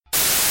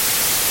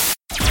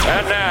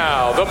And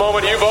now, the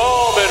moment you've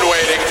all been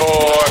waiting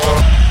for.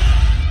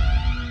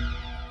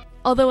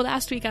 Although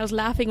last week I was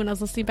laughing when I was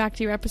listening back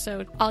to your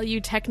episode. All you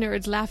tech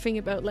nerds laughing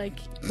about, like,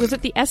 was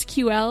it the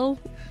SQL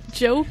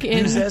joke?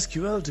 Use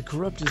SQL to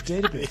corrupt his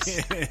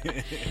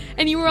database.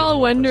 And you were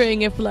all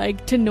wondering if,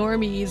 like, to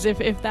normies,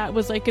 if that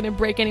was, like, going to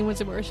break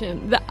anyone's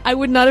immersion. I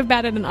would not have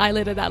batted an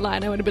eyelid at that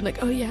line. I would have been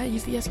like, oh yeah,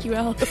 use the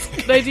SQL. That's a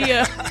good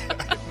idea.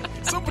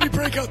 Somebody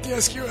break out the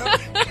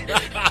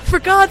SQL. For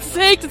God's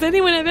sake, does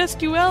anyone have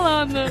SQL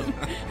on them?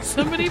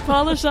 Somebody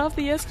polish off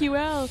the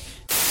SQL.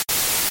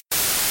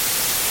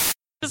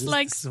 Just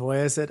like, This is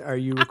why I said, are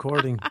you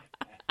recording?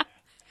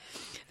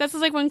 that's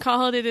just like when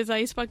Cahill did his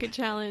ice bucket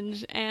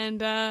challenge,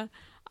 and I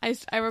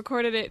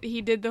recorded it.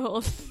 He did the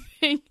whole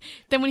thing.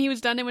 Then when he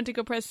was done, I went to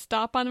go press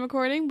stop on the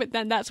recording, but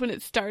then that's when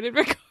it started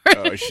recording.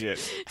 Oh, shit.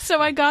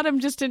 So I got him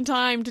just in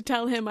time to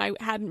tell him I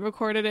hadn't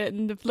recorded it,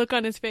 and the look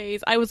on his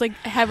face. I was like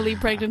heavily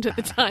pregnant at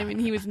the time,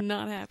 and he was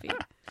not happy.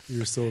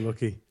 You're so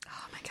lucky.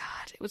 Oh my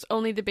God. It was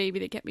only the baby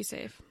that kept me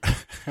safe.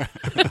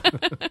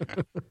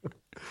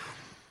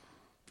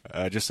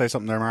 Just say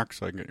something there, Mark,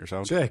 so I can get your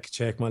sound.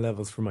 Check my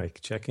levels for Mike.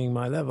 Checking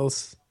my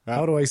levels. Yeah.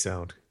 How do I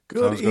sound? Good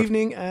Sounds good.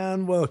 evening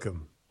and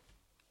welcome.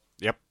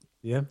 Yep.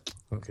 Yeah?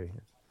 Okay.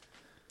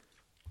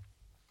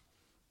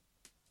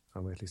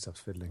 I'll wait till he stops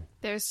fiddling.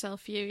 There's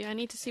self-view. Yeah, I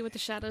need to see what the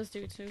shadows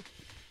do too.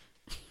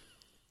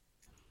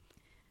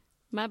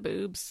 My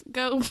boobs.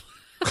 Go.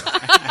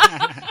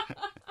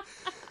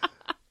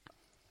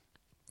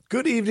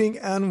 Good evening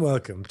and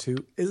welcome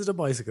to Is It a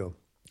Bicycle?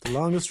 The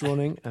longest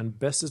running and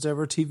bestest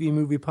ever TV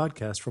movie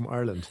podcast from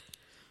Ireland.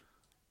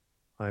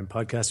 I'm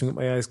podcasting with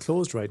my eyes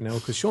closed right now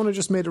because Shona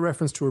just made a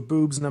reference to her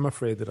boobs and I'm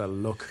afraid that I'll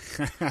look.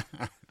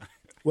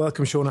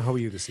 Welcome, Shona. How are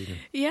you this evening?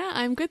 Yeah,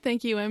 I'm good,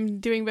 thank you. I'm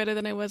doing better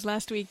than I was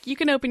last week. You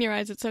can open your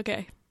eyes, it's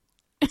okay.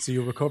 So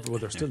you're recovered. Well,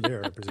 they're still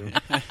there, I presume.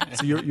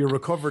 So you're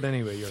recovered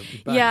anyway. You're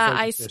back Yeah,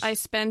 fully I fit.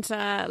 spent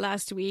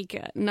last week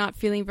not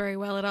feeling very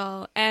well at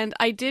all. And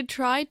I did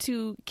try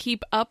to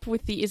keep up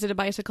with the Is It a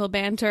Bicycle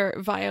banter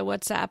via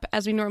WhatsApp,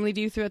 as we normally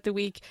do throughout the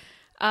week.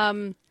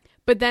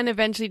 But then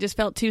eventually just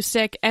felt too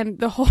sick.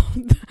 And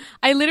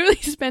I literally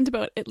spent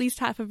about at least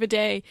half of a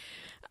day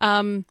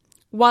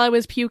while I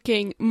was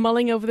puking,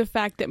 mulling over the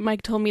fact that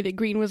Mike told me that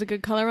green was a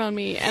good color on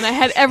me. And I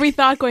had every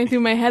thought going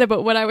through my head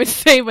about what I would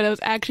say, but I was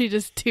actually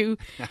just too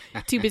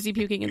busy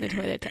puking in the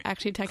toilet to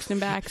actually text him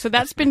back. So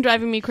that's been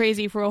driving me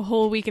crazy for a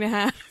whole week and a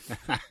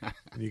half.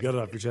 You got it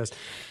off your chest.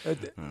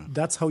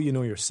 That's how you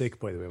know you're sick,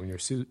 by the way, when you're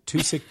too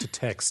sick to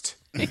text.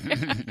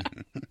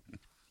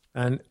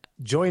 And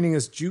joining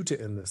us due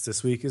to in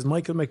this week is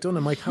Michael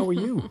McDonough. Mike, how are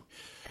you?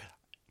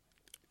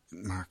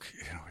 Mark,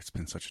 it's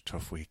been such a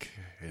tough week.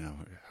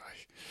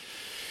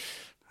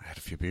 I had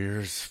a few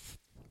beers,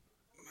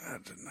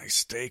 had a nice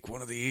steak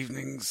one of the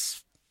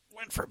evenings,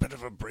 went for a bit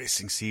of a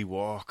bracing sea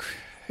walk,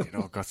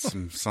 got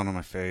some sun on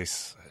my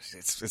face.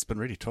 It's been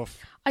really tough.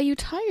 Are you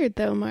tired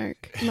though,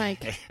 Mike?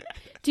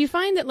 Do you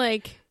find that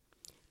like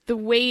the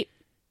weight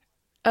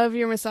of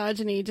your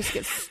misogyny just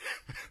gets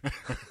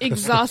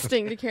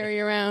exhausting to carry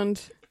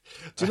around?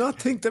 Do you not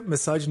think that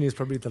misogyny is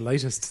probably the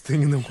lightest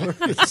thing in the world?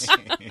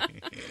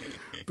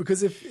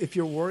 Because if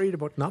you're worried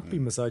about not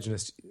being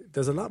misogynist,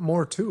 there's a lot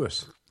more to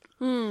it.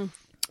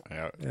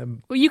 Yeah.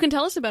 Well, you can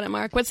tell us about it,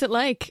 Mark. What's it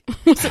like?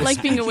 What's it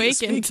like being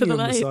awakened to the Speaking of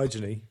light?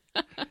 misogyny,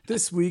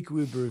 this week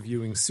we'll be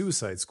reviewing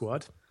Suicide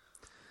Squad,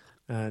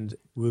 and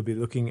we'll be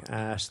looking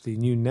at the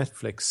new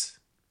Netflix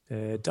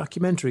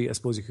documentary, I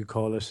suppose you could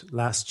call it,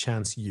 Last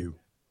Chance U,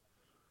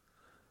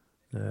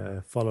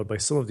 followed by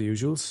some of the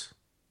usuals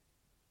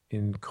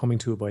in Coming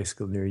to a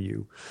Bicycle Near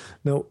You.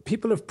 Now,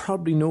 people have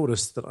probably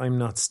noticed that I'm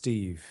not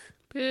Steve.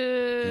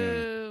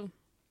 Boo.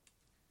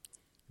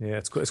 Yeah,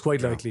 it's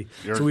quite likely.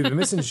 You're- So we've been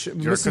missing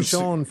consi-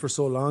 Sean for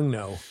so long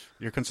now.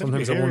 You're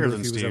considerably Sometimes I hairier wonder than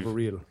if he was Steve. ever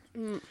real.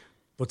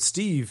 But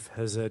Steve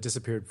has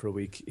disappeared for a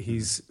week.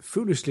 He's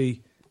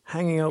foolishly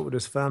hanging out with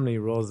his family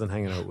rather than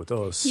hanging out with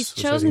us. He's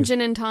which I chosen think is gin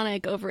and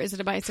tonic over Is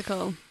It a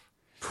Bicycle?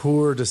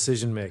 poor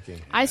decision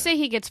making. I say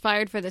he gets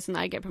fired for this and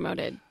I get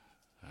promoted.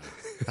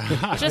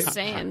 Just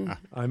saying.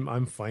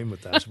 I'm fine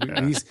with that.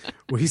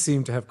 We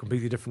seem to have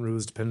completely different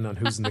rules depending on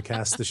who's in the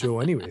cast of the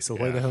show anyway. So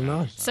why the hell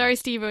not? Sorry,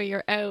 Steve-O,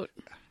 you're out.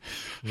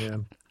 Yeah,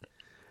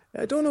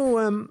 I don't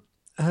know.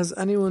 Has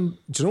anyone?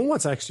 Do you know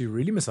what's actually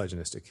really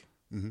misogynistic?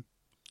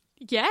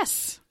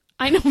 Yes.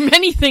 I know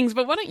many things,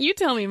 but why don't you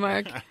tell me,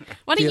 Mark?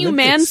 Why don't The you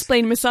Olympics.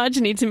 mansplain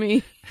misogyny to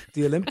me?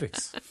 The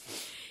Olympics.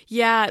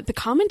 Yeah, the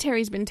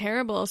commentary's been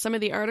terrible. Some of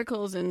the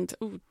articles and,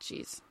 oh,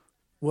 jeez.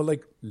 Well,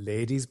 like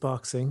ladies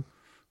boxing,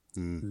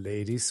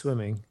 ladies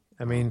swimming.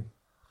 I mean,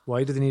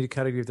 why do they need a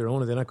category of their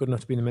own? Are they not good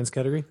enough to be in the men's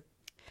category?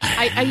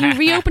 Are you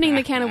reopening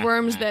the can of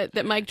worms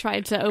that Mike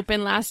tried to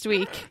open last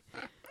week?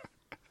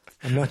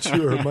 I'm not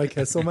sure. Mike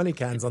has so many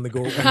cans on the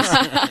go at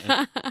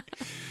once.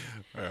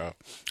 Yeah.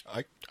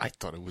 I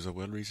thought it was a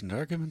well-reasoned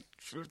argument.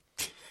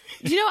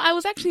 You know, I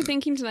was actually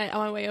thinking tonight on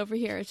my way over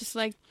here, it's just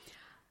like,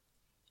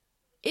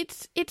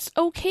 it's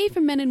okay for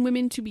men and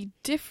women to be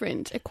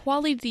different.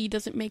 Equality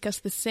doesn't make us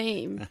the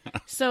same.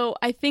 So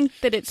I think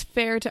that it's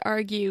fair to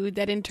argue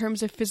that in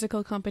terms of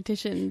physical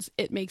competitions,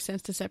 it makes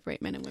sense to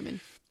separate men and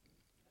women.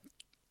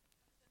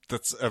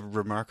 That's a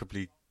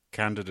remarkably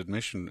candid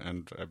admission,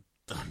 and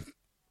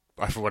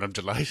for what I'm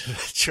delighted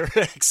at your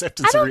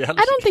acceptance of reality.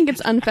 I don't think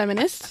it's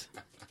unfeminist.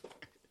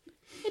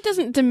 It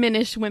doesn't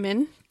diminish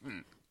women.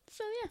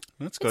 So yeah,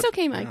 that's good. It's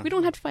okay, Mike. Yeah. We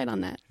don't have to fight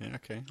on that. Yeah,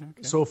 okay.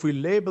 So if we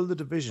label the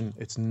division,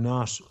 it's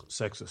not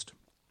sexist.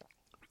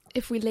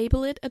 If we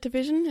label it a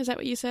division, is that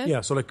what you said?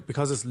 Yeah, so like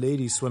because it's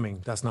ladies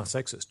swimming, that's not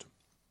sexist.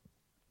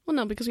 Well,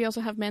 no, because we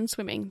also have men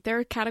swimming.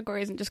 Their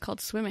category isn't just called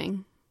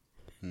swimming.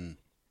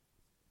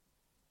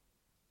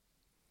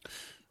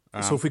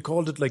 So if we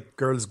called it like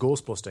girls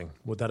ghost busting,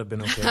 would that have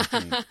been okay?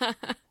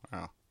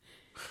 Wow.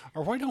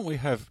 Or why don't we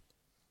have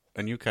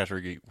a new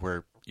category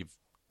where you've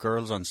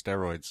girls on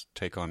steroids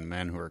take on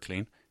men who are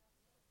clean?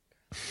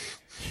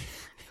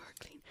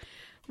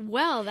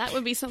 Well, that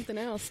would be something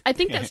else. I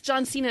think that's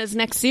John Cena's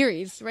next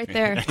series right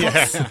there.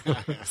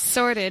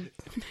 Sorted.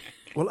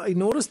 Well, I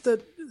noticed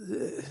that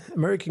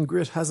American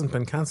Grit hasn't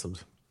been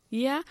cancelled.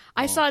 Yeah.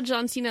 I saw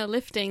John Cena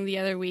lifting the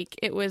other week.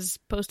 It was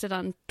posted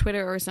on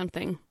Twitter or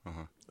something.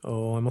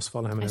 Oh, I must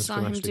follow him on Instagram. I saw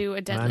him actually. do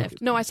a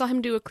deadlift. No, I saw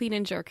him do a clean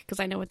and jerk because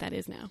I know what that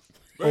is now.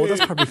 Oh,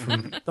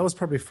 that was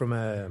probably from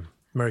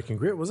American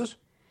Grit, was it?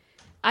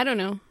 I don't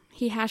know.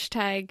 He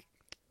hashtag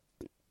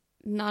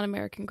not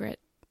American Grit.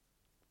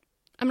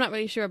 I'm not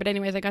really sure, but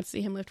anyways, I got to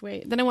see him lift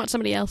weight. Then I watched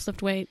somebody else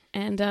lift weight,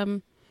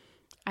 and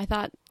I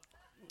thought,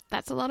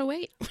 that's a lot of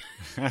weight.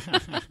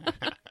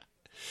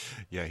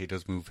 Yeah, he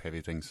does move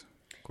heavy things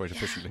quite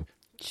efficiently.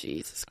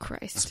 Jesus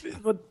Christ.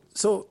 But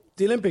so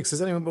the Olympics,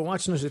 has anyone been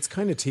watching it? It's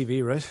kind of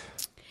TV, right?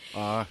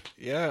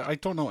 Yeah, I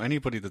don't know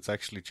anybody that's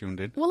actually tuned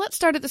in. Well, let's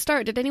start at the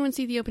start. Did anyone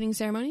see the opening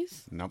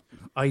ceremonies? Nope.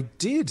 I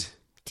did.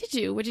 Did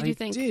you? What did you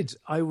think? I did.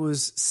 I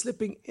was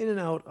slipping in and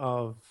out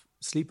of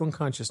sleep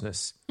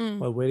unconsciousness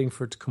while waiting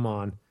for it to come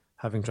on,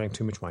 having drank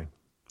too much wine.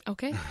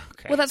 Okay.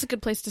 Well, that's a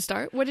good place to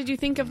start. What did you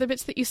think of the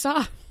bits that you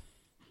saw?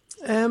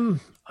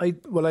 I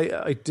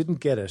didn't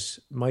get it.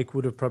 Mike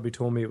would have probably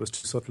told me it was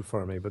too subtle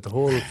for me, but the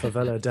whole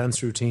favela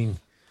dance routine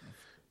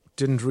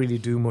didn't really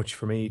do much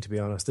for me, to be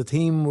honest. The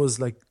theme was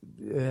like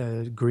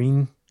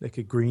green, like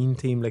a green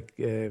theme, like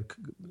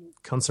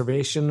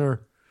conservation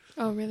or...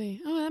 Oh,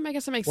 really? Oh, I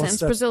guess that makes What's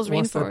sense. that- Brazil's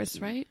what's that-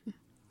 rainforest, right?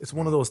 It's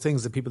one of those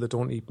things that people that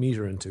don't eat meat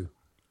are into.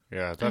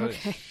 Yeah,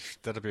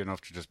 that'd be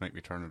enough to just make me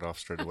turn it off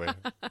straight away.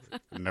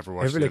 Never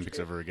watch the Olympics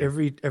ever again.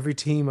 Every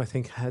team, I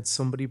think, had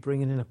somebody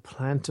bringing in a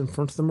plant in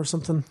front of them or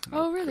something.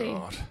 Oh, really?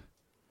 God.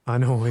 I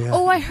know, yeah.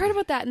 Oh, I heard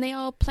about that, and they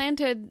all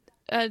planted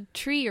a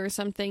tree or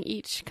something.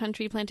 Each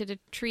country planted a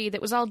tree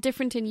that was all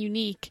different and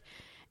unique,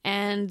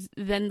 and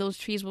then those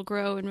trees will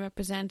grow and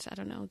represent, I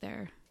don't know,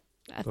 their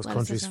those athleticism.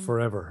 countries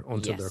forever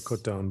until Yes. they're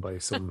cut down by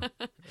some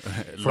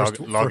Logging first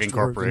world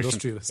corporation.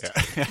 industrialist.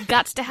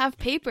 Gots to have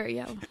paper,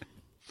 yo.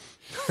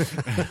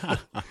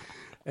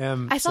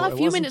 I saw a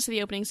few minutes of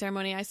the opening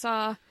ceremony. I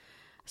saw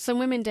some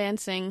women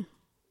dancing.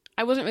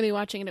 I wasn't really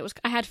watching it.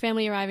 I had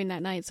family arriving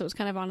that night, so it was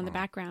kind of on in the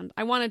background.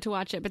 I wanted to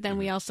watch it, but then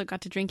we also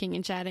got to drinking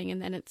and chatting,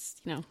 and then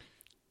it's,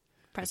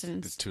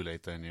 precedence. It's too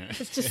late then, yeah.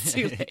 It's just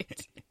too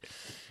late.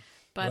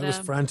 But I was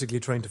frantically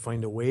trying to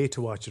find a way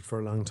to watch it for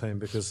a long time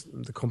because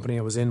the company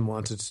I was in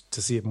wanted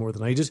to see it more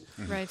than I did.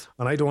 right.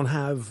 And I don't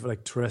have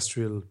like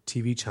terrestrial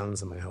TV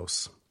channels in my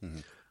house.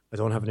 I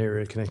don't have an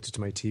aerial connected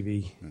to my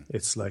TV.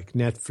 It's like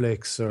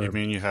Netflix or... You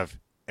mean you have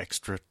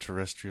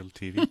extraterrestrial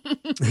TV?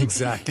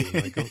 Exactly,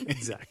 Michael,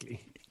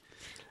 exactly.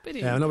 But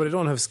No, but I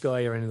don't have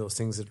Sky or any of those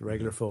things that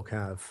regular folk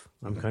have.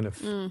 I'm kind of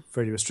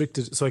fairly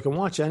restricted. So I can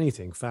watch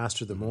anything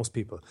faster than most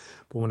people.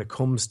 But when it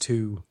comes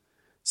to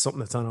something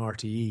that's on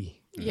RTE,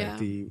 Yeah. like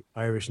the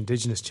Irish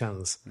Indigenous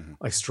channels,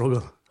 I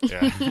struggle,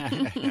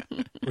 Yeah.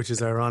 which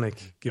is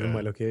ironic given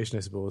my location,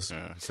 I suppose.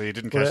 Yeah. So you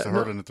didn't catch the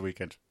hurling at the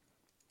weekend?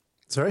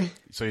 Sorry?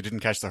 So you didn't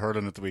catch the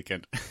hurling at the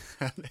weekend?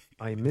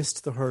 I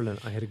missed the hurling.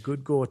 I had a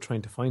good go at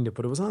trying to find it,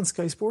 but it was on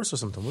Sky Sports or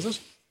something, was it?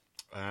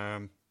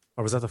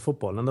 Or was that the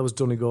football? And that was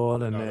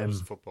Donegal and No, that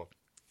was football.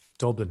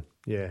 Dublin,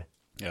 yeah.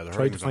 Yeah, the Tried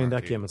hurling to was on find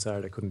that RTE. game on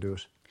Saturday, couldn't do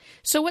it.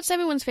 So what's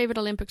everyone's favourite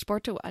Olympic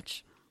sport to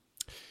watch?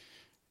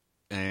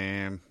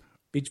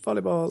 Beach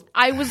volleyball.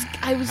 I was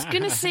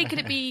going to say, could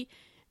it be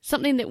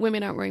something that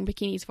women aren't wearing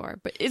bikinis for?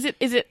 But is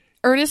it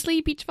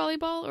earnestly beach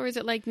volleyball, or is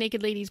it like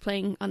naked ladies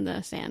playing on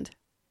the sand?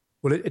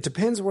 Well, it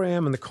depends where I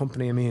am and the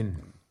company I'm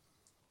in.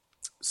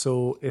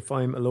 So if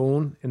I'm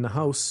alone in the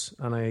house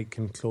and I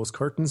can close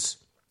curtains,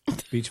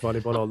 beach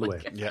volleyball all the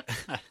way. Yeah.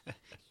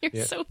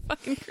 You're so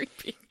fucking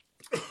creepy.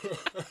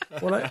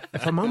 Well,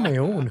 if I'm on my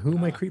own, who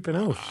am I creeping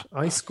out?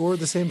 I score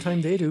the same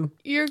time they do.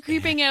 You're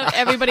creeping out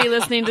everybody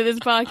listening to this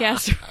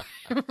podcast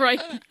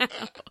right now.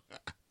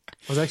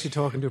 I was actually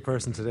talking to a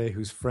person today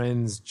whose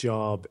friend's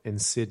job in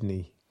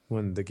Sydney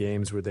when the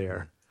games were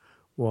there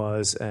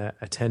was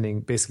attending,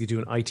 basically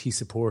doing IT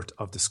support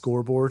of the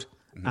scoreboard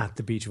at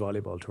the beach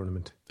volleyball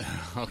tournament.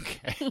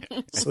 Okay.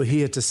 So he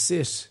had to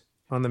sit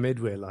on the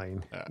Midway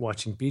line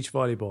watching beach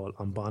volleyball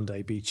on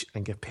Bondi Beach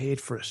and get paid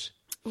for it.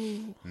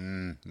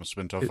 Must have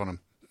been tough on him.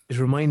 It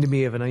reminded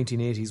me of a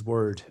 1980s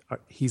word.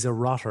 He's a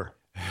rotter.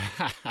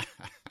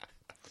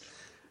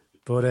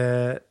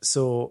 But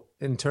so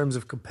in terms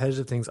of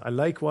competitive things, I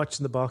like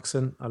watching the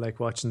boxing. I like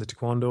watching the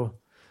taekwondo.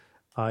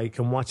 I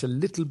can watch a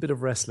little bit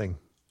of wrestling.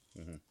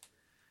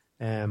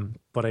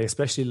 But I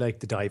especially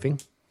like the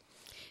diving.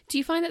 Do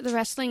you find that the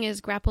wrestling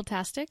is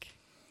grapple-tastic?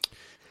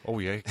 Oh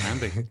yeah, it can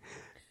be.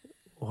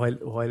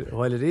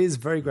 While it is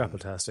very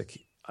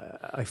grapple-tastic,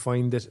 I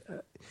find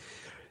that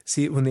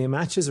see, when the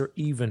matches are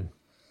even,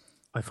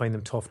 I find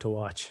them tough to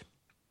watch.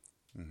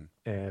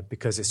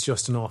 Because it's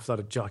just an awful lot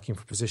of jockeying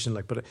for position.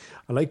 But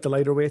I like the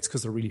lighter weights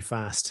because they're really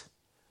fast,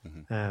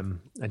 and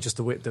just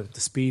the way the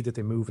speed that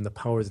they move and the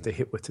power that they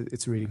hit with,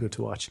 it's really good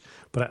to watch.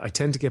 But I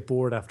tend to get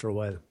bored after a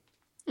while.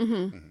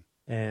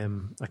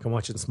 I can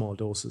watch it in small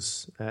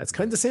doses. It's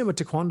kind of the same with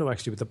taekwondo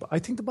actually. I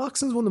think the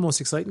boxing is one of the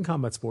most exciting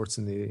combat sports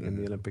in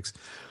the Olympics.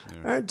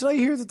 Did I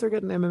hear that they're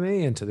getting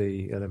MMA into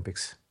the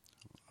Olympics?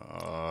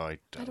 I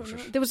don't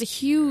know. There was a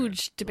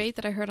huge debate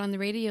that I heard on the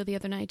radio the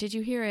other night. Did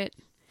you hear it?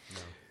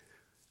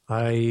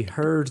 I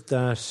heard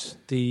that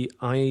the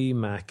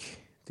IMAC,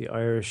 the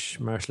Irish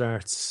Martial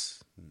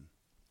Arts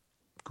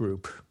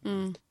Group,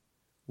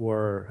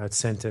 had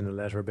sent in a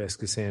letter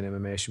basically saying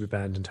MMA should be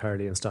banned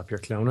entirely and stop your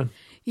clowning.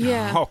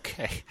 Yeah.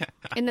 Okay.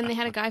 And then they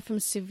had a guy from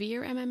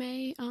Severe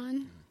MMA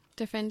on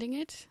defending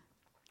it.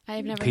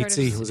 I've never Pete heard of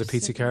C. Was it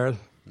Pete C. Carroll?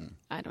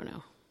 I don't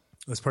know.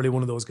 It was probably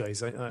one of those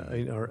guys,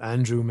 or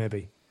Andrew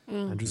maybe.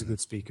 Andrew's a good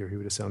speaker. He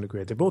would have sounded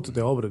great. They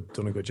all would have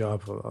done a good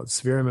job.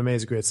 Severe MMA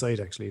is a great site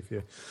actually. If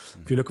you're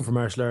looking for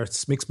martial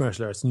arts, mixed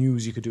martial arts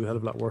news, you could do a hell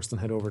of a lot worse than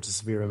head over to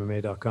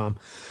severemma.com.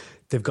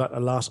 They've got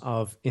a lot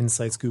of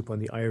inside scoop on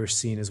the Irish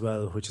scene as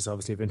well, which is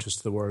obviously of interest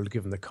to the world,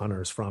 given that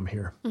Conor is from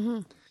here.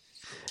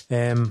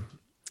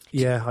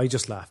 Yeah, I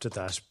just laughed at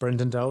that.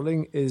 Brendan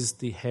Dowling is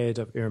the head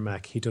of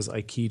IRMAC. He does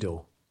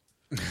Aikido.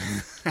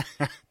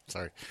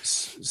 Sorry.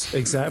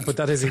 Exactly, but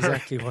that is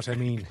exactly what I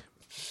mean.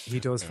 He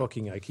does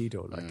fucking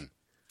Aikido.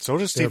 So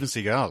does Steven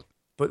Seagal.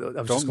 But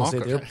I was just going to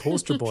say, their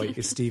poster boy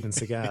is Steven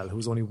Seagal,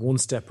 who's only one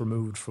step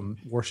removed from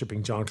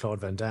worshipping Jean-Claude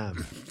Van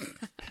Damme.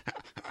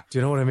 Do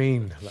you know what I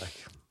mean?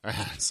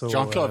 So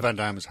Jean-Claude Van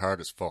Damme is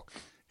hard as fuck.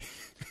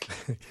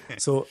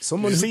 So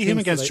someone you see him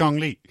against Chong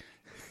Li.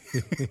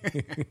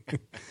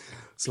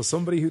 So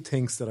somebody who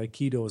thinks that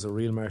Aikido is a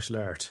real martial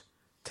art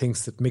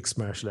thinks that mixed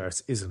martial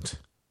arts isn't.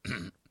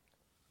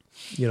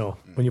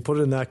 When you put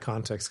it in that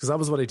context, because that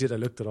was what I did. I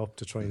looked it up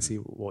to try and see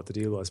what the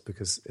deal was,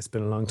 because it's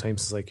been a long time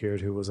since I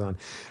cared who was on.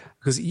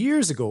 Because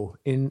years ago,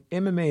 in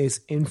MMA's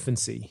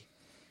infancy,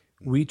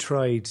 we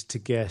tried to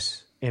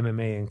get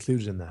MMA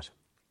included in that.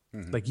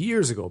 Like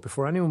years ago,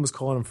 before anyone was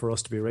calling for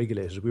us to be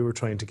regulated, we were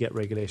trying to get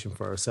regulation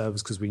for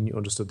ourselves because we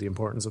understood the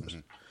importance of it.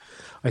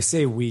 I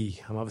say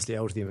we. I'm obviously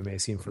out of the MMA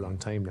scene for a long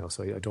time now,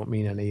 so I don't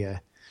mean any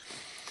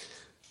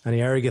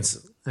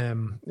arrogance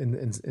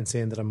in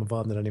saying that I'm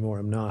involved in it anymore.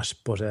 I'm not.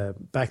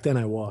 But back then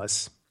I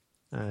was,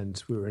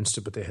 and we were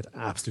interested, but they had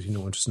absolutely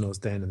no interest in us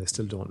then, and they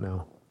still don't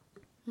now.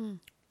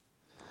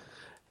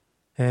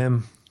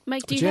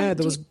 Mike, there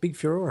was big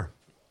furore.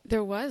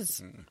 There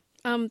was.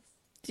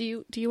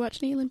 Do you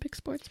watch any Olympic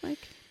sports,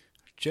 Mike?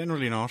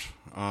 Generally not,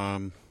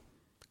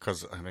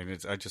 because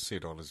I just see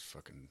it all as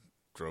fucking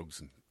drugs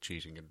and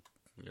cheating and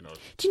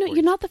Do you know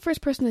you're not the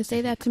first person to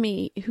say that to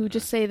me? Who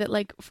just say that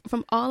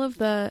from all of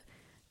the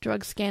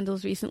drug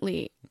scandals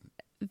recently,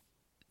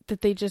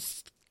 that they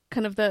just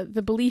kind of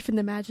the belief in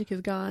the magic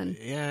is gone.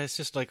 Yeah, it's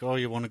just like, oh,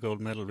 you won a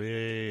gold medal,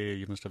 yay,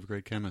 you must have a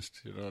great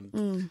chemist.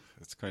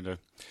 It's kind of.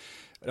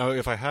 Now,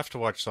 if I have to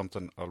watch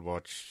something, I'll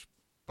watch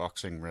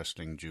boxing,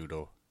 wrestling,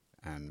 judo,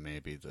 and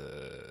maybe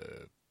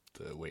the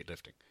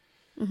weightlifting.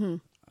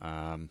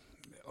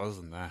 Other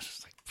than that,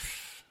 it's like,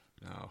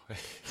 no.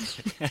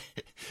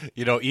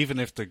 Even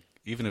if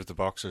the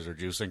boxers are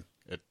juicing,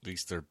 at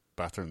least they're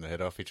battering the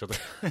head off each other.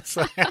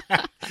 So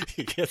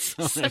you get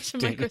such a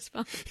Mike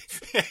response.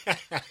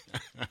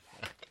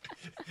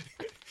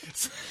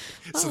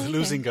 So the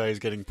losing guy is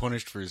getting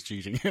punished for his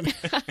cheating.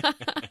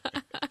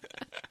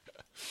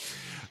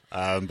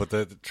 But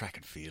the track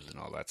and field and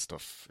all that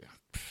stuff. Yeah.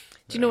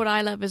 Do you know what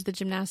I love is the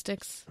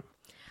gymnastics?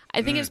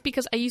 I think it's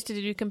because I used to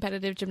do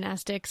competitive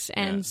gymnastics,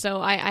 and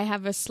so I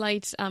have a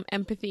slight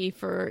empathy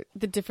for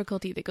the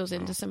difficulty that goes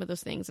into some of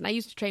those things. And I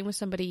used to train with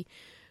somebody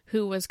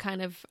who was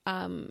kind of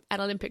at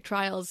Olympic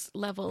trials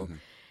level,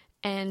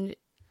 and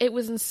it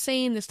was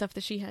insane the stuff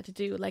that she had to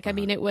do.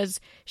 It was,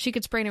 she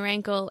could sprain her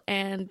ankle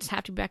and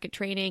have to be back at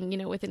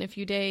training, within a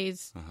few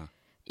days.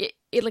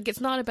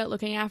 It's not about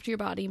looking after your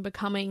body and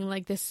becoming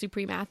like this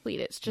supreme athlete.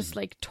 It's just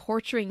like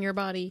torturing your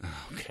body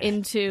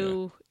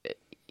into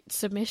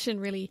submission,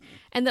 really.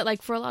 And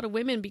that for a lot of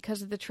women,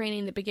 because of the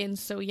training that begins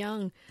so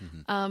young,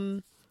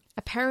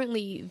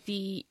 apparently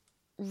the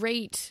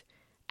rate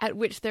at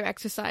which they're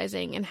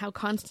exercising and how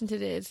constant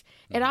it is,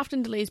 it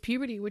often delays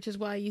puberty, which is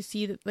why you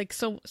see that like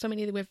so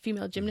many of the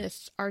female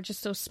gymnasts are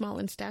just so small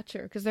in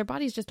stature because their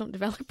bodies just don't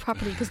develop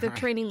properly because they're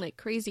training like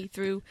crazy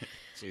through,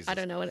 I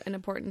don't know, an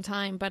important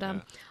time. But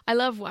I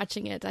love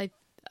watching it.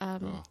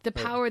 The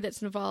power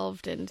that's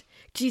involved, and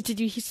geez, did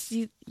you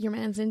see your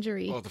man's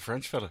injury? Oh, the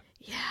French fella.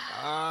 Yeah.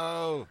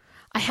 Oh.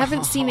 I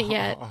haven't seen it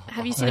yet.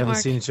 Have you seen it, Mark? I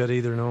haven't seen it yet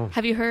either, no.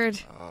 Have you heard?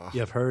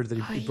 Yeah, I've heard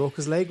that he broke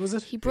his leg, was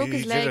it? He broke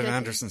his leg. He did an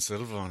Anderson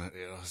Silva on it.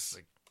 Yeah, it's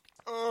like,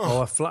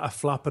 a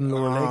flopping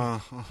lower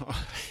leg.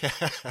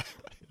 Yeah.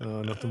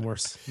 Oh, nothing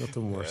worse.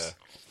 Nothing worse.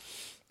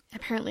 Yeah.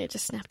 Apparently it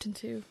just snapped in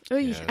two.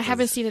 I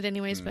haven't seen it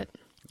anyways, but...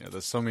 Yeah,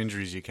 there's some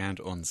injuries you can't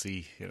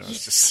unsee. You know,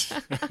 it's just...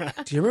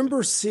 Do you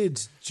remember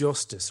Sid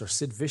Justice, or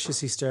Sid Vicious?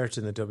 He started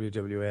in the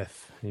WWF,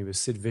 and he was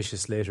Sid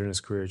Vicious later in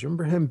his career. Do you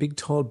remember him? Big,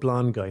 tall,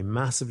 blonde guy,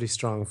 massively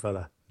strong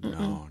fella.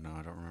 No,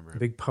 I don't remember.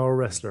 Big power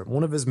wrestler.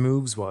 One of his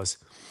moves was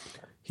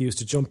he used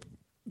to jump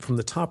from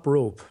the top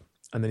rope,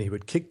 and then he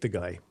would kick the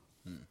guy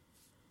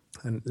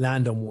and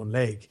land on one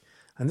leg.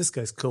 And this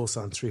guy's close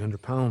on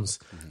 300 pounds.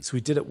 So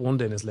he did it one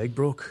day and his leg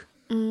broke.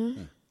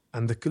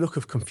 And the look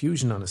of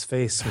confusion on his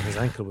face when his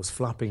ankle was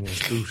flopping in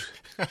his boot.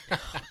 Oh,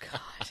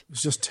 God. It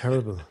was just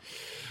terrible.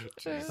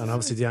 And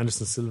obviously the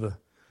Anderson Silva.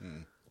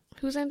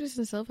 Who's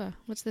Anderson Silva?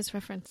 What's this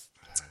reference?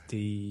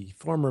 The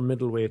former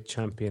middleweight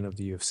champion of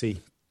the UFC.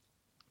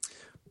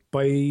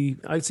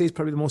 I'd say he's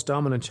probably the most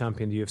dominant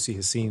champion the UFC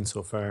has seen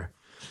so far.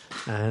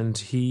 And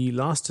he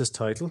lost his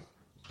title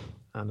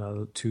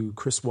to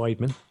Chris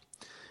Weidman.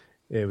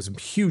 It was a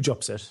huge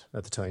upset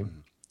at the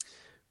time.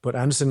 But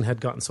Anderson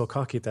had gotten so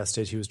cocky at that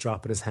stage, he was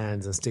dropping his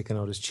hands and sticking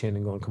out his chin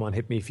and going, come on,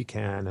 hit me if you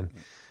can. And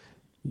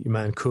your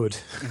man could.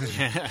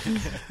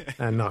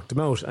 And knocked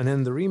him out. And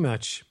then the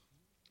rematch,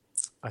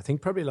 I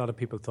think probably a lot of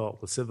people thought,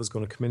 well, Silva's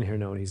going to come in here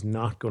now and he's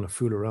not going to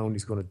fool around.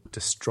 He's going to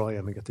destroy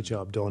him and get the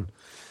job done.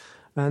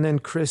 And then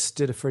Chris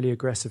did a fairly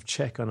aggressive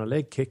check on a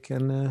leg kick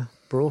and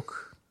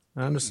broke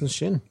Anderson's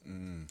shin.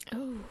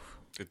 Oh.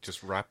 It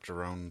just wrapped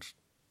around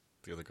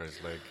the other guy's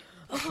leg.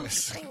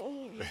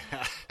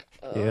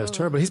 Yeah, it was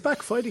terrible. He's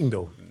back fighting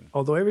though.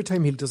 Although every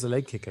time he does a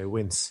leg kick, I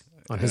wince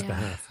on his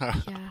behalf.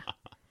 Yeah.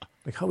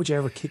 Like, how would you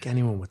ever kick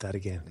anyone with that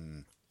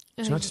again?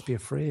 Should not just be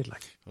afraid.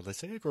 Like, well, they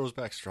say it grows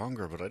back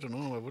stronger, but I don't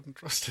know. I wouldn't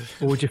trust it.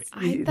 or would you?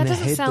 That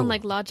doesn't sound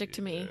like logic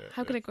to me.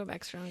 How could it go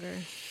back stronger?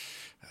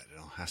 I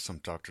don't know. Ask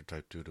some doctor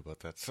type dude about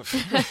that stuff.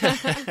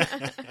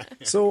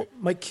 So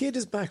my kid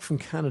is back from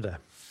Canada.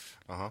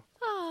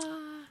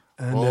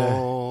 And,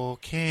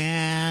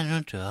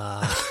 Canada.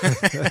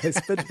 I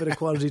spent a bit of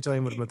quality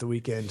time with him at the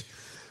weekend.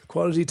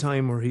 Quality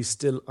time where he's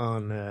still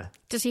on...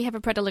 Does he have a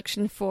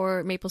predilection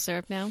for maple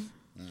syrup now?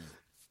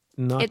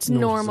 Not it's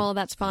normal,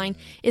 that's fine.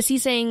 Is he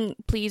saying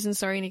please and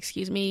sorry and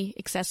excuse me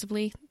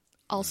excessively?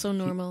 Also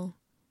normal.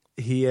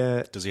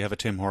 Does he have a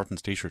Tim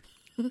Hortons t-shirt?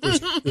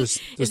 There's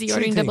is he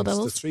ordering double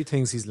doubles? There's three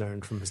things he's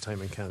learned from his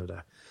time in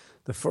Canada.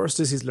 The first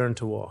is he's learned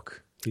to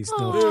walk. He's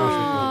now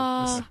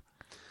toddling.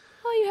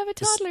 Oh, you have a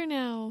toddler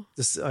now.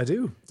 I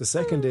do. The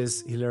second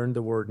is he learned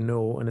the word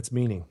no and its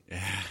meaning.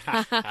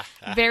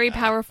 Very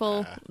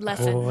powerful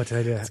lesson. Oh, I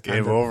tell you. It's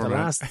game over,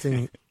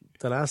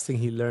 the last thing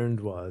he learned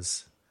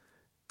was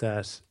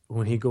that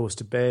when he goes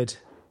to bed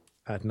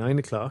at 9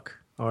 o'clock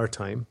our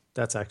time,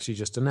 that's actually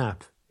just a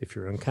nap if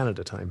you're on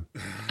Canada time.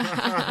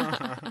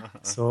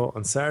 So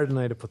on Saturday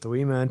night I put the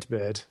wee man to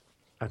bed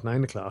at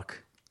 9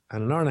 o'clock,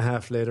 and an hour and a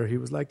half later he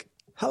was like,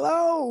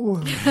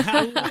 hello.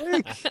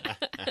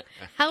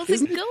 How's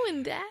it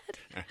going, Dad?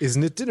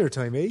 Isn't it dinner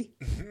time, eh?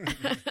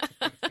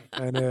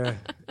 And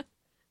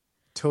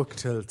took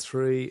till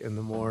 3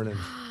 a.m.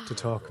 to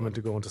talk him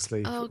into going to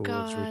sleep. Oh,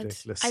 God.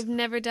 It's ridiculous. I've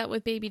never dealt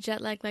with baby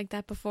jet lag like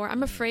that before.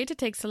 I'm afraid to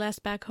take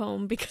Celeste back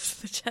home because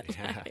of the jet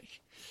lag.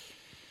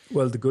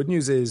 Well, the good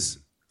news is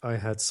I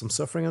had some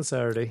suffering on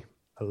Saturday,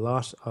 a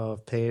lot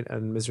of pain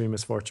and misery and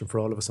misfortune for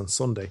all of us on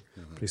Sunday.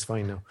 But he's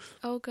fine now.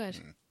 Oh, good.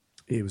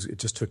 It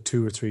just took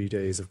 2 or 3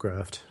 days of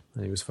graft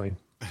and he was fine.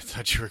 I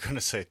thought you were going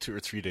to say 2 or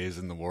 3 days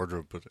in the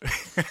wardrobe, but...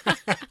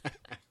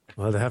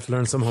 Well, they have to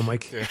learn somehow,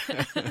 Mike.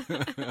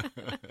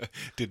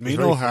 Did me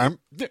no harm.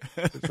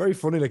 It's very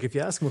funny. Like, if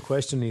you ask him a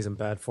question and he's in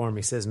bad form,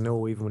 he says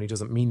no even when he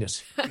doesn't mean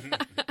it.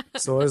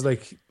 So I was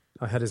like,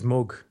 I had his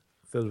mug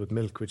filled with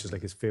milk, which is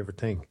like his favourite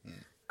thing,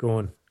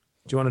 going,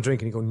 do you want a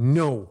drink? And he go,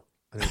 no.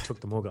 And then he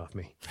took the mug off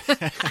me.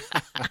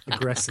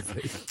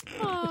 Aggressively.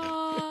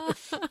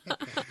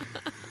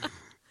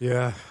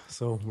 Yeah,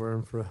 so we're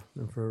in for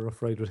a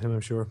rough ride with him,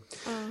 I'm sure.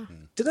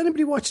 Did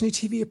anybody watch any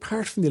TV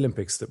apart from the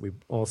Olympics that we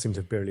all seem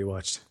to have barely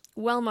watched?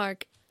 Well,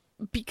 Mark,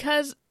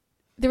 because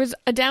there was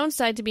a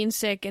downside to being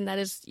sick, and that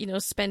is,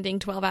 spending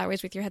 12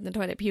 hours with your head in the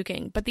toilet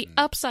puking. But the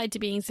upside to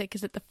being sick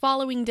is that the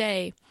following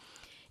day,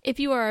 if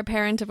you are a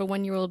parent of a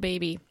 1-year-old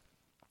baby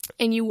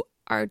and you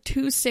are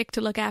too sick to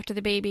look after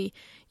the baby,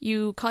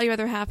 you call your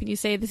other half and you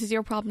say, this is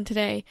your problem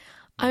today.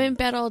 I'm in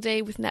bed all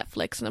day with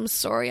Netflix, and I'm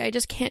sorry, I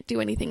just can't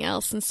do anything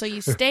else. And so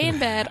you stay in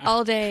bed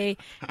all day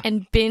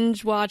and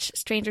binge watch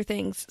Stranger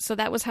Things. So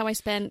that was how I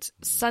spent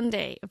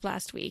Sunday of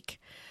last week.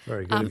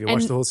 Very good. Have you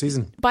watched the whole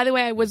season? By the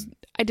way,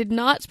 I did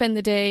not spend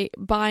the day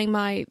buying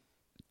my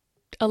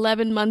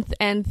 11-month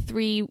and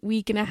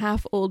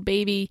 3-week-and-a-half-old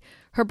baby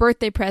her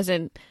birthday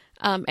present,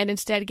 and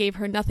instead gave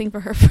her nothing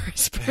for her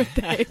first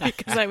birthday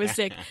because I was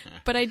sick.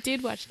 But I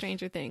did watch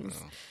Stranger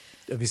Things.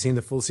 Have you seen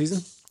the full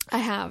season? I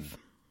have.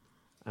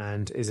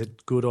 And is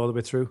it good all the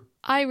way through?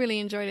 I really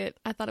enjoyed it.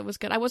 I thought it was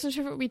good. I wasn't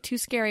sure if it would be too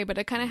scary, but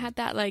it kind of had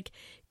that like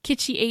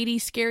kitschy 80s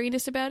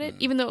scariness about it,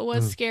 even though it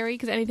was scary,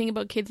 because anything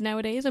about kids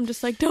nowadays, I'm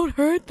just like, don't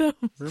hurt them.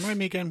 Remind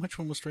me again, which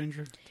one was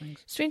Stranger Things?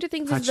 Stranger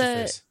Things Hatchet is the...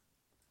 Face.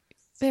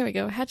 There we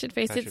go, Hatchet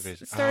Face. Hatchet It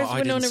Face. stars I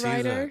didn't Winona see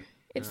Ryder. that.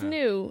 It's Yeah.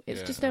 new. It's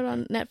Yeah, just out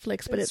on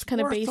Netflix, but it's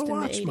kind of worth based a in the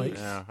watch, 80s. Mike.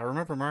 Yeah, I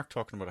remember Mark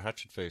talking about a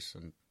Hatchet Face,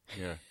 and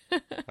yeah,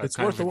 I'm It's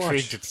kind worth of a watch.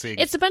 intrigued at seeing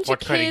It's a bunch of what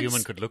kind of kids-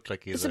 human could look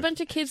like. It's a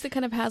bunch of kids that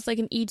kind of has like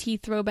an E.T.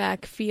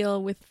 throwback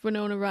feel, with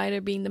Winona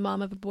Ryder being the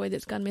mom of a boy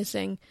that's gone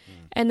missing.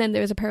 And then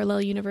there's a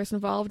parallel universe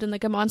involved, and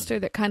like a monster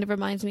that kind of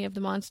reminds me of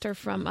the monster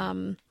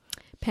from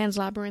Pan's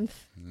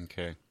Labyrinth.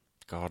 Okay,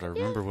 God, I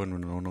remember when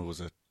Winona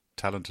was a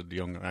talented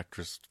young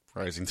actress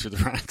rising through the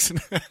ranks.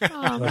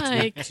 Oh,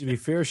 Mike. To be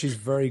fair, she's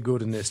very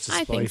good in this,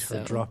 I think despite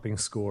her so. dropping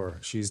score.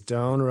 She's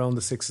down around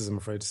the 6s, I'm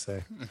afraid to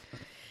say.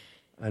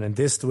 And in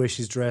this, the way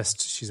she's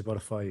dressed, she's about a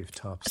 5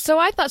 tops. So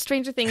I thought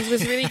Stranger Things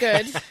was really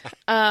good.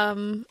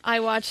 I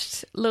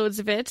watched loads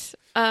of it.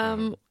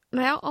 And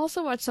I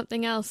also watched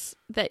something else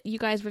that you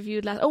guys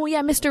reviewed last. Oh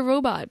yeah, Mr.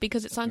 Robot,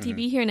 because it's on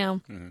TV here now.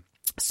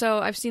 So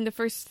I've seen the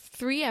first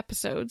 3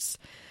 episodes,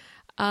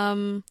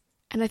 and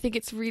I think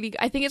it's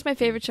my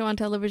favorite show on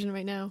television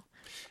right now.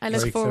 I look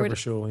Very forward. clever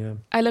show, yeah.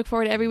 I look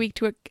forward every week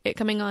to it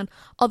coming on.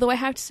 Although I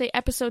have to say,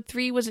 episode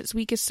 3 was its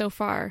weakest so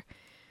far.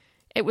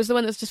 It was the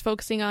one that's just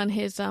focusing on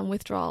his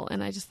withdrawal,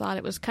 and I just thought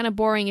it was kind of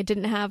boring. It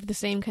didn't have the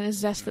same kind of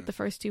zest that the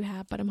first 2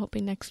 have, but I'm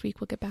hoping next week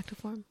we'll get back to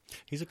form.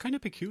 He's a kind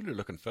of peculiar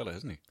looking fella,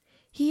 isn't he?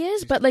 He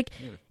is, but like,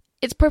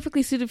 it's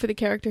perfectly suited for the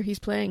character he's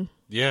playing.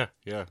 Yeah.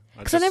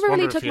 Because I never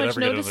really took much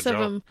notice of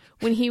him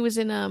when he was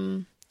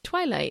in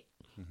Twilight,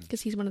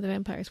 because he's one of the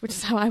vampires, which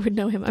is how I would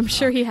know him. I'm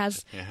sure he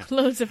has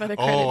loads of other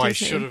credits. Oh,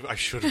 to I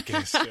should have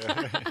guessed.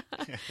 Yeah.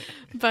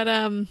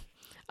 But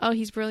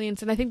he's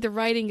brilliant, and I think the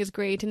writing is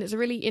great, and it's a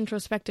really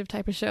introspective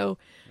type of show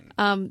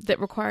that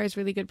requires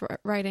really good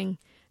writing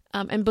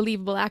and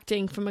believable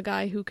acting from a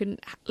guy who can,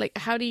 like,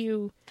 how do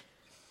you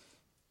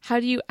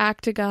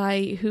act a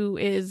guy who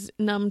is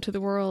numb to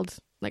the world?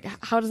 Like,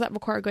 how does that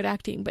require good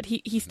acting? But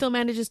he still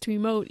manages to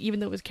emote, even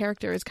though his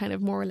character is kind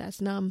of more or less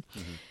numb.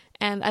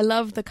 And I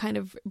love the kind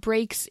of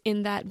breaks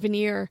in that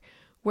veneer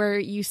where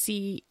you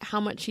see how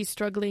much he's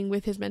struggling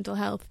with his mental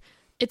health.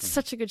 It's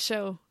such a good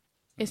show.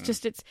 It's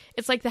just, it's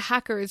like the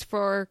Hackers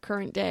for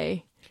current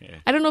day. Yeah.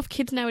 I don't know if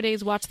kids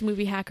nowadays watch the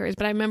movie Hackers,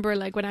 but I remember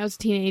like when I was a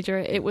teenager,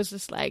 it was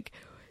just like,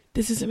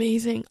 this is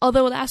amazing.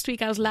 Although last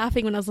week I was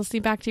laughing when I was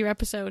listening back to your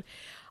episode.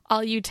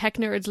 All you tech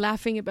nerds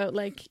laughing about,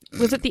 like,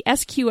 was it the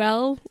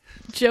SQL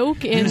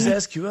joke in Use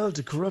SQL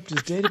to corrupt his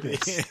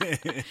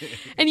database.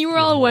 and you were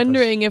all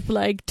wondering if,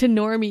 like, to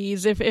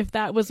normies, if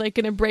that was like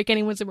going to break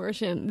anyone's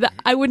immersion.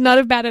 I would not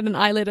have batted an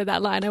eyelid at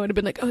that line. I would have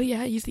been like, oh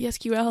yeah, use the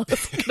SQL.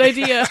 That's a good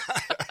idea.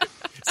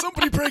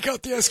 Somebody break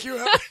out the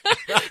SQL.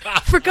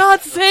 For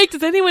God's sake,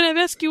 does anyone have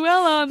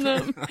SQL on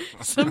them?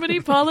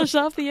 Somebody polish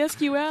off the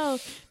SQL.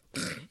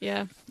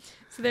 Yeah.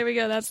 So there we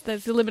go. That's the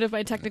limit of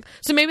my technical.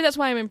 So maybe that's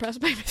why I'm impressed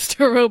by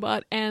Mr.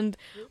 Robot, and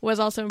was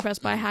also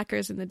impressed by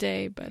Hackers in the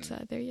day. But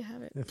there you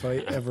have it. If I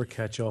ever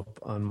catch up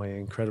on my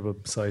incredible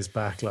sized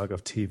backlog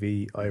of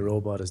TV,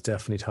 iRobot is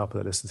definitely top of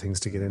the list of things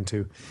to get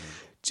into.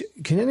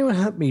 Can anyone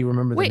help me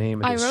remember Wait, the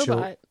name of this iRobot,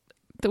 show?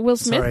 the Will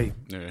Smith, Sorry,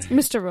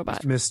 Mr.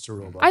 Robot. Mr.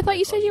 Robot. I thought My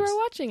you said you apologies. were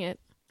watching it.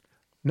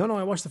 No,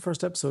 I watched the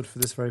first episode for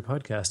this very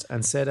podcast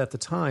and said at the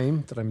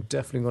time that I'm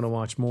definitely going to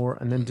watch more,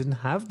 and then didn't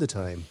have the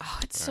time. Oh,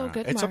 it's so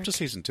good. It's Mark. up to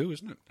season 2,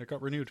 isn't it? It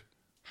got renewed.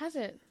 Has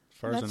it? As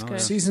far as That's I know. good.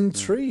 yeah. Season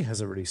 3 has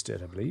a release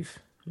date, I believe.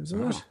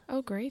 Isn't it?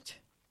 Oh, great.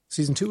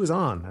 Season 2 is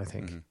on, I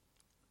think.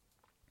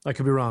 I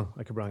could be wrong.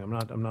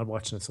 I'm not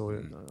watching it, so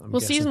I'm Well,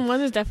 guessing. season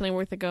 1 is definitely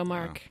worth a go,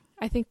 Mark.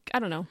 I think, I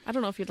don't know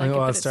if you'd like it.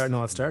 I'll but start. it's-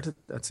 No, I'll start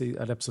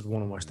at episode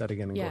 1 and watch that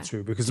again and Yeah. go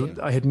through, because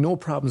I had no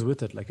problems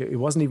with it. Like, it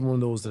wasn't even one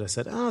of those that I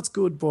said, it's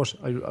good, but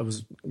I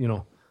was,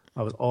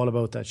 I was all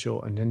about that show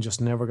and then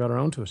just never got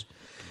around to it.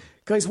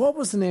 Guys, what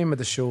was the name of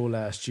the show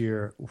last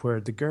year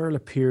where the girl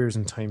appears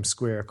in Times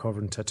Square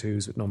covered in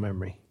tattoos with no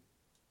memory?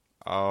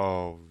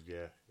 Oh,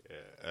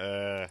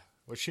 yeah.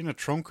 Was she in a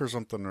trunk or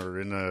something, or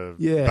in a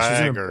Yeah, bag?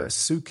 she's in or a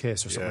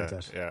suitcase or something like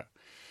that. Yeah.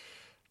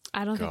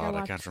 I don't think I God, I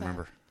watched can't that.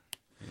 remember.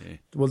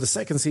 Well, the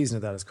second season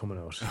of that is coming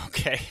out.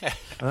 Okay.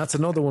 And that's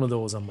another one of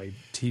those on my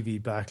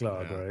TV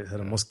backlog, right, that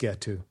I must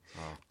get to.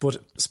 But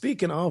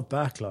speaking of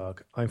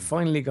backlog, I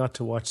finally got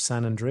to watch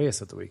San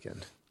Andreas at the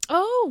weekend.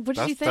 Oh, what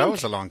did you think? That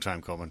was a long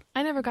time coming.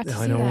 I never got to see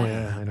I know, that.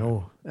 yeah, I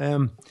know.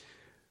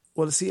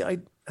 Well, see, at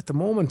the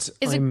moment,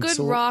 Is I'm it good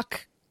so,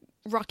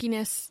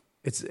 rockiness?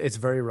 It's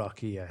very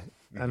rocky, yeah.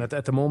 And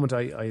at the moment,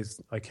 I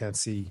can't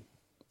see.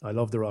 I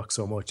love The Rock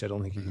so much. I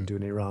don't think he can do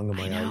any wrong in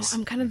my eyes.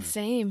 I'm kind of the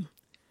same.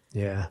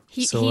 Yeah.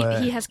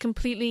 He has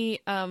completely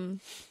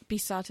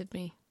besotted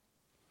me.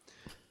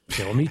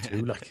 Yeah, well, me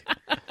too. Like,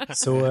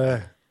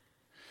 so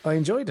I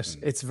enjoyed it.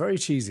 It's very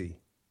cheesy.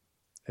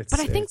 But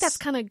I think that's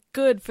kind of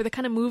good for the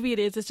kind of movie it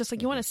is. It's just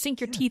like you want to sink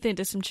your teeth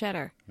into some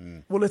cheddar.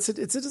 Well, it's a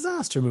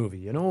disaster movie,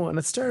 you know, and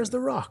it stars The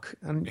Rock,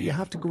 and you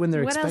have to go in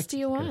there. What else expecting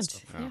do you kind of want?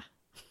 stuff. Yeah.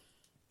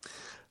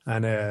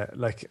 And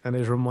and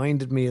it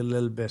reminded me a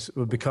little bit,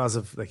 well, because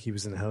of like he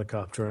was in a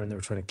helicopter and they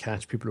were trying to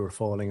catch people who were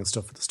falling and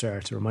stuff at the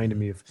start. It reminded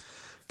me of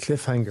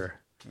Cliffhanger,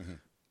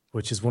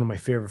 which is one of my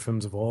favorite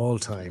films of all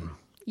time.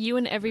 You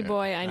and Every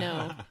Boy I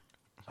Know.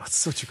 Oh, it's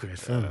such a great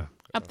film.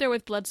 Up there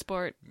with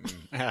Bloodsport.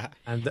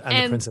 And the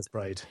Princess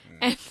Bride.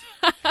 I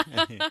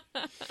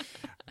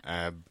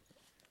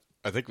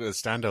think the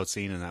standout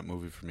scene in that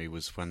movie for me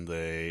was when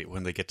they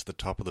get to the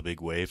top of the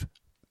big wave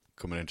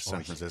coming into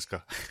San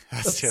Francisco.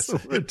 That's just so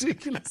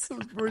ridiculous. That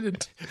was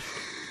brilliant.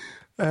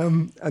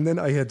 And then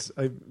I had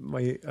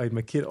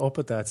my kid up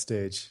at that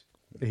stage.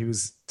 He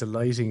was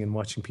delighting in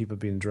watching people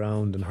being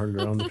drowned and hurled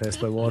around the place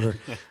by water.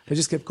 I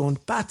just kept going,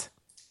 bat.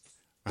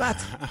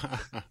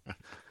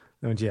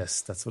 And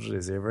yes, that's what it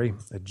is, Avery.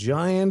 A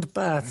giant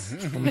bat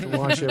coming to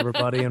wash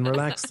everybody and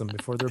relax them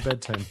before their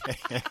bedtime.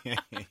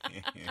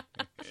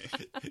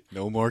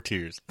 No more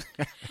tears.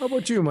 How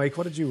about you, Mike?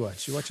 What did you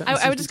watch? You watch?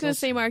 I was just going to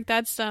say, Mark,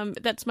 that's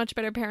much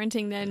better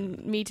parenting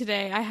than me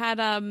today. I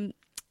had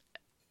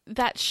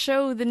that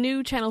show, the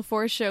new Channel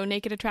 4 show,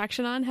 Naked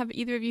Attraction on. Have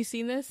either of you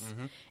seen this?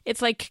 Mm-hmm.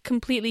 It's like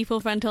completely full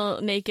frontal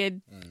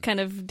naked kind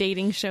of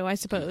dating show, I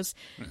suppose.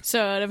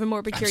 So out of a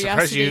morbid curiosity. I'm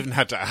surprised you even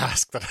had to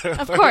ask that.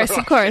 Of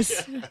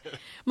course.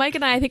 Mike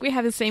and I think we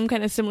have the same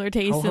kind of similar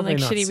taste in like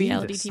shitty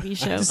reality TV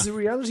shows. This is a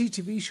reality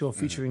TV show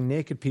featuring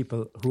naked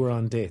people who are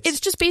on dates. It's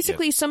just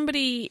basically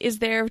somebody is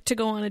there to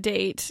go on a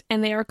date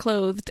and they are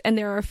clothed and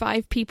there are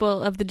 5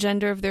 people of the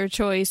gender of their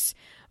choice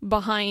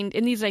behind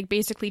in these like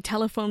basically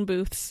telephone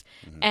booths,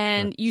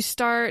 and you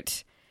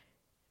start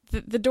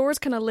the doors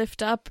kind of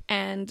lift up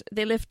and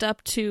they lift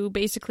up to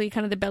basically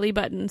kind of the belly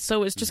button,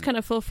 so it's just kind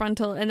of full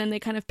frontal, and then they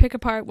kind of pick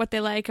apart what they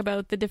like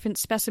about the different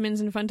specimens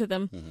in front of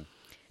them.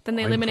 Then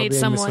they eliminate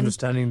someone. I'm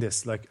misunderstanding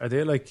this. Like, are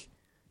they like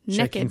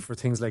checking naked for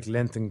things like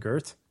length and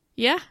girth?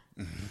 Yeah.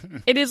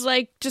 It is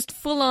like just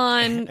full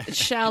on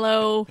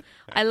shallow.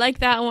 I like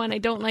that one, I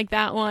don't like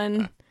that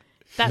one.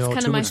 That's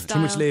kind of my style.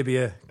 Too much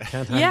labia.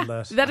 Can't handle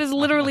that. That is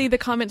literally the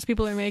comments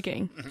people are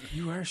making.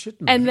 You are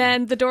shitting. And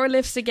then the door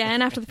lifts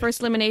again after the first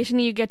elimination.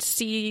 You get to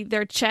see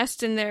their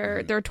chest and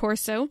their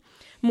torso.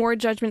 More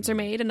judgments are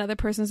made. Another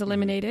person's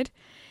eliminated.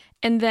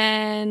 And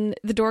then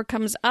the door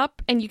comes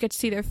up and you get to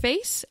see their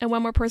face, and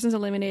one more person's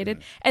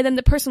eliminated. And then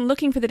the person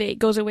looking for the date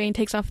goes away and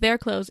takes off their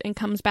clothes and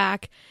comes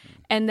back.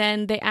 And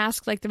then they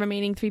ask like the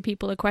remaining 3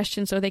 people a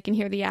question so they can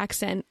hear the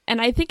accent.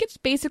 And I think it's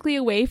basically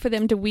a way for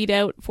them to weed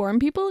out foreign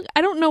people.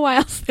 I don't know why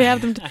else they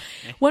have them.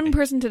 One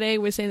person today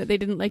was saying that they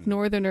didn't like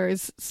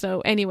Northerners.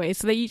 So anyway,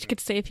 so they each get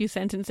to say a few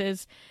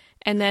sentences.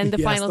 And then the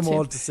final asked them 2.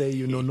 all to say,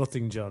 "You know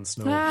nothing, Jon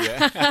Snow."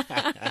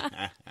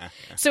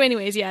 So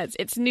anyways, yeah,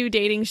 it's a new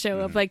dating show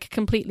of like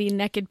completely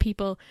naked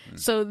people.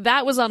 So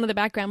that was on in the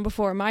background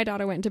before my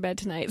daughter went to bed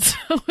tonight. So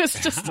it was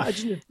just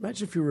imagine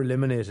if you were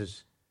eliminated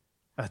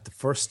at the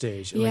first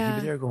stage, and like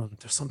you'd be there going,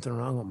 "There's something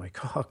wrong with my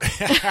cock."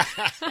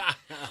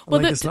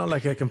 Well, it's not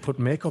like I can put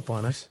makeup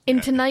on it.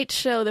 In tonight's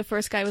show, the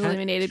first guy was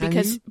eliminated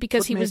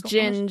because he was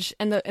ginge,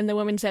 and the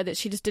woman said that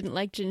she just didn't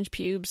like ginge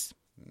pubes.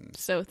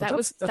 So that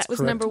was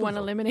number 1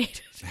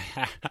 eliminated.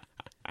 You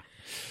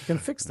can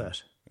fix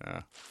that.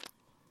 Yeah.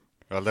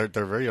 Well, they're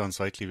very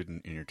unsightly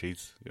in your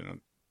teeth, you know.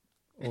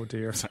 Oh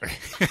dear. Sorry.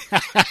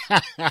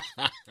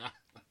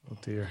 Oh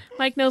dear.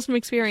 Mike knows from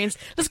experience.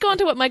 Let's go on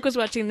to what Mike was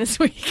watching this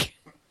week.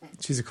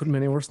 Jeez, it couldn't be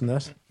any worse than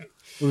that.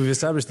 Well, we've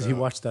established that he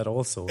watched that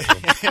also. So.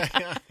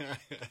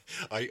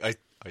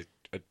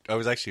 I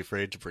was actually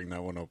afraid to bring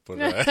that one up, but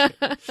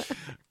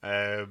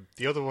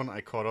the other one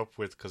I caught up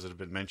with because it had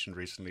been mentioned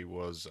recently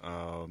was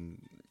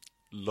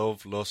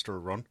Love, Lust or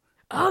Run.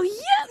 Oh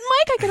yeah,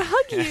 Mike, I could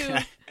hug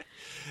you.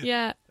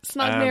 Yeah,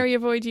 Snog, Marry,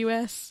 Avoid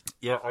US.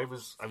 Yeah, I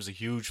was a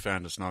huge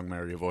fan of Snog,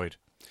 Marry, Avoid.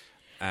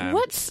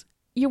 What's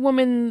your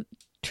woman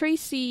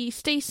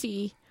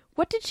Stacey?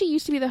 What did she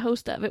used to be the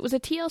host of? It was a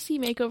TLC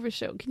makeover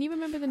show. Can you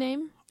remember the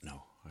name?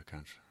 No, I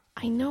can't.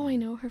 I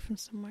know her from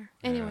somewhere.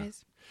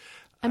 Anyways.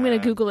 I'm going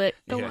to Google it.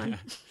 Go on.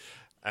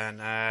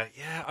 And I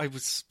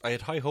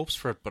had high hopes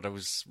for it, but I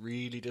was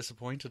really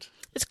disappointed.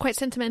 It's quite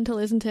sentimental,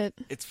 isn't it?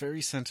 It's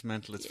very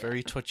sentimental. It's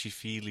very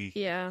touchy-feely.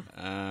 Yeah.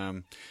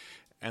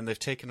 And they've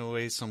taken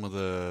away some of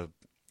the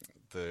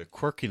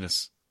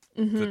quirkiness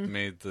that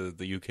made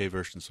the UK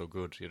version so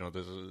good. You know,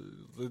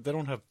 they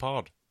don't have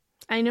Pod.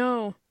 I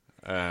know.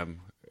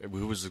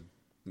 Who was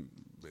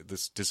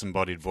this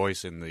disembodied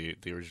voice in the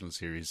original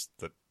series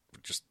that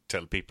would just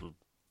tell people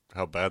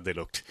how bad they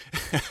looked.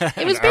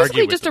 It was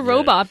basically just a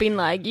robot being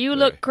like, you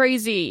look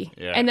crazy.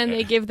 Yeah, and then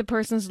they give the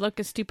person's look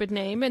a stupid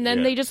name. And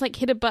then they just like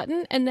hit a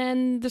button and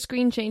then the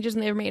screen changes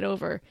and they're made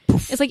over.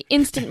 It's like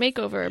instant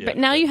makeover. But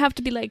now you have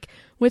to be like,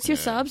 what's your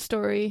sob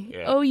story?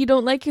 Yeah. Oh, you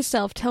don't like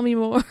yourself. Tell me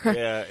more.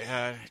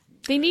 Yeah.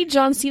 They need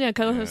John Cena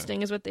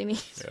co-hosting is what they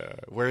need. Yeah.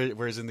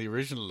 Whereas in the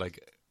original,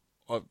 like,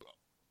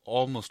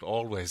 almost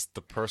always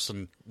the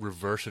person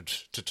reverted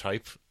to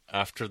type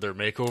after their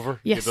makeover.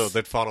 Yes. You know,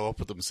 they'd follow up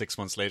with them 6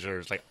 months later.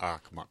 It's like,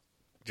 come on,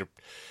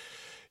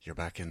 you're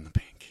back in the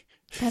pink.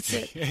 That's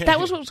it. That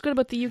was what was good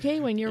about the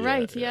UK one. You're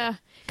right. Yeah.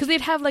 Because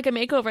they'd have like a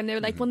makeover and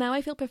they're like, well, now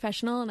I feel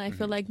professional and I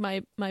feel like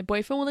my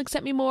boyfriend will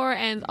accept me more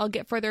and I'll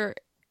get further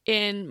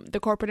in the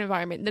corporate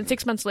environment. And then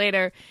 6 months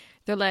later,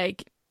 they're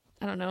like,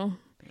 I don't know,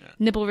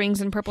 nipple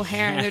rings and purple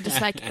hair. And they're just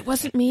like, it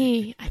wasn't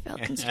me. I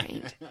felt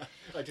constrained.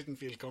 I didn't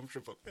feel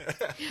comfortable.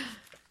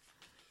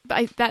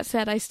 But that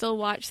said, I still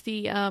watch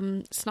the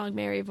Snog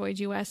Marry Avoid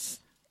US.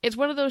 It's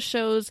one of those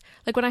shows,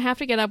 like when I have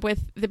to get up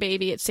with the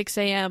baby at 6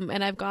 a.m.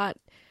 and I've got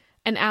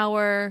an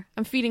hour,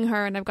 I'm feeding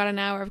her, and I've got an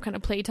hour of kind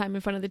of playtime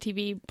in front of the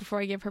TV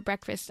before I give her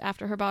breakfast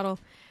after her bottle.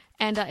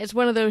 And it's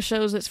one of those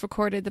shows that's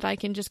recorded that I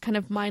can just kind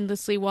of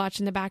mindlessly watch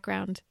in the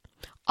background.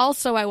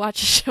 Also, I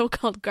watch a show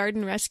called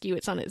Garden Rescue.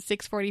 It's on at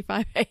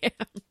 6:45 a.m.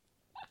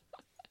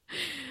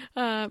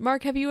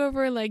 Mark, have you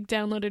ever like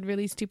downloaded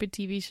really stupid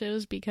TV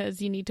shows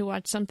because you need to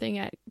watch something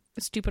at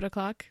stupid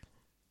o'clock?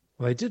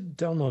 Well, I did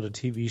download a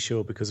TV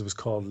show because it was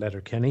called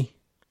Letterkenny,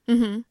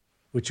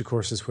 which of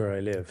course is where I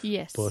live.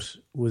 Yes. But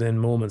within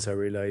moments I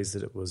realised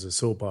that it was a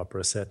soap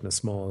opera set in a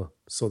small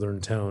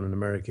southern town in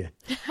America.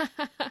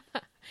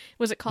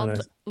 Was it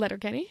called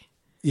Letterkenny?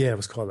 Yeah, it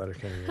was called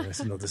Letterkenny. And I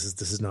said, no, this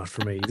is not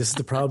for me. This is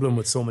the problem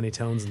with so many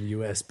towns in the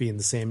US being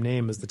the same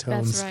name as the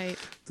towns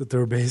that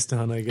they're based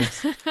on, I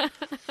guess.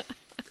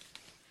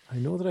 I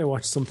know that I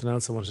watched something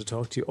else I wanted to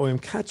talk to you. Oh, I'm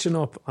catching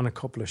up on a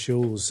couple of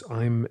shows.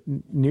 I'm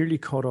nearly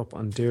caught up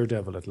on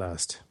Daredevil at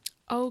last.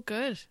 Oh,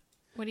 good.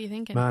 What are you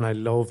thinking? Man, I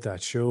love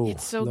that show.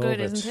 It's so good,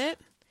 isn't it?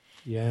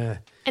 Yeah.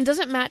 And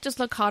doesn't Matt just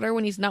look hotter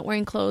when he's not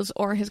wearing clothes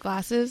or his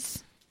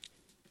glasses?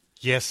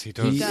 Yes, he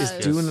does. He is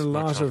doing a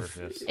lot of...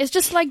 It's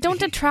just like, don't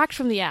detract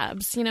from the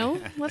abs, you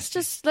know? Let's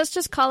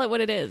just call it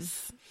what it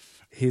is.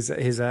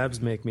 His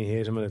abs make me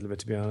hate him a little bit,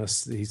 to be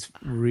honest. He's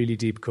really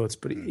deep cuts,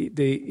 but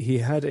he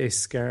had a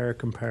Scar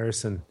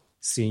comparison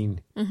scene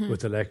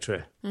with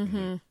Elektra,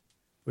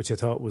 which I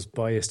thought was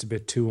biased a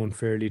bit too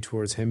unfairly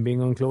towards him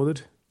being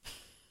unclothed.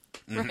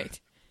 Right.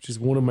 Which is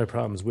one of my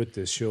problems with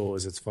this show,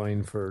 is it's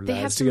fine for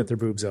lads to get their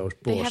boobs out.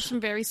 But, they have some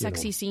very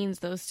sexy scenes,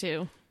 those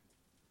two.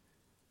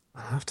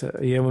 I have to,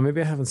 well,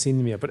 maybe I haven't seen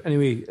them yet. But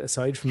anyway,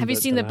 aside from have you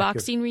seen the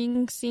boxing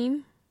ring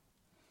scene?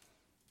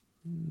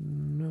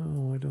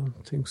 No, I don't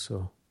think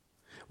so.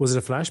 Was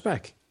it a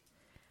flashback?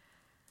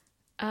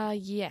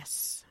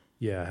 Yes.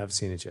 Yeah, I have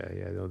seen it.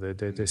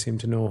 Yeah. They seem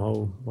to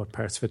know what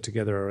parts fit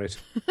together. All right.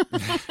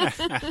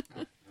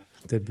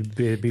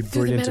 They'd be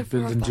brilliant at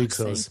building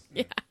jigsaws.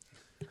 Yeah.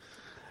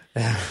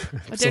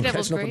 So I'm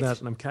catching up on that,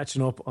 and I'm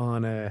catching up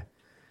on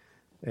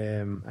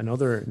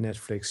another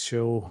Netflix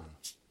show.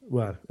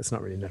 Well, it's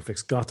not really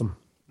Netflix. Gotham.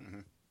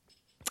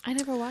 I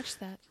never watched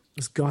that.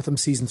 This Gotham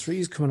season 3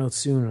 is coming out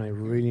soon, and I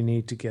really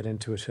need to get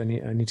into it. I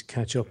need to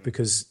catch up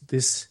because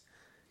this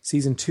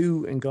season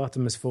 2 in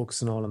Gotham is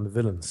focusing all on the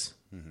villains,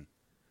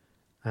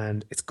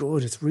 and it's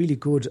good. It's really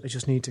good. I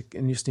just need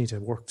to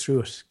work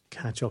through it,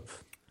 catch up.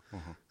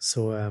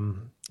 So,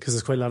 because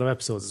there's quite a lot of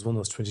episodes. It's one of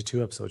those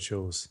 22 episode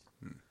shows.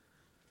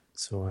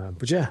 So,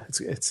 but yeah,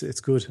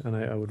 it's good, and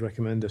I would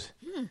recommend it.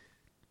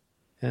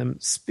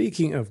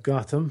 Speaking of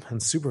Gotham and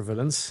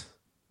supervillains,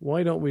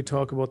 why don't we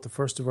talk about the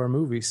first of our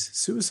movies,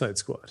 Suicide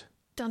Squad?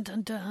 Dun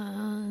dun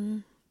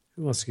dun.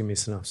 Who wants to give me a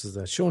synopsis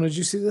of that? Shona, did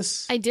you see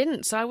this? I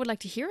didn't, so I would like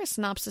to hear a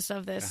synopsis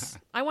of this.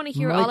 I want to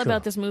hear all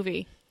about this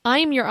movie.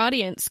 I'm your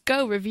audience.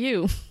 Go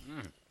review.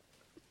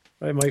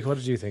 Right, Mike, what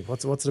did you think?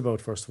 What's it about,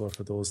 first of all,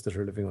 for those that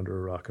are living under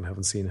a rock and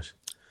haven't seen it?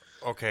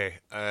 Okay,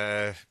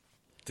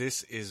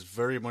 this is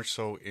very much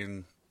so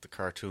in the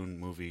cartoon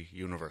movie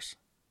universe.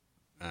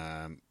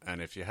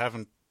 And if you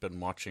haven't been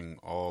watching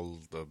all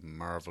the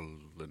Marvel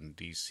and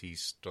DC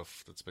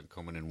stuff that's been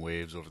coming in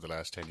waves over the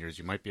last 10 years,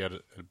 you might be at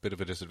a bit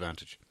of a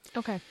disadvantage.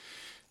 Okay.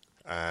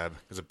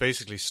 Because it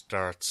basically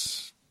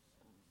starts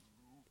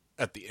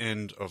at the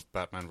end of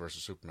Batman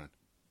vs. Superman.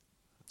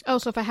 Oh,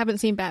 so if I haven't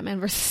seen Batman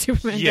vs.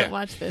 Superman, don't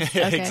watch this.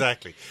 Okay.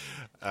 Exactly.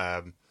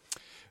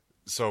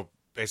 So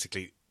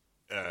basically,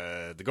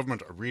 the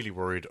government are really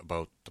worried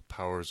about the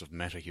powers of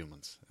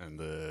metahumans, and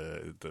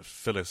the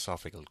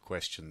philosophical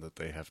question that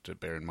they have to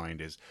bear in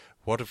mind is,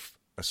 what if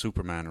a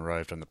Superman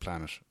arrived on the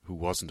planet who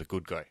wasn't a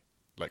good guy,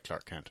 like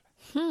Clark Kent?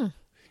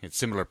 It's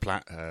similar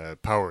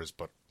powers,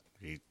 but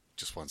he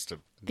just wants to...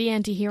 The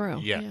anti-hero.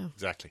 Yeah,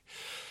 exactly.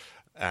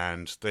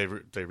 And they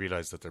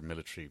realize that their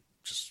military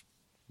just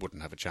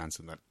wouldn't have a chance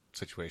in that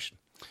situation.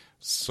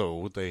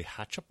 So they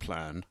hatch a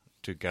plan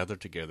to gather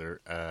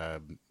together...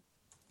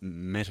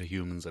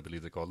 metahumans, I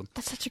believe they call them.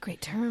 That's such a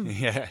great term.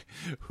 Yeah,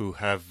 who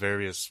have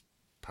various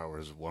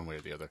powers one way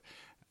or the other.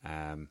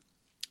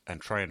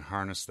 and try and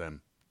harness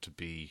them to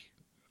be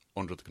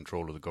under the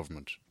control of the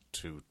government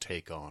to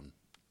take on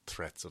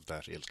threats of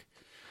that ilk.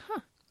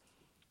 Huh.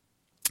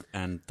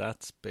 And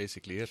that's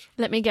basically it.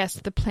 Let me guess,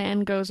 the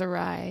plan goes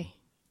awry.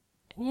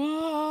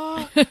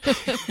 What?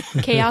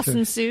 Chaos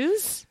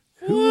ensues?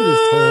 Who would have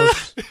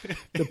thought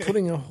that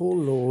putting a whole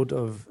load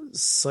of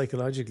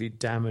psychologically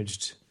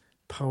damaged,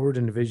 powered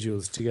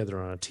individuals together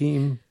on a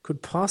team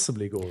could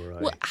possibly go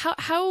awry? Well,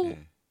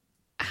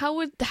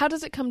 how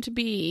does it come to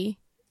be,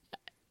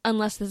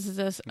 unless this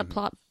is a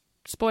plot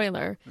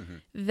spoiler,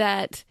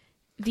 that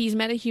these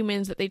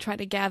metahumans that they try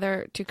to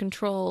gather to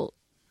control,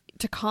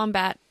 to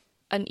combat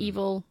an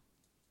evil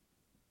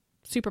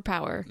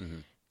superpower,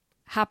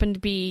 happen to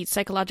be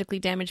psychologically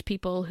damaged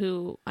people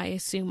who I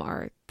assume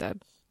are the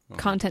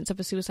contents of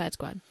a Suicide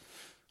Squad?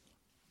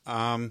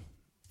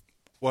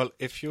 Well,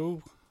 if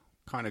you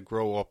kind of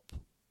grow up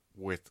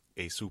with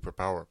a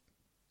superpower,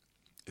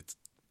 it's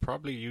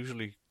probably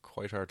usually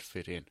quite hard to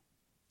fit in.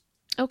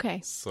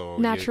 Okay. So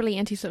naturally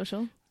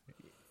antisocial.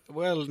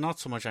 Well, not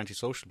so much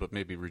antisocial, but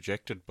maybe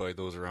rejected by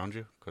those around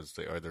you because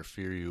they either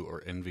fear you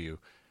or envy you.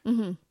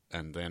 And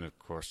then, of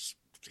course,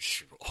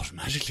 you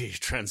automatically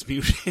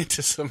transmute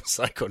into some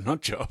psycho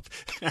nut job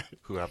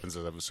who happens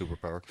to have a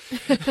superpower.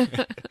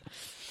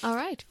 All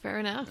right, fair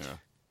enough. Yeah.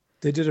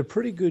 They did a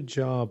pretty good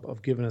job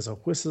of giving us a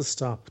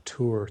whistle-stop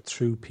tour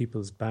through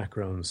people's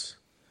backgrounds.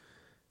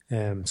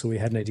 So we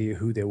had an idea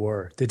who they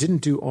were. They didn't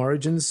do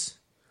origins,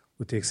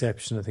 with the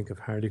exception, I think, of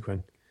Harley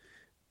Quinn.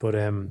 But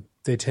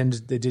they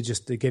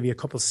gave you a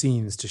couple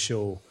scenes to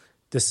show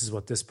this is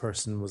what this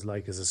person was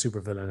like as a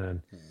supervillain,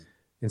 and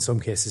in some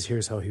cases,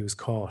 here's how he was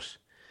caught.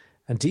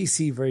 And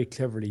DC very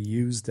cleverly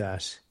used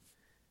that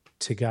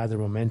to gather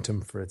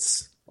momentum for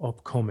its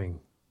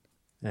upcoming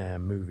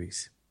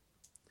movies.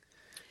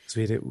 So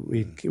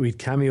we'd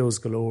cameos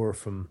galore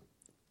from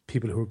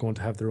people who are going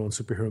to have their own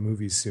superhero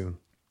movies soon.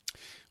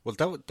 Well,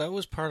 that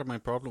was part of my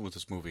problem with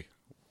this movie.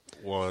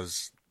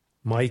 Was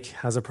Mike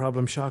has a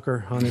problem,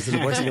 shocker, on his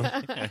little bicycle.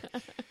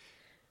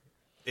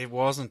 It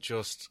wasn't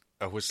just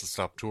a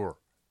whistle-stop tour.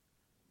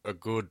 A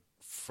good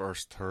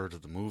first third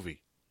of the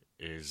movie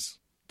is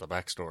the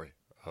backstory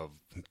of,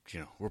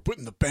 we're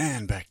putting the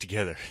band back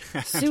together.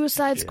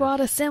 Suicide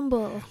Squad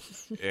assemble.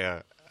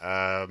 Yeah.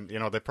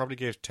 They probably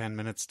gave 10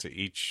 minutes to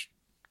each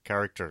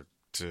character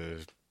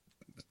to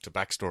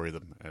backstory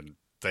them, and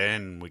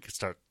then we could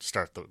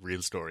start the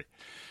real story.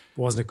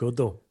 Wasn't it good,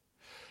 though?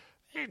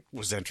 It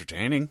was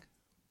entertaining,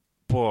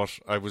 but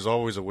I was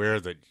always aware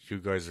that you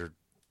guys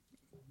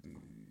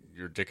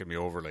you're dicking me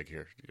over, like,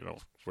 here,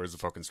 where's the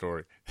fucking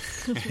story?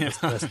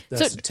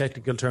 That's a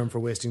technical term for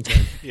wasting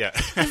time. Yeah.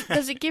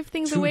 Does it give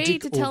things away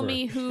to tell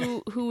me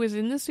who was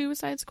in the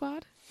Suicide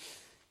Squad?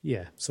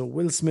 Yeah, so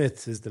Will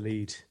Smith is the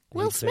lead.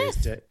 Will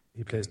Smith?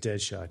 He plays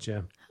Deadshot,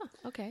 yeah. Huh,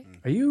 okay.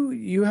 Are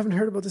you haven't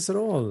heard about this at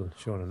all,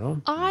 Shona,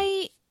 no?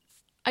 I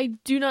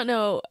do not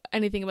know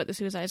anything about the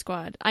Suicide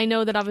Squad. I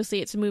know that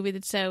obviously it's a movie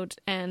that's out,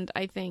 and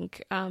I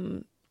think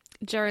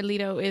Jared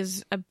Leto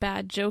is a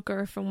bad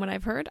Joker from what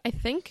I've heard, I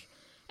think.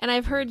 And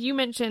I've heard you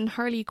mention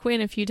Harley Quinn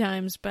a few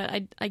times, but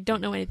I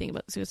don't know anything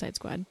about the Suicide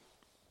Squad.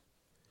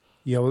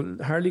 Yeah, well,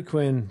 Harley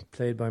Quinn,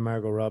 played by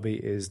Margot Robbie,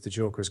 is the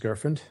Joker's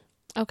girlfriend.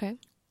 Okay.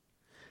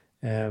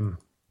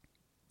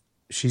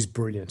 She's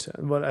brilliant.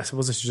 Well, I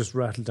suppose I should just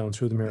rattle down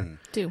through them here.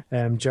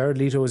 Do. Jared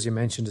Leto, as you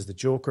mentioned, is the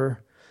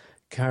Joker.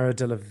 Cara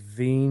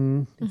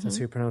Delevingne, if that's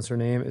how you pronounce her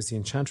name, is the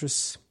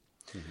Enchantress.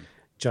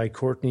 Jai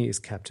Courtney is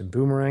Captain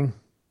Boomerang.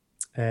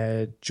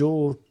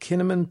 Joel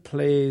Kinnaman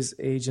plays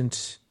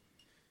Agent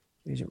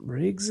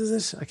Riggs,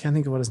 is it? I can't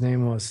think of what his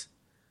name was.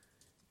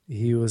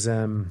 He was,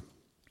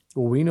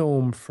 we know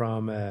him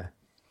from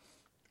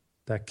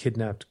that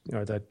kidnapped,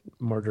 or that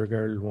murder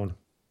girl one.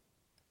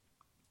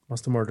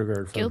 What's the murder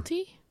girl film?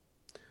 Guilty?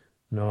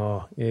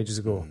 No, ages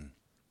ago.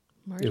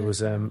 Murder. It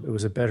was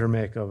a better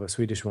make of a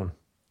Swedish one.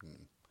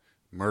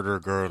 Murder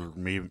Girl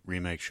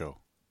remake show.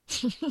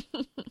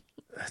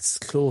 It's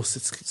close.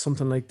 It's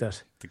something like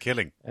that. The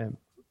Killing.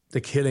 The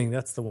Killing,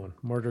 that's the one.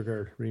 Murder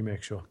Girl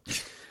remake show.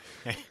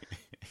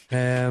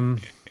 You're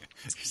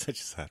such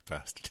a sad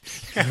bastard.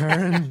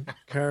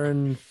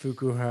 Karen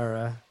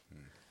Fukuhara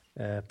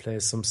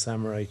plays some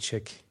samurai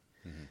chick.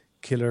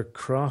 Killer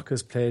Croc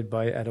is played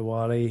by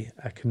Adewale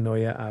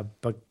Akinnuoye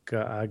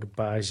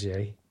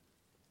Agbaje.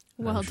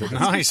 Well done.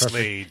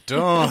 Nicely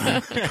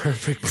done.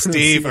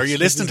 Steve, are you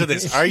listening to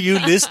this? Are you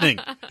listening?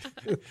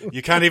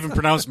 You can't even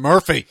pronounce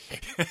Murphy.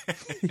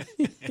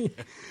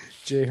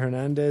 Jay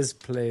Hernandez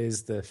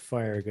plays the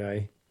fire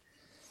guy.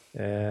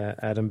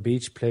 Adam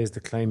Beach plays the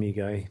climby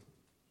guy.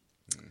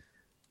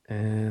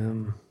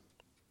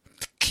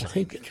 I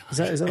think is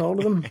that all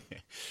of them?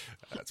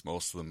 That's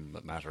most of them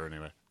that matter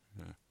anyway.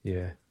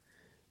 Yeah.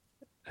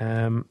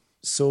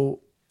 So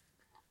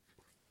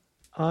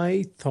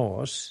I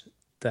thought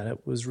that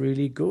it was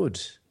really good,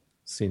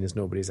 seeing as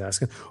nobody's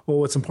asking.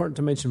 Oh, it's important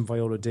to mention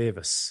Viola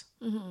Davis,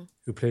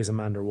 who plays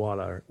Amanda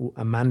Waller,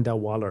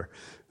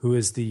 who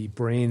is the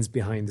brains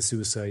behind the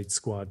Suicide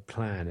Squad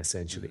plan,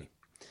 essentially.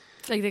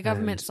 Like the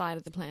government side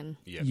of the plan.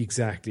 Yeah.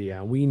 Exactly,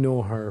 yeah. We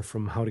know her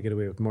from How to Get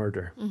Away with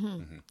Murder.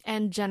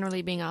 And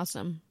generally being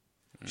awesome.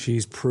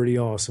 She's pretty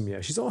awesome, yeah.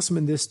 She's awesome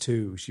in this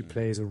too. She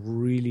plays a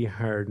really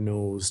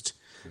hard-nosed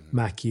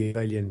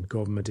Machiavellian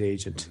government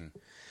agent.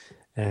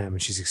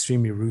 And she's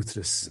extremely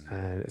ruthless.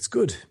 And it's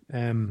good.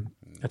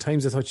 At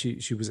times I thought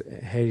she was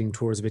heading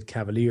towards a bit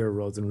cavalier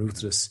rather than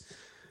ruthless.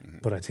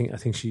 But I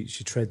think she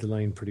tread the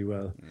line pretty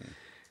well.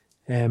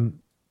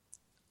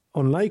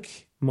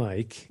 Unlike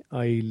Mike,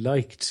 I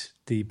liked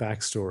the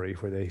backstory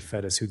where they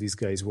fed us who these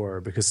guys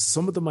were, because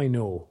some of them I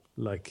know,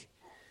 like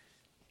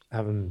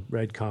having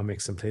read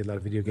comics and played a lot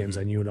of video games,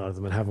 I knew a lot of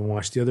them, and having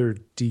watched the other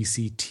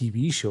DC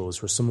TV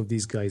shows where some of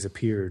these guys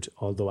appeared,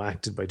 although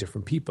acted by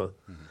different people.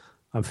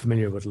 I'm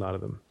familiar with a lot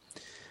of them.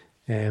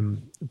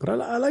 But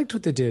I liked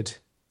what they did.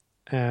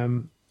 My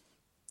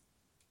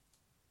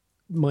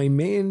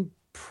main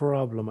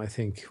problem, I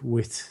think,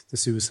 with the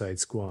Suicide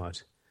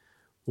Squad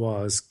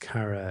was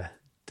Cara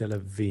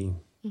Delevingne,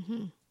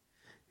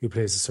 who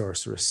plays the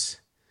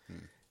sorceress.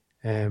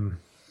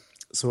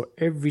 So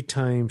every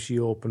time she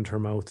opened her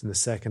mouth in the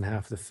second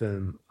half of the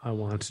film, I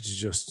wanted to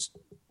just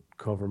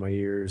cover my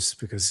ears,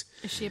 because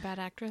Is she a bad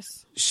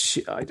actress?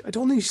 I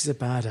don't think she's a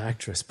bad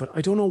actress, but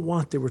I don't know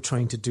what they were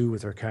trying to do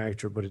with her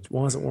character, but it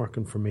wasn't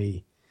working for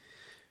me.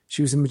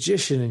 She was a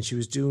magician and she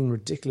was doing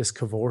ridiculous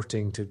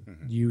cavorting to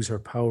use her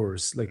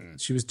powers. Like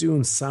she was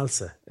doing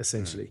salsa,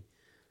 essentially.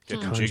 To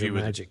Getting conjure jiggy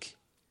with magic.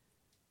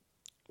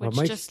 Which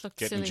Mike, just looked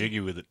Getting silly. jiggy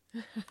with it.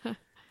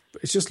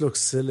 it just looks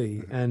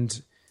silly.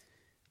 And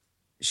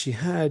she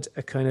had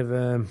a kind of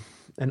an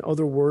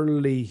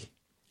otherworldly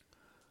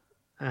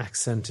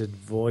accented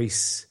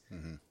voice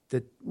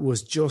that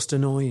was just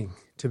annoying,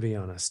 to be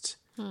honest.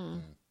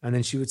 And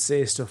then she would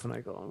say stuff and I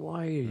go,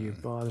 why are you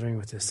bothering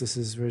with this? This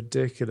is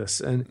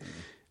ridiculous. And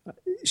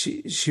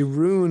she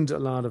ruined a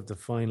lot of the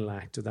final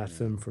act of that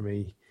film for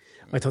me.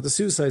 I thought the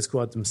Suicide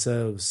Squad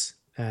themselves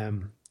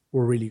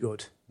were really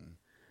good.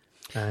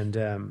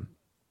 And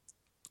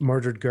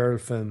Murdered Girl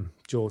film,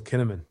 Joel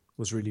Kinnaman,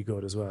 was really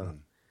good as well.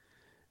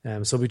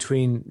 So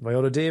between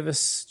Viola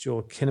Davis,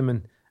 Joel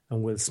Kinnaman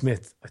and Will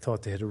Smith, I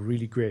thought they had a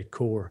really great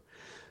core.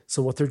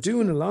 So what they're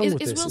doing along with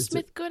this is Will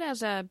Smith good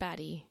as a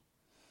baddie?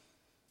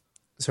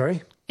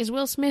 Sorry? Is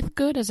Will Smith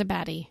good as a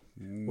baddie?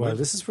 Well,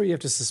 this is where you have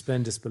to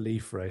suspend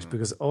disbelief, right?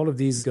 Because all of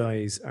these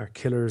guys are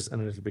killers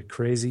and a little bit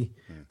crazy,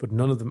 but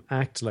none of them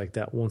act like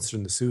that once they're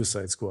in the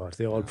Suicide Squad.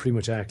 They all pretty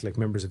much act like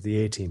members of the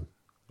A-Team.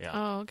 Yeah.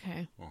 Oh,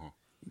 okay.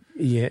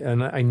 Yeah,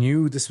 and I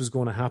knew this was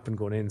going to happen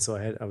going in, so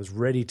I was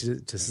ready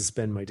to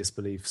suspend my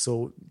disbelief.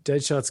 So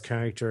Deadshot's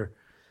character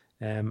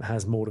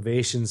has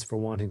motivations for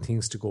wanting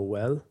things to go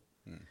well,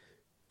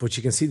 but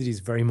you can see that he's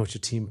very much a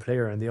team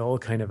player, and they all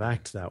kind of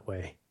act that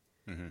way.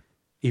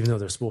 Even though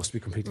they're supposed to be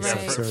completely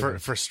Right. self-serving.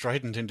 For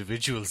strident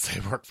individuals, they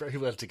work very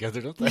well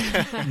together, don't they?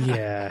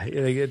 Yeah,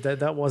 like,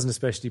 that wasn't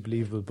especially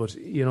believable, but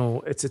you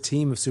know, it's a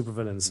team of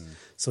supervillains.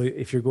 So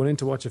if you're going in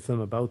to watch a film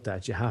about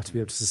that, you have to be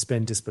able to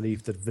suspend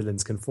disbelief that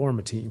villains can form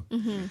a team.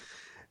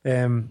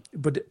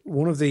 But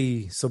one of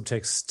the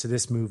subtexts to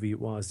this movie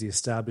was the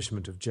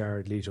establishment of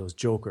Jared Leto's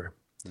Joker.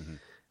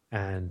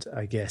 And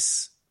I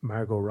guess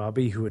Margot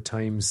Robbie, who at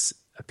times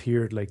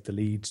appeared like the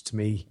lead to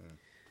me,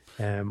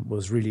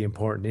 was really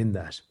important in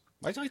that.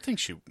 I think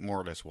she more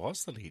or less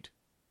was the lead.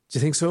 Do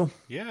you think so?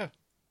 Yeah.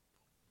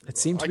 It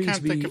seemed to I me can't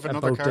to be think of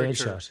another about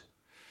character.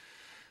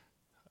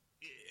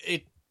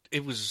 Deadshot.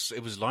 It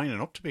was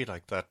lining up to be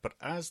like that, but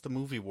as the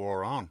movie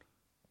wore on,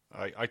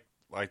 I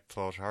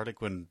thought Harley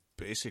Quinn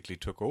basically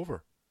took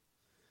over.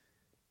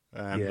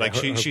 Yeah,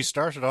 she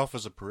started off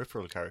as a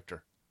peripheral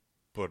character,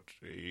 but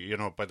you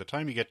know, by the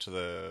time you get to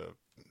the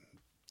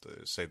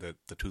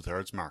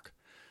 2/3 mark,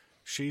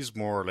 she's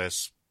more or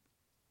less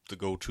the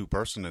go-to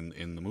person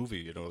in the movie.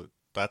 You know,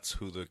 that's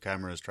who the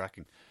camera is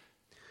tracking.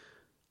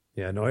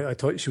 Yeah, no, I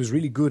thought she was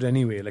really good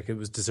anyway. Like, it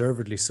was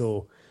deservedly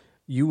so.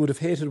 You would have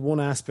hated one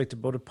aspect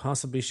about it,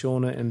 possibly,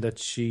 Shona, in that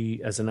she,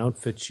 as an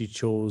outfit, she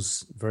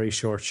chose very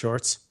short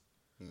shorts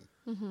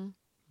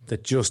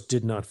that just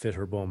did not fit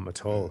her bum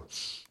at all.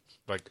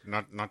 Like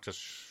not just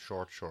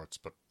short shorts,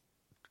 but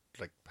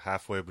like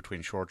halfway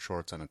between short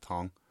shorts and a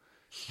thong.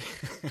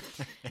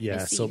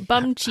 Yeah, so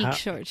bum cheek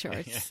short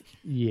shorts.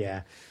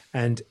 Yeah,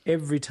 and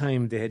every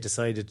time they had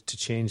decided to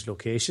change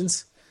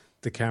locations,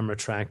 the camera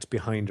tracked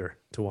behind her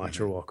to watch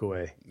her walk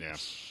away. Yeah,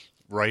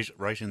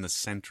 right in the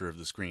center of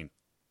the screen.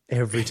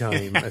 Every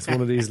time. It's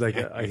one of these, like,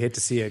 I hate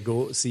to see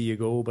you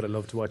go, but I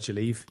love to watch you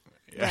leave.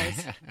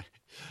 Right.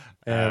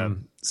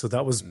 So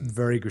that was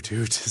very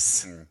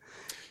gratuitous.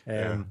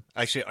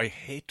 Actually, I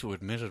hate to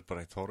admit it, but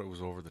I thought it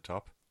was over the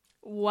top.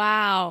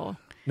 Wow.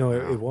 No,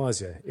 it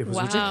was, yeah. It was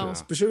Wow.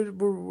 ridiculous. But sure,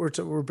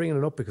 we're bringing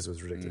it up because it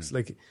was ridiculous.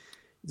 Like,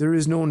 there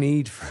is no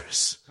need for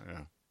it.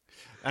 Yeah.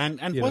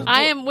 And You what, know.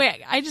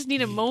 I just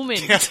need a moment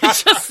to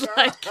just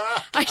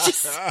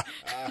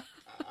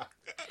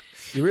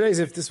You realise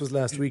if this was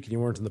last week and you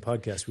weren't on the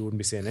podcast, we wouldn't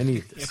be saying any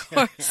of this. of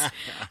course.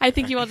 I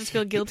think you all just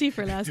feel guilty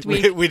for last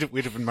week. we'd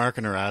have been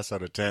marking her ass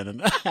out of 10.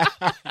 And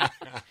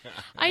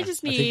I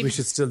just I think need. we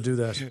should still do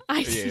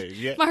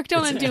that. Mark,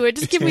 don't undo it.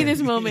 Just give me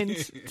this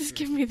moment. Just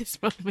give me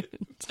this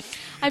moment.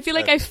 I feel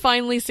like I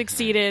finally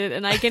succeeded,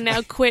 and I can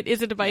now quit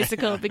Is It a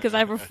Bicycle because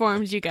I've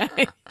reformed you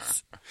guys.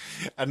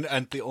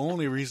 And the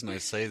only reason I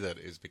say that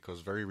is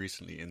because very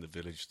recently in the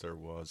village there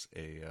was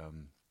a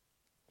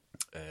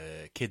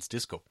kids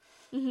disco.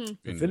 Mm-hmm.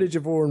 The village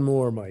of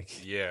Oranmore,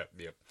 Mike. Yeah.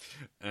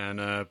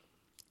 And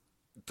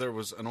there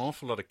was an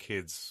awful lot of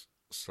kids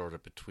sort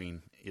of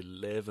between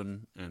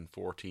 11 and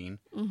 14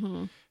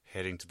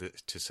 heading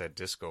to said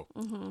disco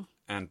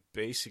and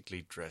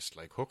basically dressed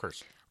like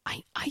hookers.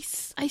 I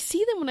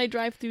see them when I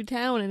drive through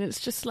town, and it's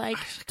just like,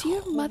 do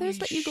your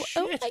mothers let you go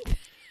out like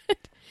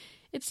that?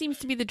 It seems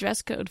to be the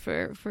dress code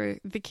for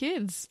the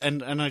kids.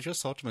 And I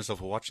just thought to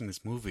myself, while watching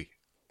this movie,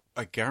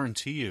 I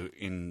guarantee you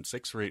in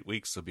 6 or 8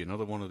 weeks there'll be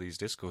another one of these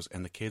discos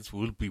and the kids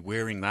will be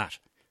wearing that.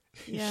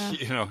 Yeah.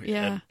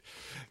 Yeah.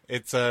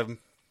 It's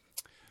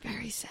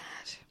very sad.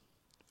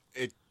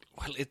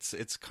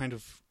 It's kind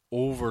of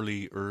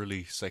overly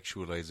early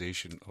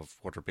sexualization of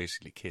what are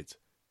basically kids.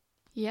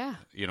 Yeah.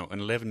 An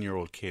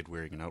 11-year-old kid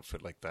wearing an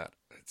outfit like that,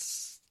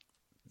 it's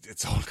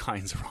all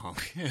kinds of wrong.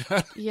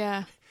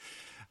 Yeah.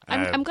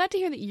 I'm glad to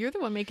hear that you're the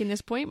one making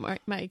this point,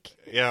 Mike.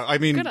 Yeah, I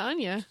mean, good on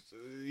you.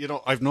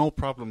 I've no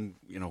problem,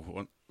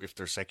 if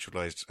they're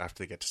sexualized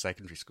after they get to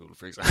secondary school,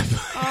 for example.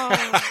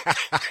 Oh.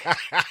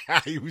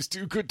 He was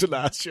too good to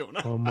last,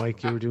 Jonah. Oh,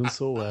 Mike, you were doing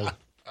so well.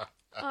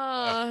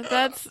 Oh,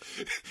 that's...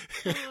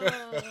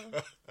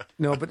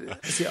 No,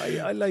 but see,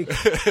 I like...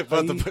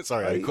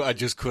 I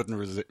just couldn't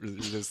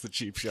resist the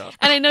cheap shot.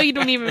 And I know you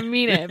don't even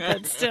mean it,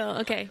 but still.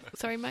 Okay,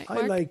 sorry, Mark.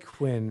 I like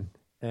when...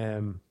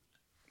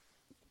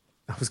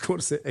 I was going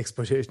to say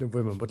exploitation of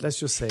women, but let's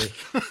just say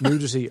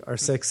nudity or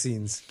sex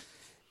scenes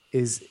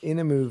is in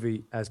a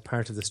movie as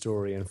part of the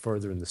story and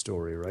further in the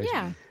story, right?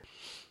 Yeah.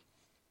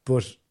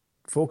 But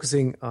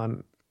focusing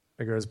on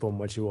a girl's bum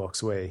while she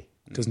walks away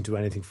doesn't do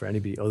anything for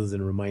anybody other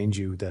than remind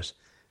you that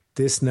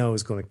this now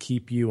is going to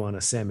keep you on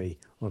a semi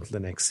until the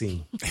next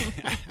scene.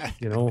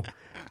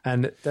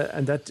 And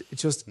that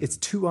it's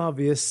too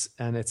obvious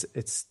and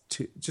it's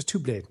too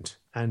blatant,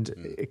 and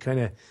it kind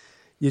of,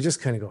 you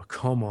just kind of go,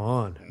 come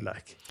on,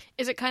 like.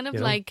 Is it kind of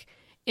like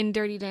in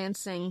Dirty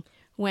Dancing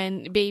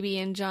when Baby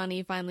and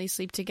Johnny finally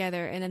sleep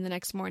together, and then the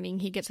next morning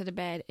he gets out of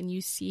bed and you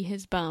see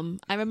his bum?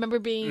 I remember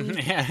being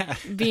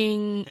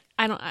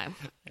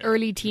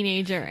early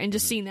teenager and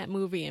just seeing that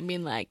movie and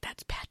being like,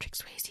 that's Patrick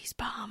Swayze's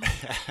bum.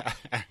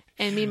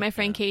 And me and my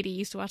friend Katie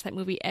used to watch that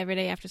movie every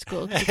day after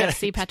school because we got to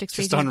see Patrick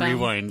Swayze's just on bum.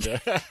 rewind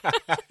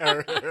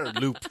or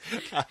loop.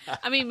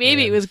 I mean,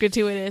 maybe it was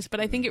gratuitous, but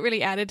I think it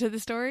really added to the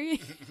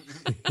story.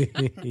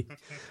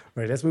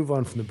 Right, let's move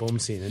on from the bum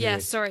scene. Anyway. Yeah,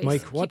 sorry.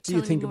 Mike, what do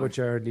you think about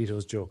Jared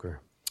Leto's Joker?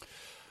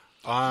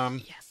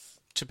 Yes.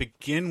 To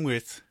begin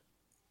with,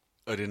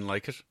 I didn't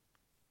like it,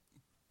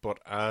 but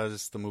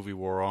as the movie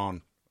wore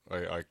on,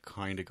 I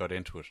kind of got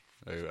into it.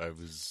 I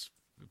was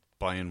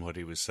buying what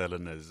he was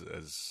selling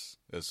as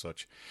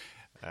such.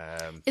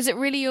 Is it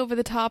really over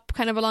the top,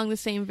 kind of along the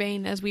same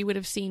vein as we would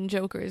have seen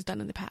Jokers done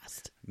in the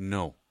past?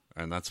 No,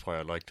 and that's why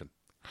I liked him.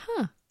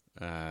 Huh.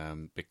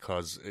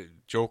 Because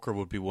Joker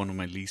would be one of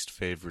my least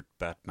favourite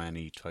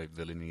Batman-y type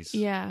villainies.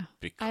 Yeah,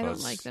 because I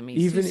don't like them.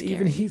 He's too scary.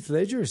 Even Heath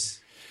Ledger's.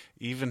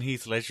 Even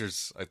Heath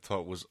Ledger's, I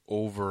thought, was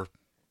over,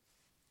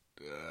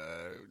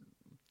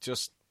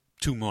 just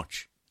too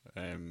much.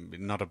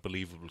 Not a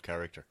believable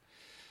character.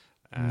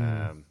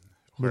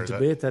 We'll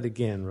debate that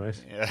again,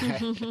 right?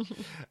 Yeah.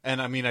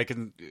 And I mean,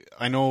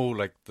 I know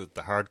like the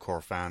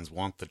hardcore fans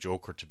want the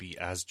Joker to be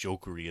as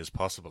jokery as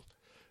possible,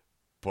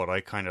 but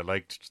I kind of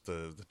liked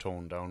the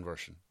toned down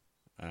version.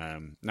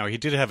 Now he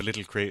did have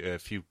a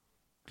few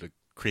like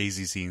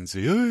crazy scenes.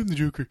 Say, I'm the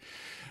Joker,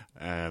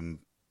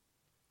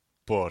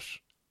 but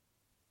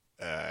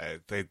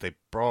they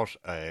brought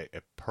a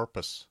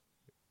purpose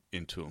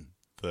into him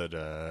that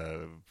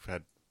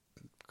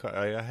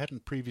I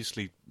hadn't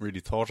previously really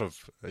thought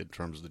of in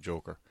terms of the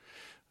Joker.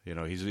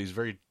 He's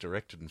very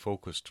directed and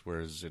focused,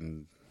 whereas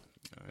in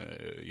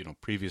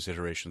previous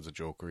iterations of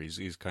Joker,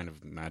 he's kind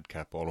of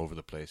madcap all over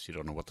the place. You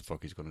don't know what the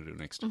fuck he's going to do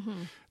next.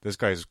 Mm-hmm. This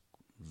guy's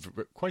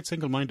quite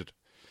single-minded.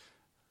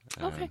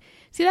 Okay,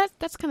 see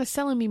that's kind of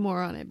selling me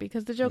more on it,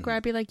 because the Joker,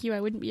 I'd be like you,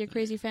 I wouldn't be a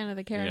crazy fan of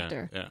the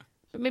character. Yeah.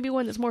 But maybe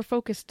one that's more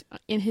focused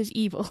in his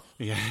evil.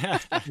 Yeah.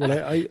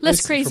 Well,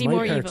 less crazy,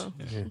 more evil.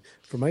 Yeah.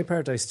 For my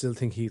part, I still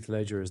think Heath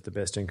Ledger is the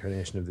best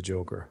incarnation of the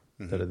Joker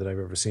that I've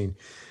ever seen.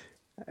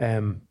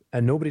 And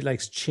nobody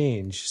likes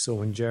change. So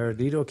when Jared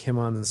Leto came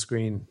on the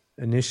screen,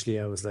 initially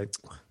I was like,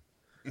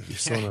 you're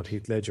so not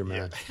Heath Ledger,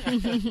 man.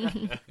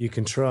 You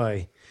can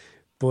try.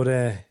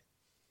 But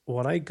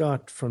what I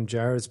got from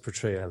Jared's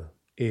portrayal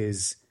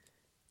is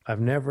I've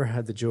never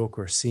had the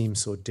Joker seem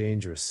so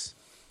dangerous.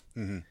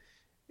 Mm-hmm.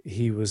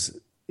 He was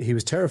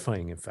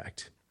terrifying, in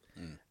fact.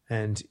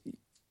 And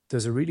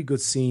there's a really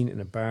good scene in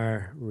a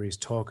bar where he's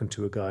talking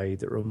to a guy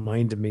that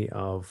reminded me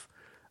of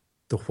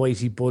the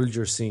Whitey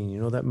Bulger scene.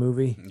 You know that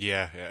movie?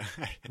 Yeah.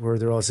 Where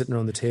they're all sitting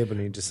around the table and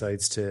he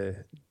decides to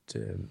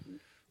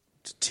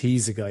to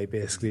tease a guy,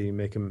 basically,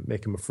 make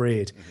him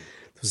afraid.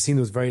 The scene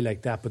was very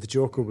like that, but the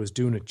Joker was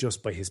doing it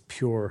just by his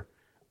pure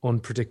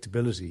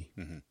unpredictability.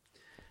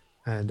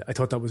 And I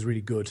thought that was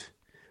really good.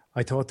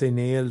 I thought they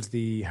nailed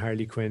the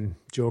Harley Quinn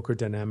Joker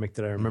dynamic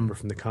that I remember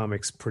from the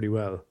comics pretty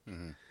well.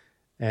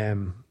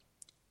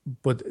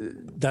 But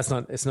it's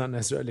not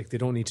necessarily like they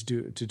don't need to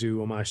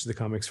do homage to the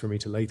comics for me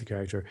to like the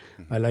character.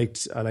 I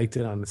liked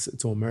it on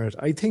its own merit.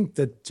 I think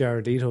that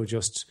Jared Leto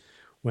just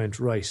went,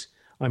 right,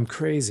 I'm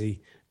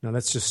crazy, now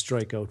let's just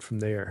strike out from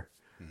there.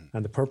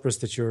 And the purpose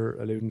that you're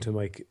alluding to,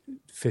 Mike,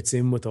 fits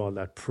in with all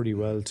that pretty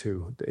well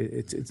too.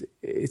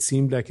 It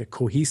seemed like a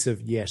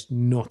cohesive yet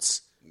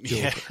nuts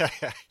Joker.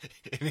 Yeah,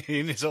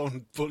 in his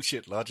own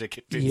bullshit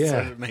logic, it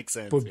sort of makes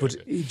sense. But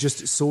he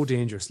just so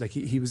dangerous. Like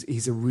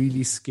he's a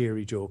really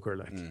scary Joker.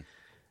 Like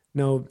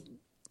now,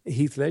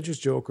 Heath Ledger's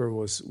Joker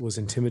was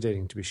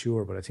intimidating to be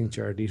sure, but I think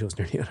Jared Leto's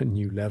nearly on a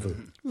new level.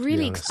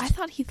 Really, 'cause I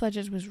thought Heath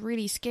Ledger's was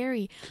really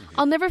scary.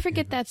 I'll never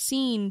forget that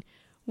scene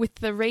with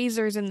the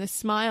razors and the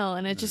smile,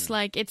 and it just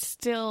like it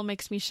still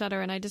makes me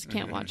shudder, and I just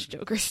can't watch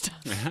Joker stuff.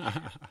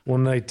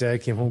 One night,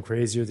 Dad came home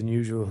crazier than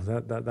usual.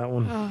 That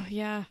one. Oh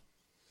yeah.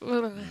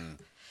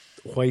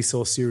 Why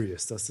so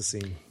serious? That's the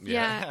scene.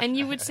 Yeah, and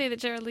you would say that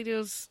Jared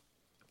Leto's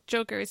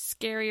Joker is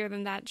scarier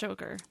than that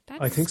Joker. That's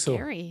I think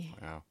scary.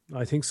 so. Wow.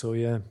 I think so.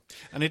 Yeah.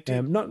 And it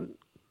did, not.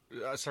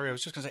 Sorry, I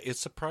was just going to say it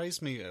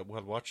surprised me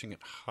while watching it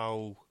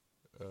how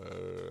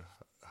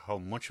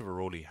much of a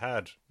role he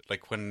had.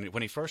 Like when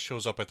he first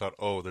shows up, I thought,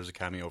 oh, there's a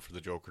cameo for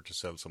the Joker to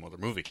sell some other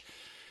movie.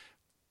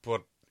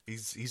 But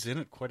he's in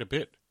it quite a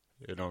bit.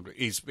 You know,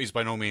 he's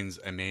by no means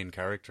a main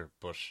character,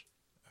 but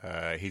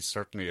he's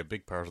certainly a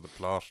big part of the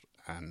plot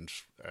and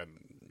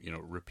you know,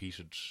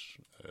 repeated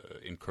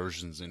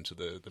incursions into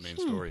the main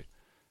story.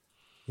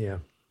 Yeah.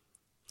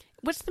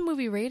 What's the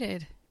movie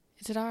rated?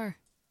 Is it R?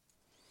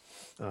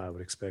 I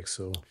would expect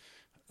so.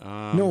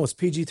 No, it's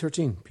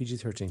PG-13.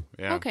 PG-13.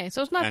 Yeah. Okay,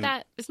 so it's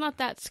not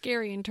that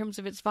scary in terms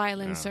of its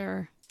violence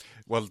or.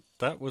 Well,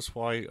 that was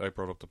why I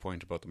brought up the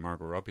point about the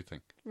Margot Robbie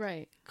thing.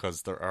 Right.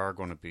 Because there are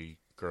going to be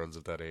girls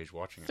of that age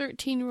watching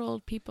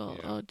 13-year-old people.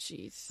 Yeah. Oh,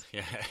 jeez.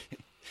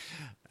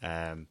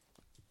 Yeah.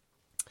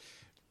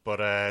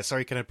 But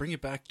sorry, can I bring you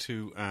back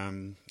to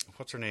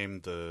what's her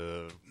name?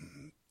 The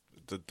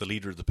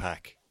leader of the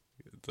pack,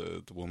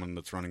 the woman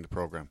that's running the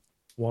program.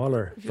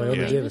 Waller,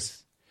 Viola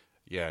Davis.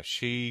 Yeah,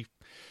 she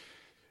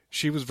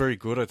was very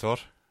good, I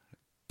thought,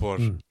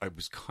 but I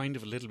was kind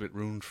of a little bit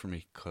ruined for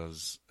me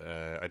because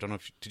I don't know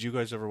did you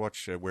guys ever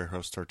watch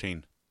Warehouse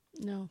 13?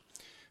 No.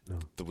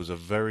 There was a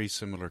very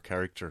similar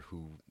character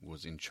who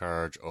was in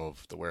charge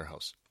of the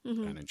warehouse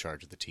and in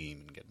charge of the team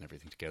and getting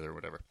everything together or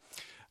whatever.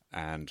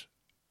 And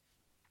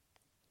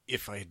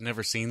if I had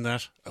never seen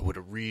that, I would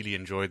have really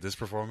enjoyed this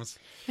performance.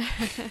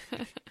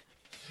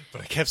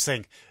 But I kept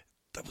saying,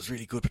 that was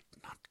really good, but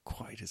not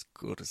quite as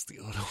good as the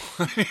other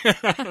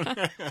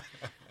one.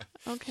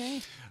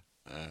 Okay.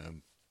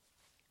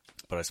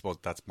 But I suppose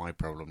that's my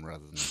problem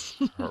rather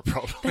than her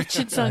problem. That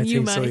shit's on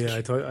you, Mike. So, yeah,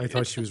 I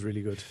thought she was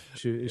really good.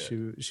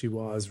 She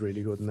was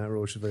really good in that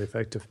role. She was very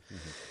effective.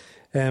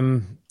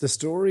 The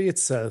story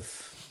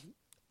itself,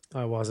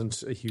 I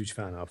wasn't a huge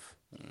fan of.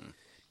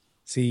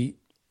 See,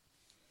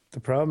 the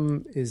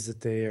problem is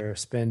that they are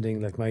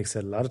spending, like Mike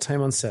said, a lot of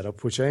time on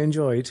setup, which I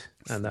enjoyed,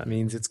 and that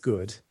means it's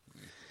good.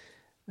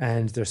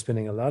 And they're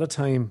spending a lot of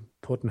time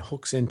putting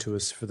hooks into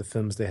us for the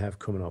films they have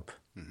coming up.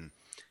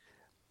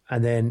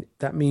 And then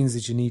that means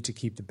that you need to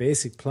keep the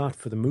basic plot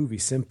for the movie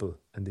simple,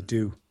 and they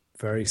do,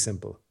 very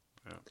simple.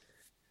 Yeah.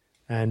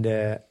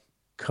 And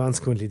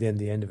consequently, then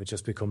the end of it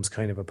just becomes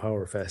kind of a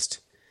power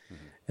fest.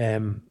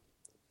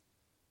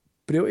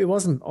 But it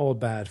wasn't all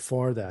bad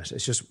for that.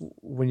 It's just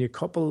when you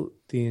couple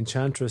the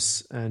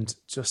Enchantress and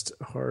just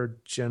her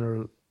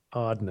general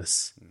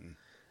oddness,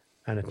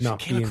 and it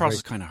not she came across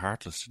as kind of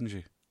heartless, didn't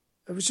she?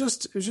 It was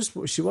just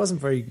she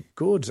wasn't very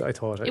good. I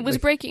thought it was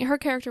breaking. Her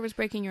character was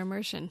breaking your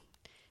immersion.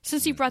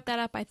 Since you brought that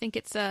up, I think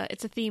it's a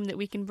theme that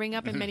we can bring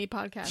up in many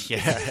podcasts.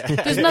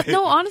 Yeah.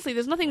 Honestly,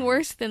 there's nothing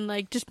worse than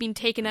like just being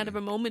taken out of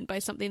a moment by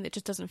something that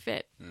just doesn't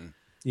fit.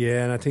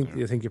 Yeah, and I think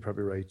you're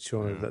probably right,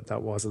 Shona,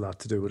 that was a lot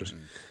to do with it.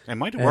 It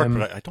might have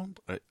worked,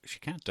 but she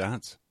can't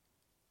dance.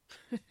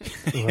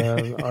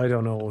 Well, I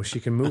don't know. She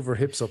can move her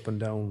hips up and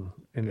down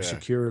in a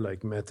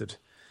Shakira-like method.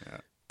 Yeah.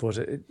 But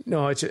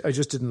I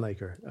just didn't like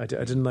her. I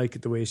didn't like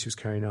it the way she was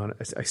carrying on.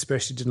 I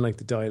especially didn't like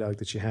the dialogue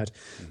that she had.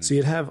 So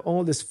you'd have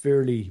all this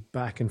fairly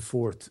back and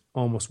forth,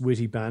 almost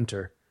witty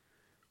banter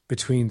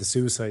between the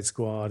Suicide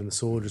Squad and the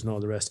soldiers and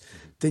all the rest.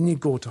 Then you'd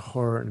go to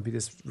her and it'd be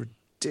this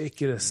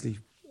ridiculously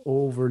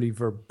overly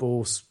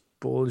verbose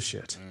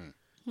bullshit.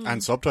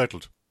 And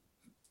subtitled.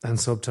 And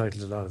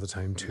subtitled a lot of the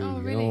time too,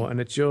 really? you know,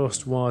 and it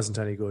just wasn't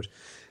any good.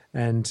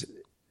 And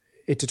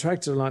it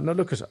detracted a lot. Now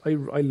look,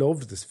 I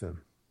loved this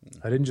film.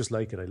 I didn't just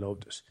like it, I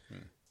loved it.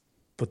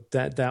 But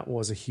that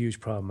was a huge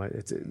problem.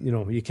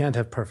 You can't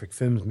have perfect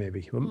films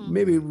maybe. Well,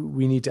 maybe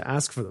we need to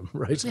ask for them,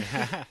 right?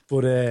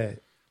 But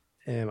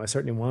I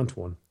certainly want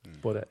one.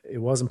 But it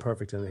wasn't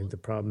perfect, and I think the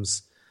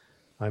problems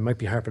I might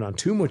be harping on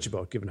too much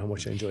about, given how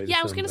much I enjoyed the film.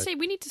 Yeah, I was going to say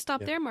we need to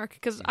stop there, Mark,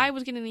 because I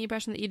was getting the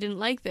impression that you didn't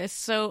like this.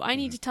 So I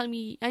need you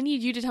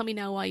to tell me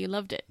now why you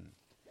loved it.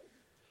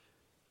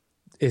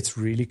 It's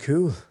really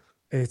cool.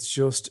 It's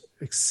just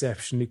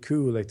exceptionally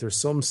cool. Like, there's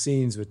some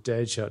scenes with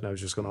Deadshot, and I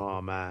was just going,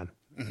 "Oh man,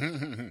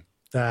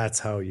 that's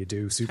how you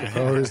do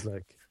superpowers."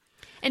 Like,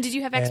 and did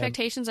you have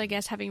expectations? I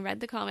guess having read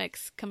the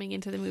comics coming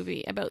into the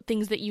movie about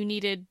things that you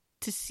needed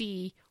to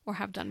see or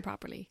have done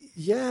properly.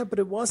 Yeah, but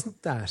it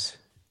wasn't that.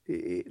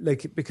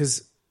 Like,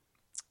 because,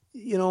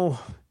 you know,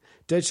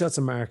 Deadshot's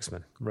a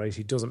marksman, right?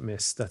 He doesn't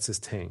miss. That's his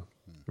thing,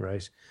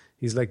 right?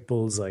 He's like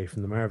Bullseye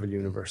from the Marvel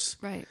Universe.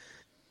 Right.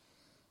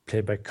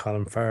 Played by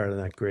Colin Farrell in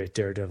that great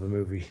Daredevil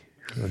movie.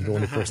 I'm the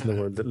only person in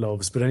the world that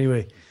loves. But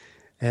anyway,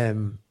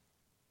 when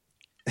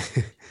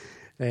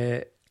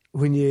in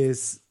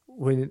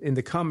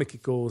the comic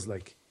it goes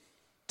like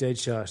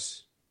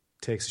Deadshot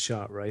takes a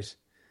shot, right?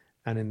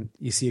 And then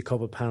you see a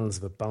couple of panels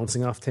of it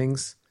bouncing off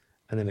things,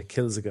 and then it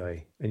kills a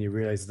guy, and you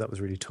realise that was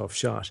a really tough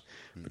shot.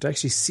 But to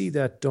actually see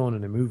that done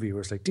in a movie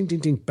where it's like ding, ding,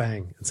 ding,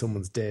 bang, and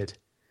someone's dead,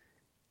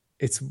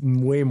 it's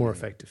way more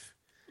effective.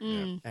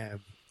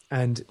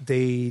 And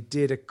they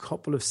did a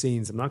couple of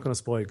scenes. I'm not going to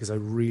spoil it because I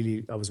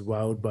was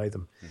wowed by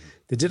them.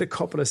 They did a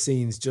couple of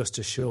scenes just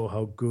to show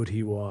how good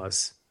he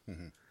was.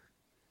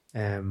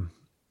 And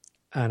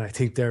I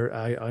think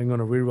I'm going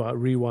to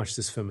rewatch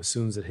this film as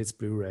soon as it hits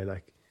Blu-ray,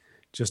 like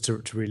just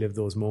to relive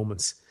those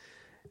moments.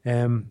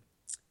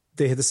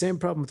 They had the same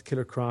problem with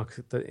Killer Croc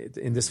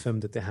in this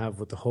film that they have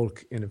with the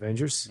Hulk in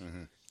Avengers.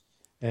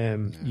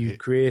 You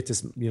create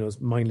this,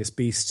 mindless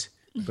beast.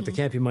 But they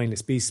can't be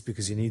mindless beasts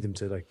because you need them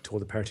to like toe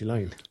the party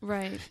line.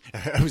 Right.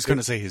 I was going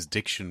to say his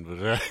diction,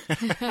 but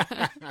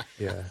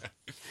yeah.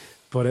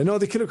 But no,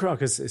 the Killer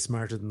Croc is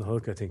smarter than the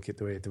Hulk. I think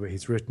the way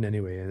he's written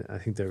anyway, and I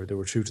think they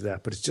were true to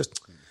that. But it's just,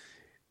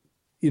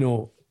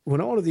 when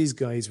all of these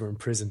guys were in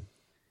prison,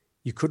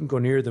 you couldn't go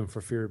near them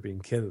for fear of being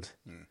killed.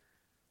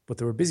 But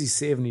they were busy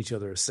saving each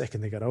other a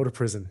second they got out of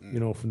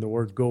prison. From the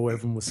word go,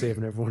 everyone was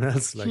saving everyone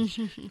else. Like,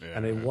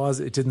 and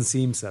it didn't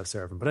seem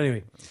self-serving. But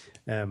anyway,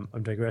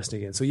 I'm digressing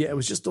again. So yeah, it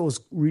was just those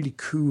really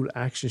cool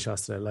action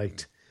shots that I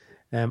liked.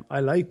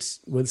 I liked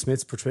Will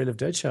Smith's portrayal of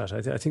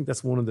Deadshot. I think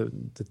that's one of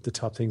the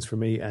top things for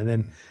me. And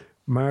then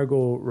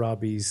Margot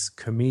Robbie's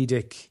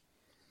comedic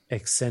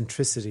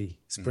eccentricity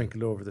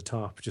sprinkled over the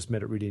top just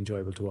made it really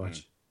enjoyable to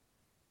watch.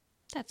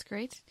 That's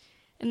great.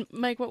 And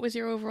Mike, what was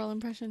your overall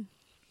impression?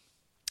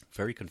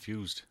 Very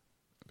confused,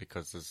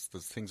 because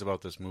there's things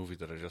about this movie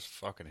that I just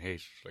fucking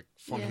hate. Like,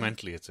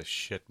 fundamentally, it's a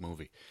shit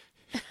movie.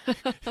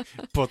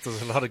 But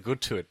there's a lot of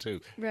good to it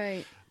too.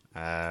 Right.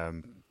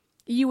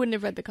 You wouldn't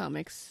have read the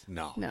comics.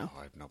 No,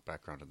 I have no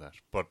background in that.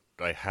 But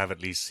I have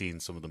at least seen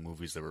some of the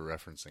movies they were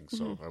referencing,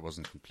 so I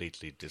wasn't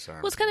completely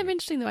disarmed. Well, it's kind of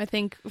interesting, though, I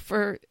think,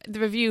 for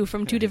the review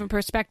from two different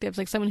perspectives,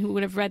 like someone who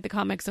would have read the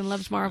comics and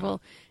loves Marvel,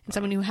 and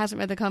someone who hasn't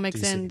read the comics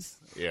DC. and...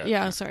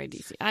 Sorry,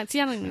 DC. I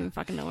don't even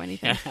fucking know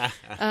anything.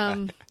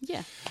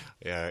 Yeah.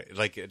 Yeah,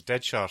 like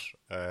Deadshot,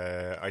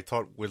 I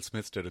thought Will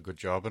Smith did a good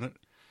job in it,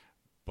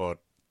 but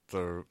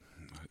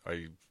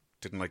I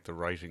didn't like the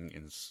writing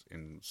in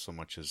so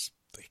much as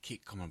they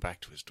keep coming back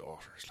to his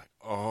daughter. It's like,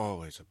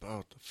 always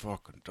about the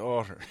fucking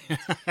daughter.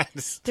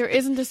 There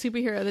isn't a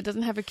superhero that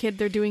doesn't have a kid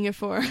they're doing it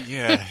for.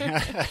 Yeah.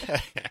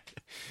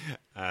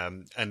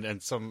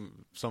 And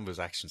some of his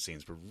action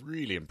scenes were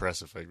really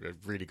impressive. I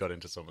really got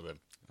into some of them.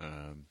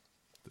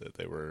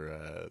 They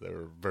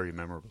were very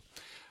memorable.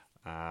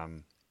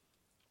 Margot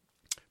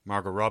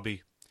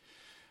Robbie.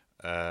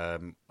 I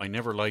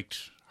never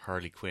liked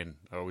Harley Quinn.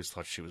 I always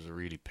thought she was a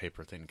really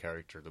paper-thin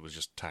character that was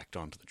just tacked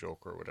onto the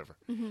Joker or whatever.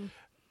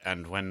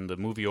 And when the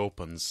movie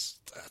opens,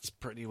 that's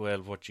pretty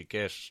well what you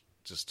get.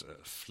 Just a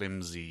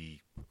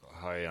flimsy,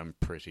 hi, I'm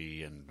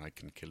pretty and I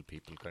can kill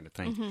people kind of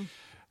thing.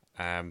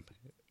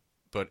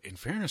 But in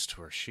fairness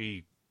to her,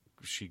 she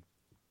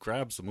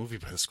grabs the movie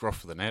by the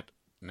scruff of the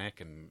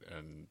neck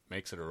and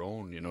makes it her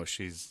own.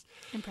 She's...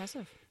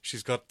 Impressive.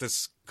 She's got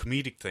this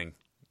comedic thing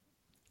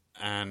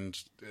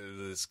and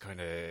this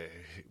kind of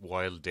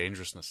wild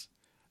dangerousness.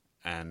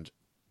 And,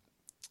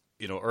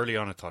 early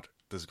on I thought,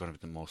 this is going to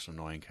be the most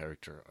annoying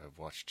character I've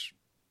watched,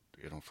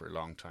 for a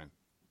long time.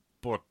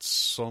 But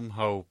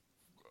somehow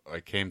I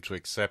came to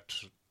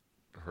accept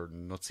her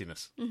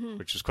nutsiness,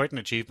 which is quite an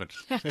achievement.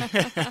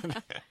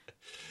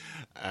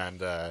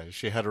 And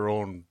she had her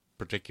own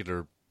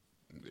particular,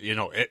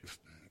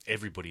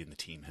 everybody in the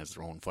team has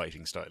their own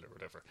fighting style or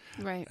whatever.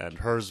 Right. And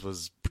hers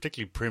was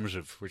particularly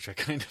primitive, which I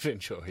kind of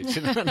enjoyed.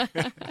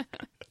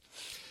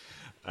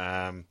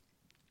 I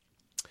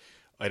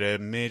had a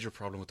major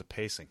problem with the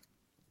pacing.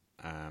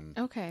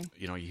 Okay.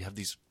 You have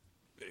these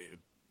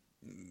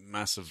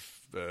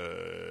massive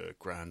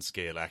grand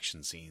scale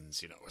action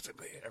scenes, with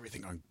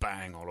everything going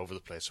bang all over the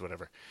place or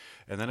whatever.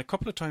 And then a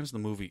couple of times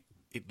in the movie,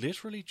 it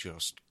literally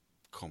just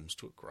comes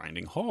to a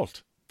grinding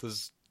halt.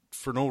 There's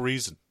for no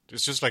reason.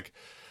 It's just like,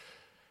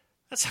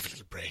 let's have a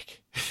little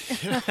break.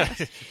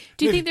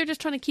 Do you think they're just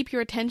trying to keep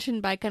your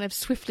attention by kind of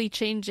swiftly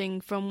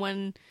changing from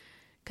one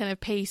kind of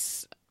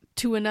pace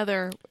to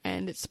another,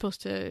 and it's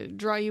supposed to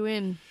draw you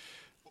in.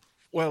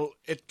 Well,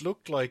 it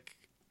looked like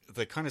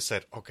they kind of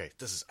said, okay,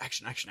 this is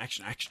action, action,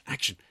 action, action,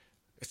 action.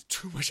 It's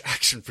too much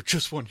action for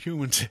just one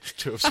human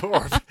to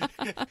absorb.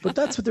 But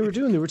that's what they were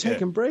doing. They were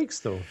taking breaks,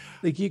 though.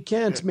 Like, you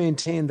can't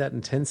maintain that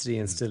intensity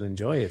and still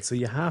enjoy it. So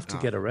you have to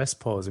get a rest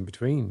pause in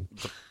between.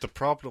 The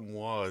problem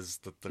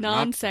was that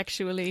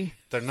Non-sexually.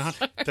 They're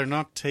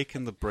not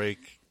taking the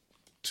break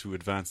to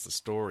advance the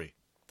story.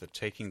 They're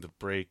taking the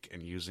break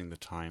and using the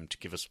time to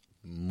give us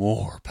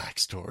more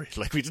backstory.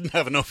 Like, we didn't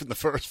have enough in the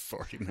first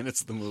 40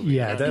 minutes of the movie.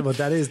 Yeah,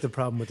 that is the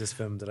problem with this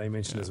film that I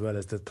mentioned as well,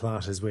 is the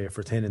plot is way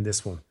for thin in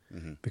this one,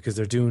 because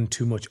they're doing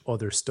too much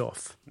other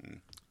stuff.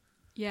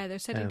 Yeah, they're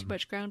setting too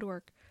much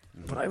groundwork.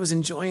 But I was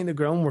enjoying the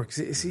groundwork.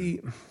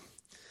 See,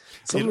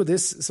 some of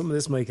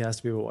this, Mike, has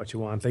to be about what you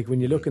want. Like,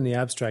 when you look in the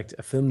abstract,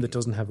 a film that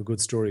doesn't have a good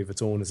story of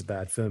its own is a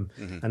bad film,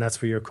 and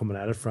that's where you're coming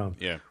at it from.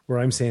 Yeah. Where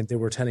I'm saying they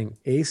were telling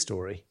a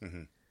story,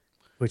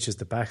 which is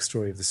the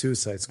backstory of the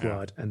Suicide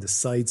Squad and the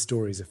side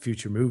stories of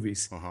future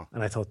movies,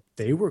 and I thought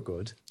they were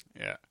good.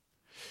 Yeah.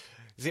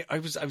 See, I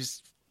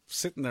was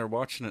sitting there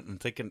watching it and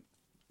thinking,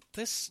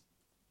 this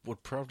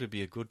would probably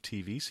be a good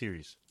TV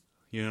series.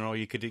 You know,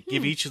 you could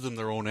give each of them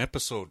their own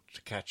episode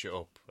to catch you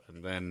up,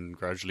 and then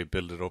gradually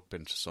build it up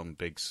into some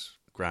big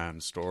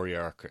grand story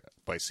arc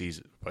by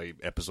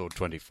episode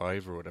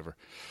 25 or whatever.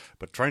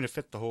 But trying to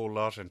fit the whole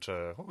lot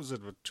into, what was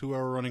it, a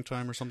 2-hour running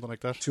time or something like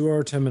that? 2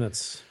 hour 10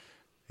 minutes.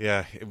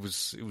 Yeah, it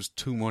was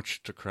too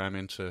much to cram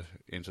into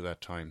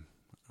that time.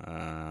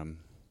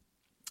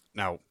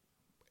 Now,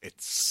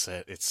 it's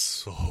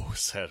so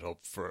set up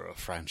for a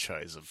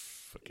franchise of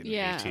fucking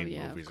 18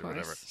 movies or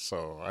whatever.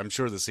 So I'm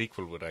sure the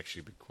sequel would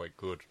actually be quite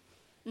good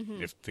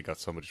if they got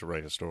somebody to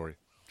write a story.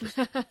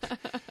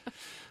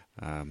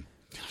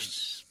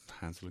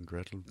 Hansel and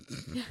Gretel,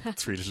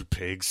 3 little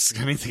pigs,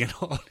 anything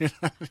at all. You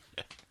know?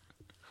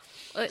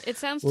 Well, it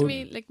sounds to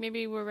me like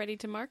maybe we're ready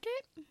to market.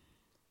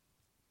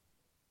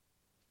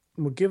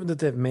 Well, given that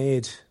they've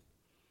made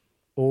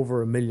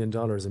over $1 million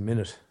a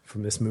minute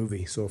from this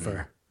movie so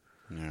far,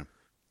 yeah,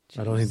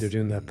 I don't think they're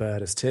doing that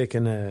bad. It's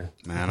taken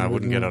I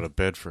wouldn't get out of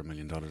bed for $1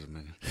 million a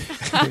minute.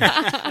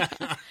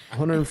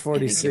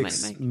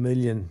 146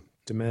 million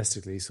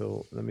domestically.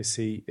 So let me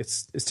see.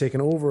 It's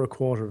taken over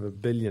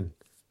 $250 million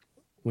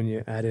when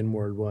you add in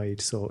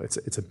worldwide. So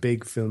it's a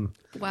big film.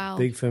 Wow,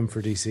 big film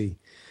for DC.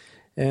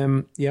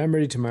 Yeah, I'm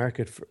ready to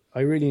market. I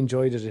really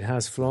enjoyed it. It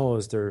has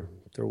flaws. They're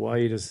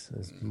wide, as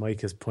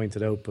Mike has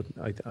pointed out, but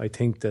I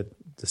think that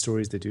the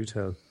stories they do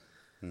tell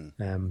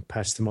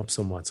patch them up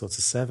somewhat. So it's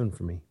a 7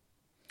 for me.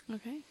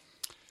 Okay.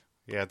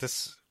 Yeah,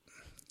 this,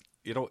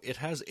 it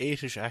has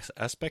 8-ish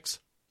aspects,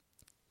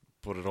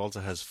 but it also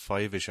has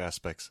 5-ish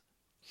aspects.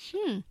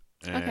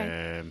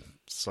 Okay.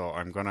 So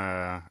I'm going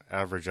to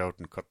average out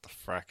and cut the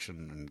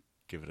fraction and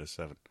give it a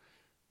 7.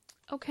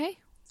 Okay.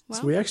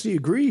 Well. So we actually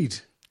agreed.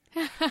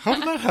 How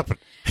did that happen?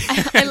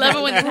 I love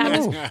it when that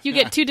happens. You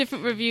get 2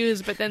 different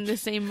reviews, but then the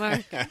same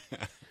mark.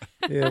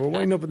 Yeah, we're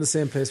winding up in the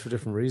same place for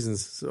different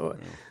reasons. So,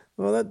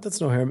 well,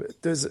 that's no harm.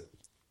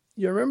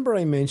 You remember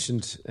I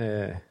mentioned,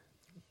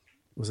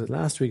 was it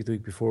last week or the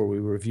week before, we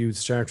reviewed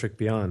Star Trek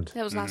Beyond?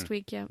 That was last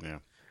week, yeah.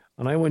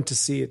 And I went to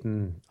see it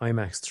in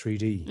IMAX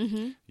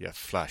 3D. Yeah,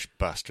 flash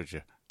bastard,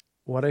 yeah.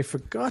 What I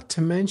forgot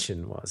to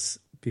mention was,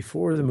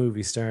 before the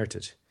movie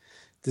started,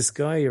 this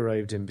guy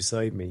arrived in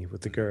beside me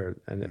with the girl,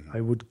 and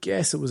I would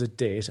guess it was a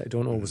date. I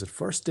don't know, was it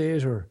first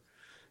date or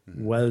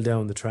well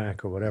down the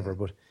track or whatever,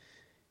 but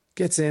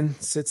gets in,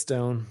 sits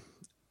down,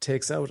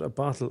 takes out a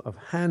bottle of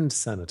hand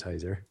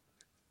sanitizer.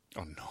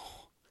 Oh, no.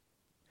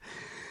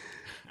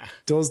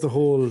 Does the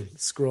whole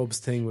scrubs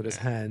thing with his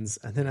hands,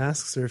 and then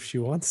asks her if she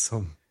wants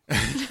some.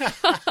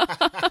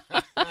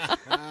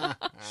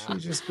 She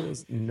just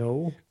goes,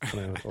 no. And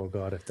I went, oh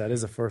God, if that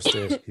is a first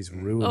date, he's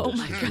ruined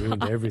it. He's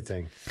ruined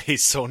everything.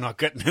 He's so not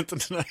getting into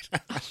tonight.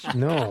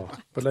 No,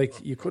 but like,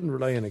 you couldn't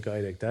rely on a guy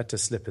like that to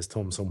slip his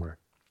thumb somewhere.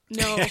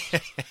 No.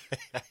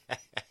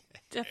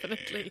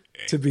 Definitely.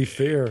 To be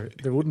fair,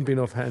 there wouldn't be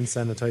enough hand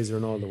sanitizer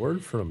in all the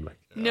world for him. Like,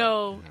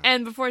 no.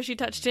 And before she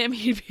touched him,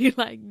 he'd be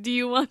like, do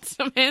you want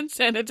some hand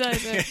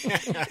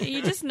sanitizer?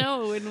 You just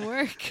know it wouldn't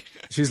work.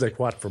 She's like,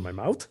 what, for my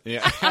mouth?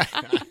 Yeah.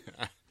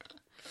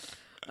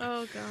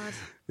 Oh, God.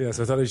 Yeah,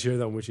 so I thought I'd share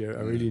that with you.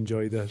 I really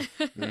enjoyed that.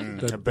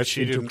 I bet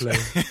she didn't.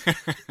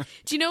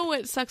 Do you know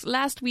what sucks?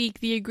 Last week,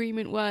 the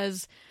agreement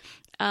was,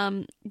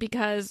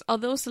 because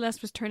although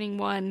Celeste was turning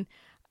 1,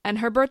 and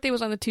her birthday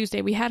was on the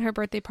Tuesday, we had her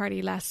birthday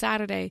party last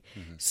Saturday.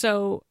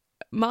 So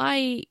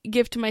my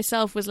gift to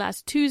myself was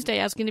last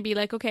Tuesday. I was going to be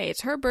like, okay,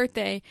 it's her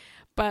birthday,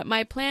 but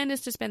my plan is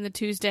to spend the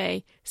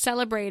Tuesday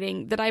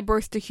celebrating that I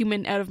birthed a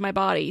human out of my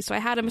body. So I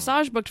had a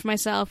massage booked for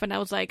myself, and I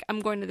was like, I'm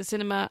going to the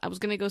cinema. I was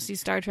going to go see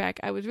Star Trek.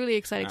 I was really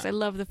excited because I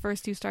love the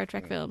first 2 Star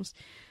Trek films.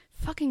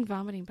 Fucking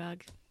vomiting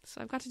bug.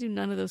 So I've got to do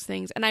none of those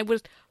things. And I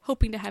was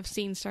hoping to have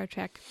seen Star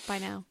Trek by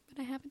now, but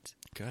I haven't.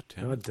 God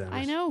damn it.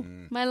 I know.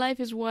 My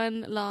life is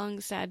one long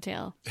sad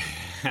tale.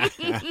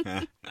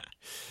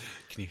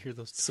 Can you hear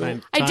those?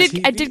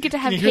 I did get to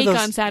have cake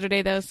on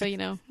Saturday though, so you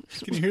know.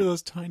 Can you hear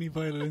those tiny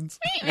violins?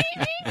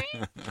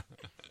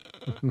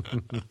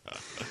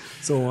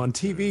 So on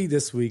TV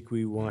this week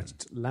we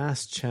watched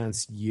Last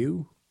Chance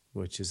U,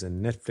 which is a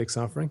Netflix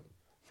offering.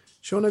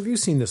 Sean, have you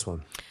seen this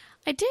one?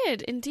 I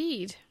did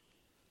indeed.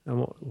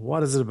 And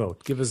what is it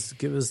about? Give us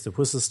the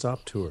whistle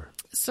stop tour.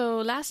 So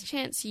Last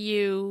Chance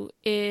U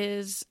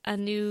is a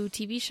new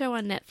TV show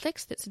on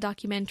Netflix that's a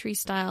documentary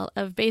style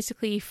of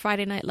basically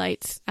Friday Night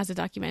Lights as a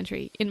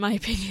documentary, in my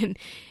opinion.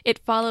 It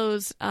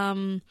follows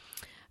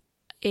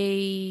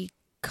a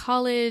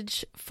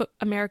college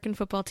American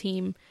football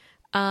team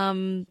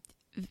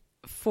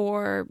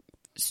for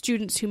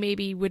students who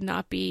maybe would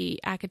not be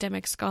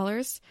academic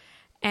scholars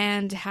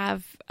and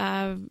have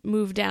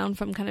moved down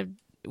from kind of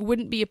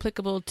wouldn't be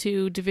applicable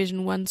to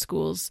Division I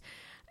schools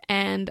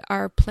and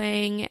are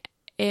playing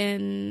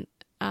in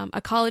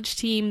a college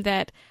team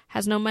that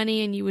has no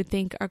money and you would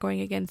think are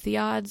going against the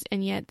odds,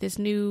 and yet this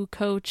new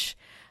coach,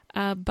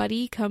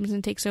 Buddy, comes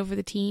and takes over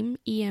the team,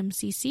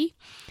 EMCC,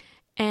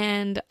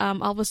 and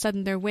all of a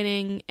sudden they're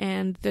winning,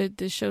 and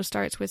the show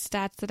starts with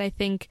stats that I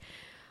think,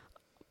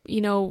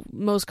 you know,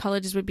 most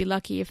colleges would be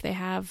lucky if they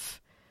have,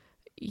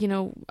 you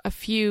know, a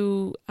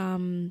few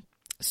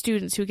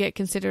students who get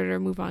considered or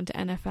move on to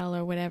NFL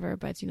or whatever,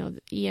 but you know,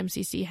 the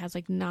EMCC has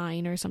like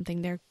 9 or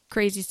something. They're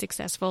crazy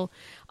successful.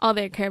 All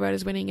they care about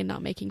is winning and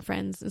not making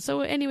friends. And so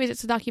anyways,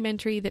 it's a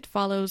documentary that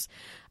follows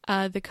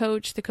the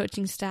coach, the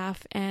coaching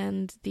staff,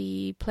 and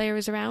the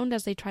players around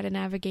as they try to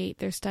navigate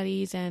their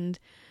studies and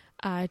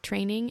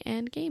training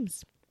and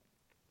games.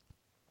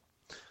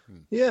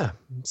 Yeah,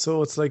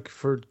 so it's like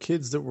for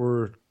kids that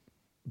were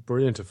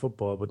brilliant at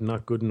football but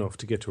not good enough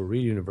to get to a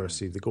real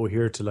university, they go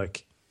here to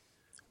like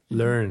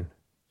learn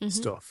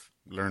stuff.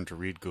 Learn to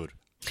read good.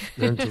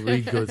 Learn to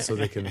read good so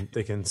they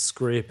can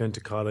scrape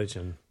into college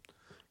and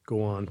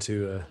go on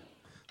to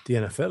the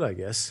NFL, I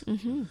guess.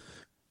 Mm-hmm.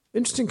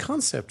 Interesting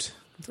concept.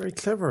 Very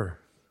clever.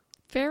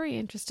 Very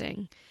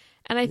interesting.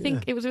 And I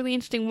think it was really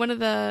interesting. One of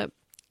the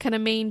kind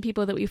of main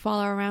people that we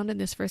follow around in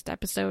this first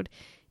episode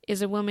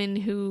is a woman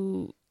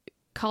who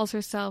calls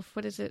herself,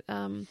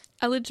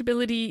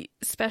 eligibility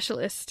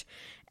specialist.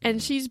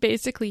 And she's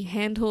basically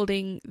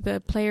hand-holding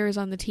the players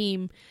on the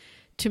team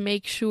to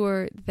make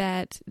sure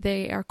that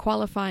they are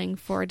qualifying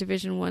for a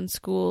Division I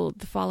school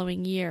the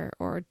following year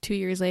or 2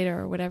 years later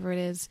or whatever it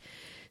is.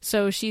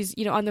 So she's,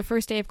 you know, on the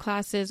first day of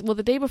classes, well,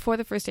 the day before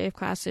the first day of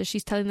classes,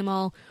 she's telling them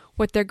all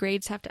what their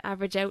grades have to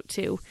average out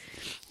to.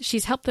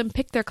 She's helped them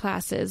pick their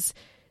classes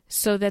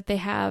so that they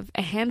have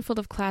a handful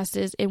of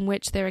classes in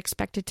which they're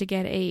expected to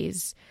get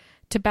A's,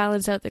 to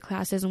balance out the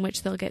classes in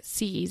which they'll get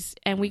C's.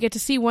 And we get to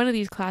see one of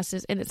these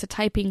classes, and it's a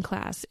typing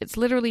class. It's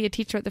literally a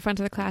teacher at the front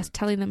of the class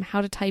telling them how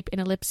to type in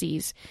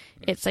ellipses.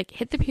 It's like,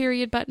 hit the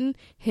period button,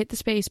 hit the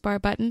space bar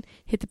button,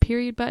 hit the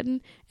period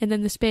button, and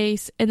then the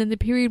space, and then the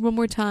period one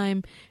more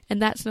time,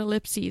 and that's an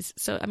ellipses.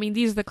 So, I mean,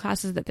 these are the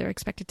classes that they're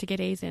expected to get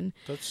A's in.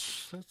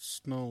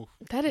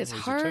 That is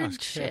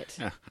hard shit.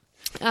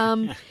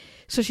 Yeah.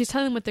 So she's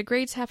telling them what their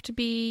grades have to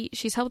be.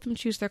 She's helped them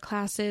choose their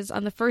classes.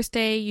 On the first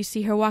day, you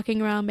see her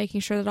walking around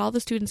making sure that all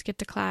the students get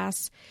to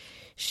class.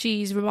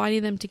 She's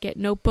reminding them to get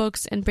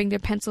notebooks and bring their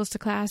pencils to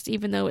class,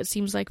 even though it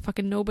seems like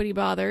fucking nobody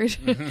bothered.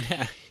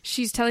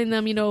 She's telling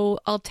them, you know,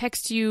 I'll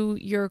text you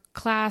your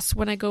class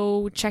when I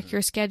go check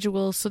your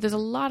schedule. So there's a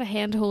lot of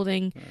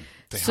hand-holding.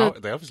 They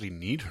obviously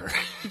need her.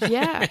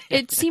 Yeah.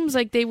 It seems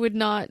like they would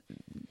not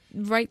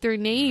write their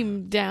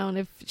name down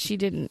if she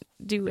didn't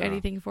do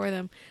anything for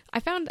them. I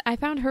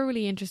found her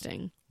really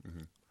interesting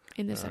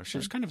in this episode. She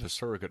was kind of a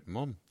surrogate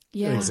mum.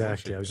 Yeah,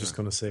 exactly. I was just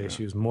going to say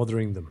she was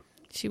mothering them.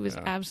 She was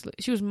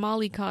she was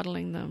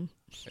mollycoddling them.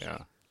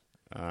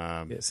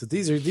 Yeah. So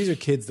these are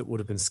kids that would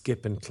have been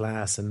skipping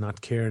class and not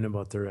caring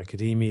about their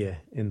academia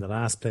in the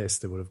last place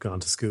they would have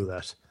gone to school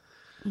at.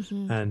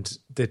 Mm-hmm. And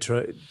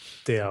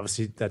they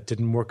obviously, that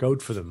didn't work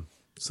out for them.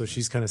 So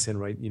she's kind of saying,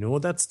 right, you know,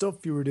 that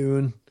stuff you were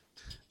doing,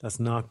 that's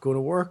not going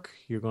to work.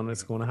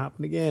 It's going to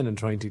happen again, and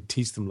trying to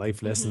teach them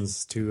life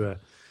lessons to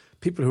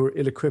people who are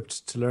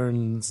ill-equipped to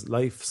learn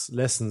life's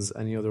lessons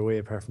any other way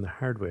apart from the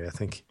hard way, I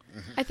think.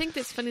 I think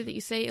that's funny that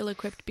you say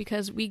ill-equipped,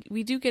 because we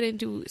do get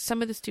into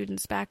some of the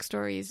students'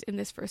 backstories in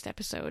this first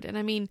episode. And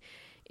I mean,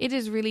 it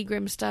is really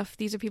grim stuff.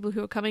 These are people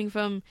who are coming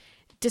from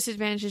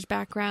disadvantaged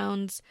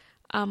backgrounds.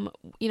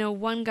 You know,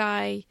 one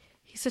guy,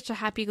 he's such a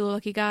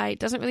happy-go-lucky guy,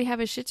 doesn't really have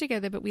his shit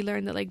together, but we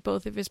learn that like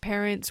both of his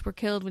parents were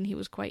killed when he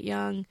was quite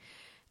young.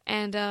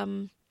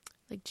 And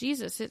like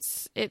Jesus,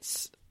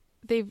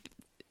 they've,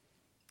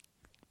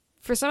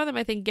 for some of them,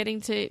 I think getting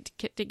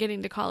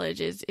to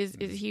college is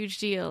a huge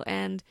deal.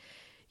 And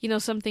you know,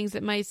 some things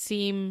that might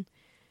seem,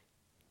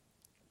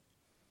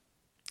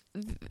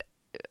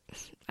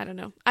 I don't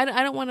know, I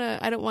don't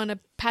want to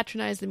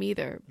patronize them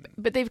either,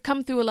 but they've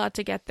come through a lot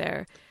to get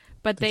there.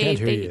 But they can't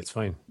hear you. It's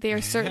fine. They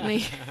are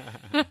certainly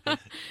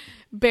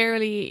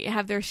barely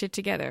have their shit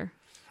together.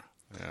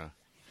 Yeah,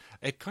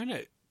 it kind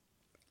of.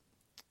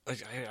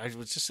 I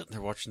was just sitting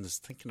there watching this,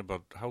 thinking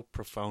about how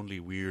profoundly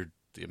weird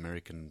the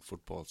American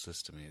football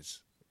system is.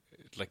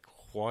 Like,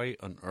 why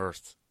on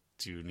earth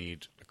do you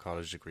need a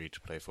college degree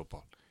to play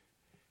football?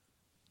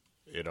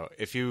 You know,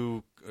 if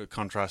you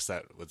contrast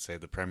that with, say,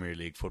 the Premier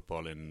League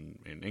football in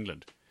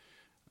England,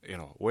 you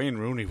know, Wayne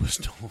Rooney was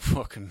no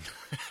fucking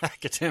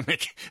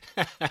academic.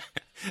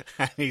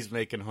 And he's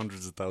making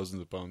hundreds of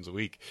thousands of pounds a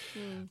week.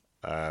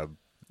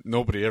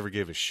 Nobody ever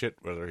gave a shit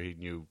whether he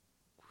knew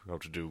how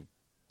to do,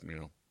 you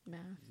know,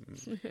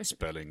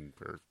 spelling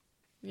or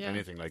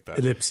anything like that.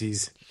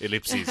 Ellipses,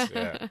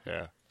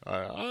 yeah.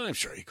 I'm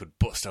sure he could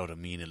bust out a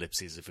mean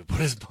ellipses if he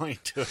put his mind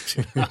to it.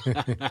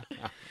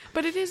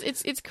 But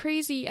it's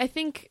crazy. I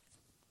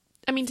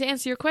mean, to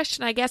answer your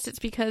question, I guess it's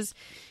because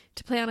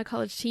to play on a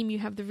college team, you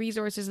have the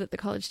resources that the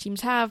college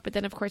teams have, but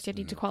then of course you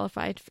need to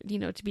qualify, you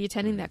know, to be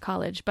attending that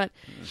college. But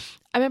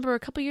I remember a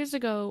couple years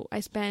ago, I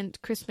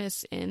spent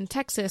Christmas in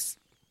Texas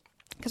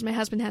because my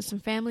husband has some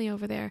family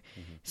over there.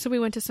 So we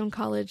went to some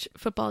college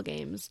football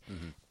games,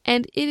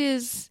 and it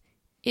is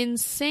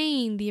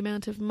insane the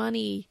amount of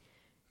money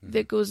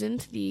that goes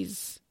into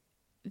these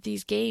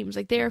games.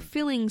 Like, they are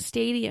filling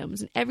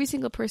stadiums, and every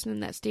single person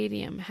in that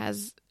stadium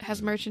has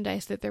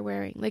merchandise that they're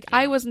wearing. Like,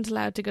 I wasn't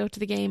allowed to go to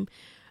the game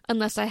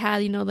unless I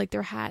had, you know, like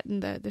their hat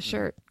and the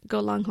shirt.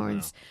 Go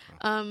Longhorns.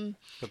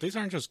 But these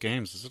aren't just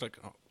games. This is like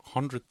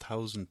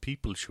 100,000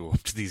 people show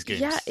up to these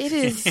games. Yeah, it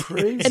is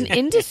an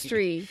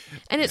industry.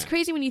 And it's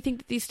crazy when you think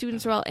that these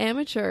students are all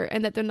amateur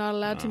and that they're not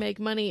allowed to make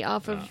money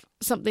off of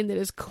something that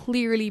is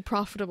clearly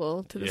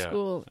profitable to the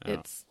school.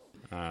 It's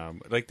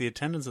like the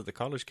attendance at the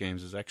college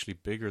games is actually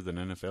bigger than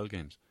NFL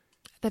games.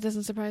 That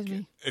doesn't surprise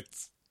me.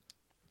 It's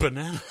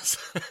bananas.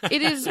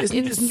 It is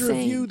insane. Isn't there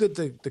a view that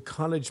the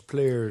college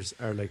players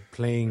are like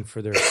playing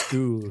for their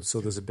school,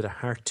 so there's a bit of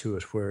heart to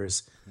it,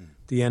 whereas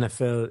the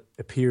NFL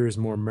appears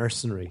more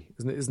mercenary?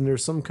 Isn't there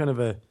some kind of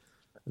an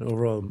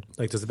overall,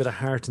 like, there's a bit of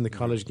heart in the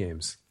college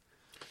games?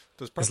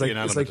 There's probably an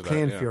element it's like to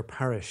playing that, for your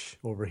parish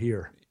over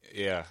here.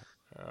 Yeah.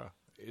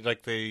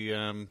 Like they...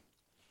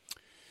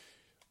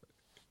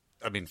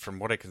 I mean, from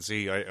what I can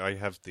see, I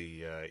have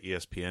the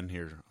ESPN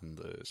here on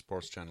the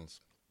sports channels,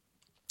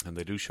 and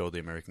they do show the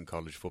American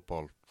college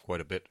football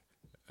quite a bit,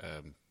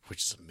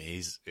 which is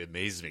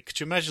amazes me. Could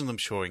you imagine them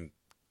showing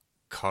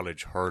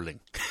college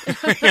hurling?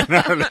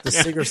 The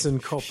Sigerson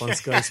Cup on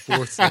Sky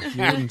Sports. Like,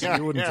 you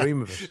wouldn't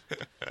dream of it.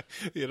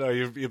 You know,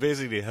 you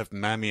basically have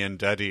Mammy and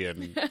Daddy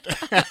and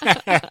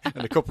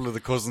and a couple of the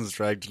cousins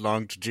dragged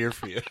along to cheer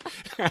for you.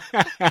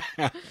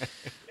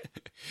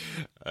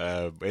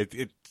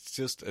 It's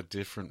just a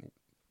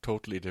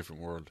totally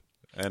different world.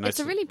 And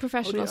it's a really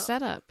professional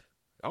setup.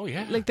 Oh,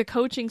 yeah. Like the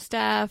coaching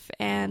staff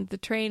and the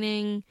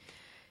training.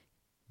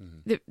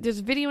 There's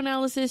video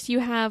analysis. You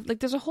have, like,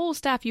 there's a whole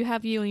staff. You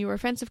have you and your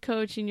offensive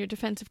coach and your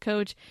defensive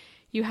coach.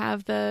 You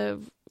have I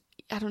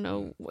don't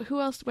know, who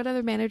else, what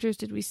other managers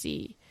did we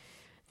see?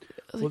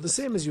 Well, the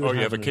same as you would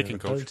have a in kicking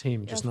coach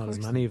team, just not as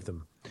many of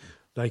them.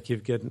 Like,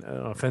 you've got an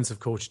offensive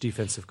coach,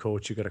 defensive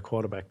coach, you've got a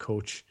quarterback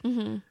coach,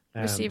 then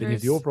you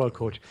have the overall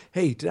coach.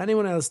 Hey, did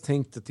anyone else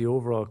think that the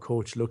overall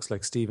coach looks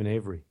like Stephen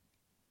Avery?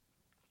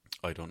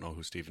 I don't know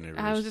who Stephen Avery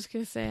is. I was just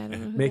going to say, I don't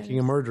know who Making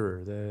a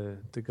Murderer,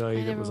 the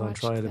guy that was on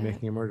trial in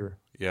Making a Murderer.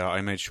 Yeah,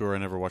 I made sure I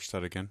never watched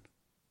that again.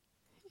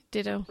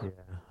 Ditto. Yeah,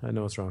 I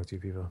know what's wrong with you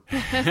people.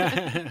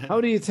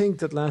 How do you think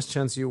that Last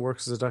Chance U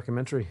works as a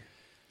documentary?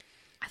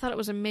 I thought it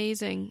was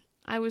amazing.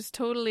 I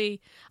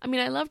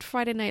loved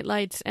Friday Night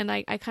Lights, and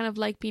I kind of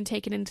like being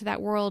taken into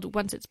that world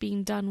once it's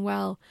being done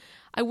well.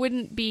 I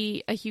wouldn't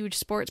be a huge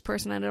sports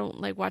person. I don't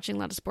like watching a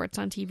lot of sports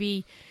on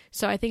TV.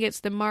 So I think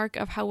it's the mark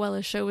of how well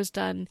a show is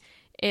done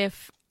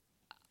if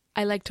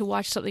I like to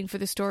watch something for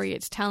the story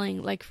it's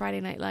telling, like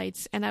Friday Night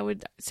Lights. And I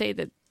would say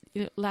that,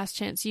 you know, Last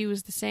Chance U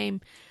is the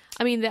same.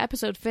 I mean, the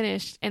episode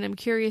finished, and I'm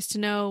curious to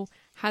know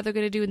how they're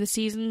going to do in the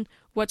season,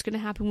 what's going to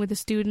happen with the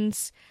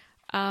students,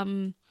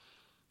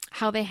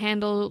 how they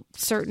handle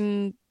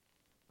certain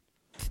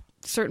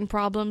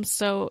problems.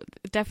 So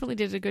it definitely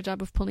did a good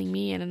job of pulling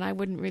me in, and I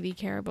wouldn't really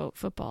care about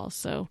football.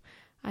 So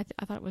I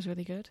thought it was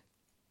really good.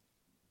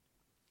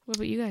 What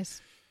about you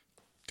guys?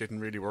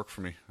 Didn't really work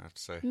for me, I have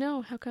to say.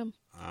 No, how come?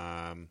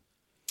 I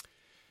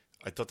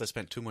thought they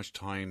spent too much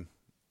time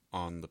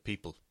on the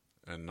people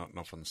and not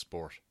enough on the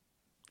sport.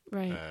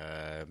 Right.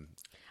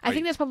 I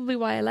think that's probably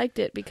why I liked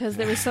it, because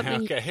there was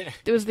something,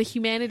 there was the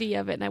humanity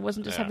of it, and I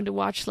wasn't just having to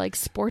watch like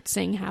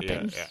sportsing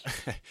happen.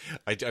 Yeah.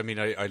 I mean,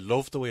 I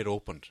loved the way it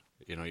opened.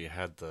 You know, you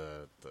had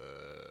the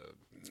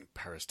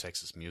Paris,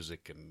 Texas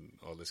music and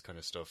all this kind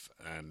of stuff,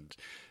 and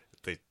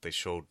they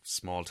showed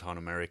small town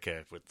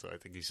America with, I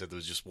think he said there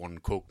was just one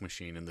Coke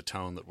machine in the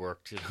town that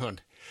worked, you know,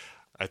 and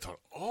I thought,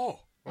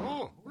 oh,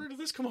 where did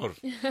this come out of?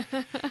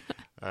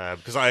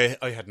 Because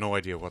I had no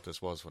idea what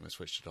this was when I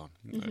switched it on.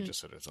 I just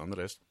said, it's on the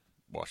list,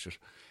 watch it.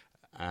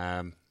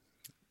 And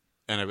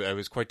I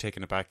was quite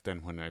taken aback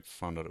then when I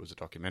found out it was a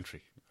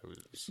documentary.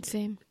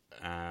 Same.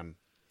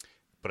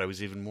 But I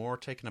was even more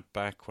taken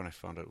aback when I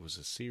found out it was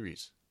a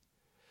series.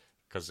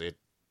 Because it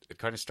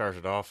kind of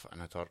started off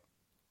and I thought,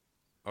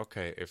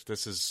 okay, if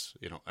this is,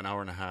 you know, an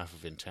hour and a half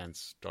of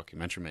intense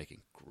documentary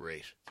making,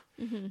 great.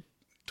 Do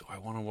I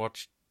want to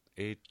watch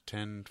 8,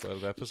 10,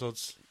 12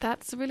 episodes.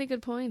 That's a really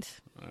good point.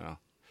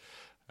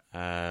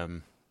 Yeah.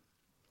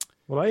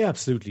 Well, I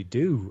absolutely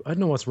do. I don't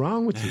know what's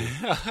wrong with you.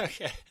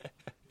 Okay.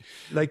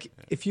 Like,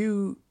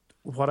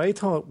 what I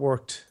thought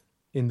worked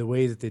in the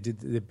way that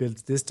they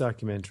built this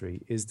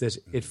documentary is that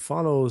it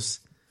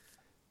follows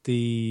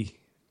the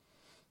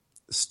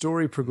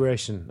story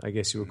progression, I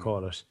guess you would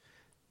call it,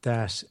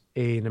 that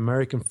an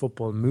American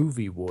football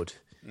movie would,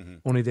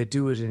 only they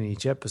do it in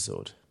each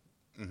episode.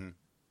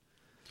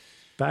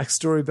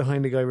 Backstory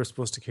behind the guy we're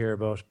supposed to care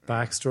about,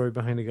 backstory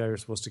behind the guy we're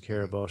supposed to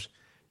care about,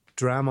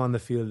 drama on the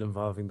field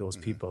involving those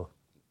people,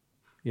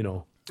 you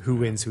know, who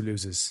wins, who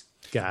loses,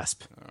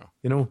 gasp,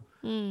 you know?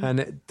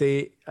 And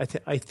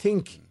I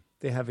think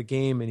they have a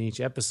game in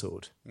each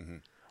episode.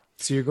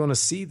 So you're going to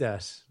see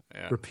that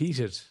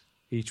repeated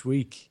each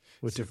week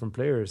with different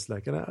players.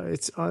 Like, and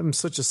I'm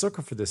such a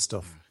sucker for this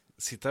stuff.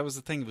 See, that was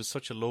the thing. It was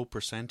such a low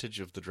percentage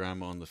of the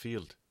drama on the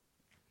field.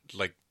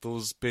 Like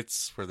those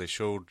bits where they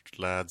showed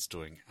lads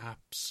doing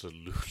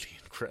absolutely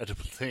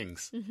incredible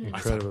things.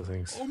 Incredible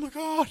things. Oh my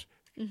God.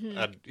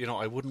 And, you know,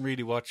 I wouldn't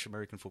really watch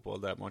American football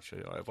that much.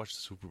 I've watched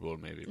the Super Bowl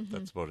maybe, but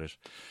that's about it.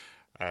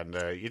 And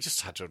you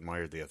just had to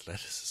admire the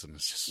athleticism.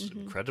 It's just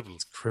incredible.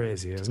 It's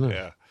crazy, isn't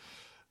it?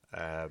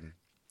 Yeah.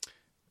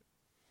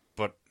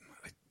 But,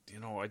 you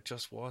know, I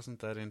just wasn't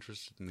that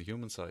interested in the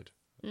human side.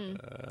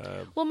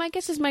 Well, my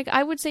guess is, Mike,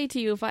 I would say to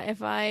you, if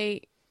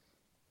I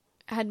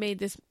had made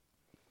this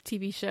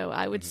TV show,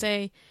 I would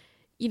say,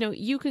 you know,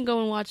 you can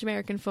go and watch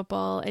American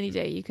football any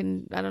day. You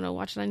can, I don't know,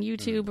 watch it on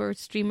YouTube or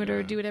stream it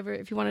or do whatever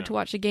if you wanted to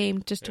watch a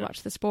game, just to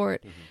watch the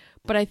sport.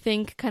 But I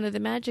think kind of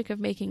the magic of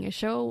making a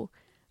show,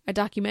 a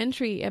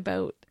documentary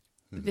about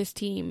this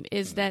team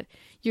is that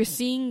you're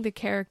seeing the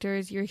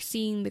characters, you're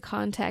seeing the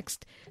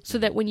context, so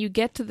that when you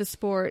get to the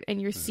sport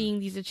and you're seeing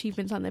these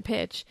achievements on the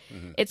pitch,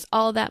 it's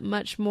all that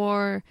much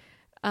more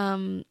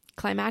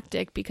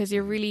climactic, because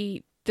you're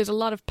really, there's a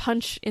lot of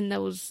punch in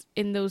those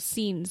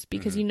scenes,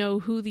 because you know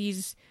who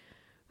these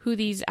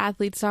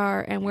athletes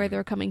are and where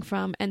they're coming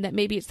from, and that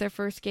maybe it's their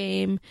first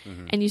game,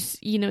 and you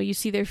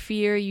see their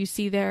fear, you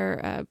see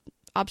their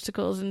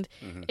obstacles, and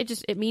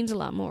it means a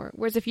lot more.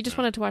 Whereas if you just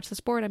wanted to watch the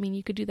sport, I mean,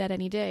 you could do that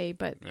any day,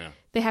 but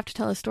they have to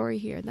tell a story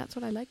here, and that's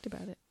what I liked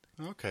about it.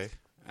 Okay.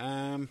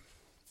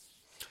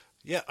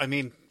 Yeah, I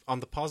mean, on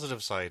the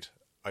positive side,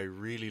 I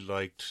really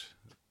liked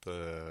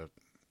the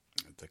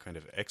kind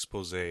of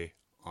expose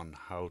on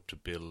how to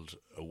build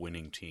a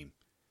winning team.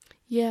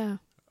 Yeah.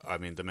 I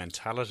mean, the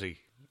mentality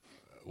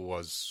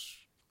was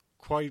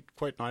quite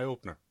an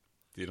eye-opener.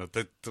 You know,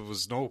 there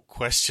was no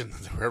question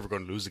that they were ever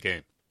going to lose a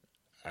game.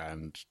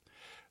 And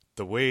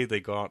the way they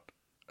got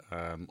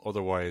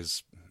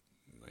otherwise,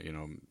 you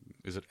know,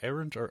 is it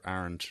errant or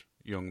aren't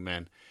young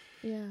men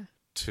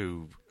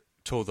to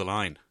toe the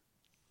line?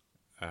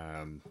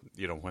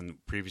 You know, when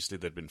previously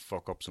they'd been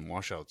fuck-ups and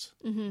washouts,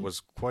 was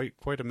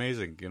quite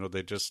amazing. You know,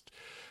 they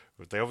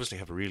obviously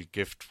have a real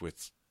gift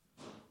with,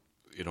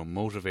 you know,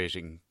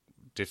 motivating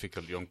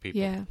difficult young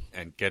people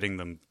and getting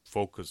them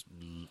focused,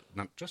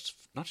 not just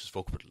focused,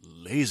 but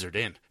lasered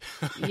in.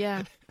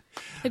 Yeah.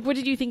 Like, what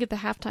did you think of the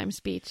halftime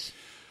speech?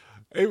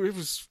 It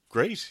was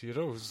great, you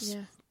know.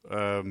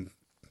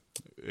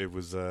 It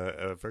was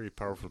a very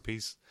powerful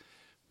piece.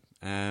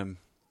 So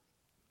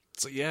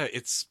yeah,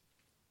 it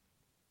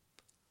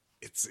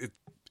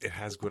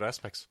has good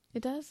aspects.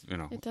 It does. You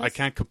know, it does. I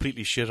can't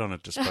completely shit on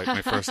it despite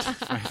my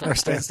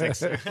first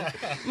instincts.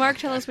 Mark,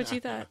 tell us what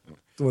you thought.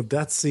 Well,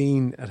 that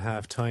scene at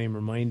halftime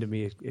reminded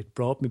me. It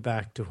brought me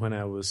back to when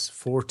I was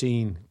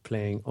 14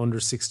 playing under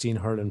 16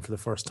 hurling for the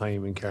first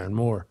time in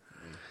Cairnmore,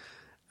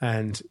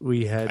 and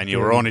we had. And you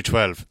were only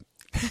 12.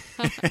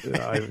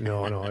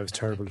 No, I was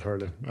terrible at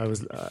hurling.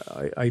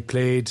 I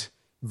played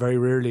very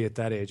rarely at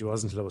that age. It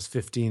wasn't until I was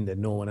 15 that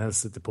no one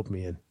else that they put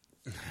me in.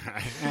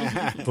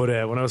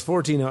 But when I was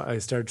 14, I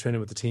started training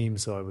with the team,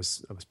 so I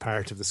was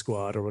part of the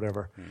squad or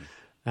whatever.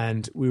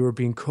 And we were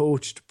being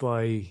coached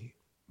by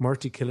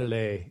Murty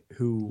Killalay,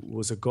 who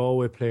was a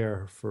Galway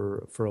player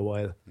for a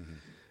while.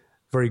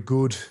 Very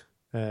good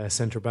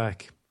centre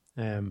back,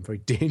 very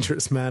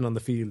dangerous man on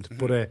the field.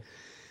 But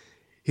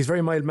he's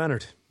very mild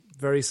mannered,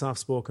 very soft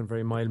spoken,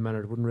 very mild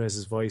mannered. Wouldn't raise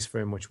his voice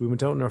very much. We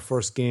went out in our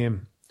first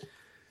game.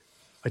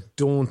 I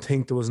don't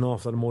think there was an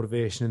awful lot of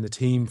motivation in the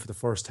team for the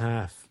first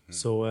half.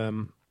 So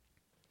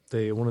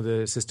one of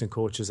the assistant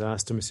coaches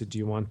asked him, he said, do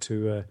you want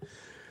to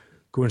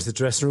go into the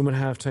dressing room at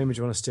halftime, or do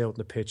you want to stay out on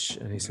the pitch?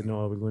 And he said,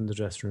 no, we'll go into the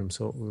dressing room.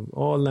 So we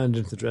all landed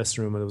into the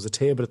dressing room, and there was a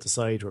table at the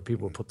side where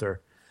people would put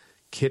their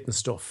kit and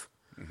stuff.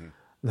 And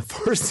the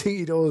first thing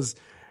he does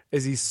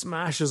is he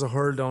smashes a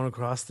hurl down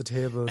across the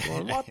table,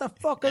 going, what the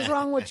fuck is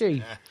wrong with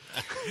you?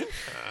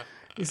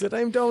 He said,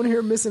 I'm down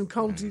here missing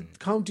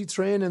county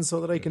training so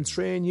that I can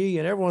train ye,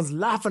 and everyone's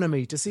laughing at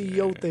me to see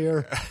you out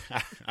there.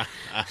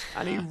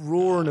 And he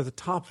roaring at the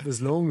top of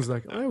his lungs.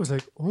 Like, I was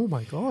like, oh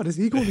my God, is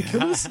he going to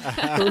kill us?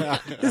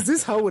 Is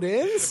this how it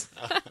ends?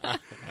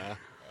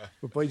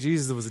 But by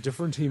Jesus, there was a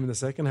different team in the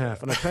second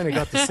half. And I kind of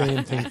got the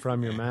same thing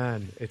from your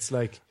man. It's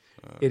like,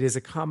 it is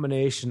a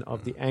combination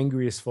of the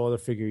angriest father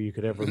figure you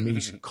could ever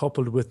meet,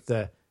 coupled with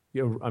the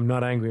I'm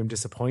not angry, I'm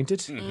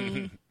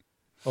disappointed,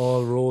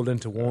 all rolled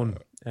into one.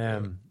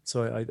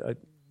 So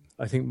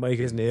I think Mike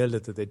has nailed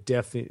it, that they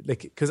definitely,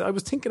 like, because I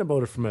was thinking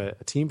about it from a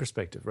team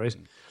perspective, right?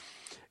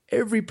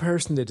 Every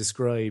person they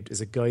described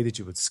is a guy that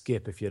you would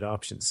skip if you had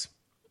options.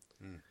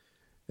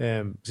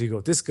 So you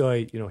go, this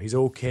guy, he's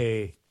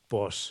okay,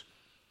 but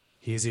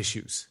he has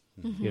issues,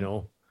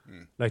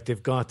 Like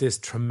they've got this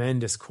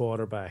tremendous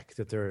quarterback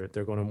that they're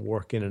going to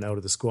work in and out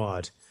of the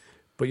squad.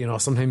 But,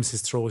 sometimes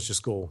his throws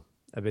just go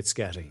a bit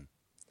scatty.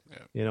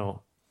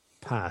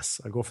 Pass.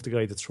 I go for the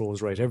guy that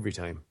throws right every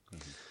time.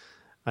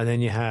 And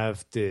then you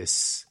have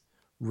this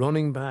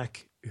running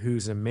back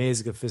who's an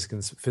amazing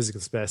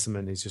physical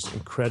specimen. He's just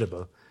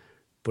incredible.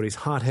 But he's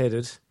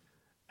hot-headed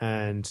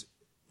and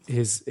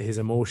his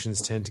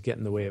emotions tend to get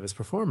in the way of his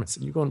performance.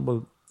 And you're going,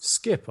 well,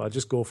 skip. I'll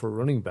just go for a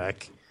running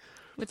back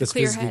that's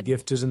physically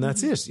gifted and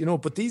that's it.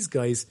 But these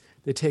guys,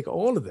 they take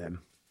all of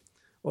them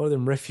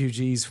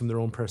refugees from their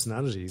own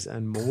personalities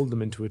and mold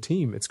them into a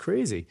team. It's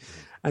crazy.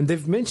 And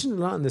they've mentioned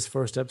a lot in this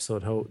first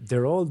episode how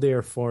they're all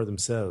there for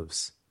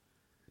themselves.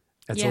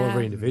 It's all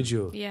very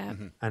individual. Yeah.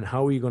 And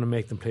how are you going to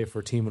make them play for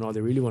a team when all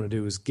they really want to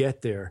do is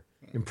get there,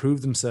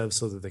 improve themselves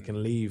so that they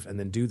can leave and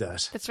then do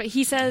that? That's right.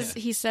 He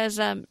says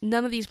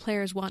none of these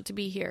players want to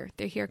be here.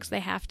 They're here because they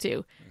have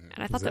to.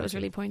 And I thought that was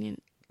really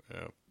poignant.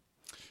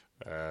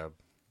 Yeah.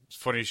 It's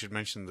funny you should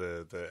mention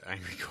the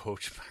angry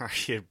coach,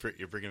 Mark. You're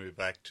bringing me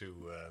back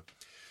to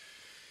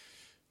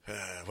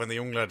when the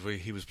young lad,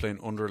 he was playing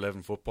under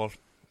 11 football.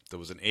 There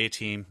was an A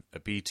team, a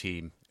B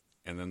team,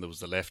 and then there was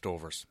the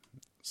leftovers.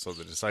 So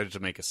they decided to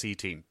make a C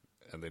team,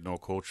 and they had no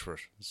coach for it.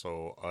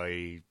 So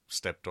I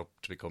stepped up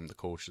to become the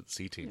coach of the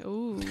C team.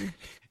 Ooh.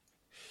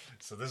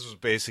 So this was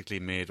basically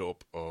made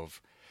up of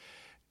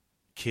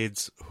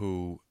kids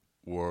who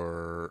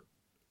were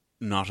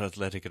not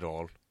athletic at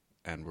all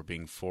and were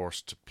being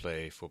forced to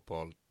play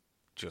football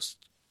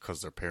just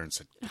because their parents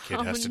said the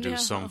kid has to do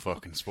some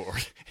fucking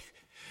sport.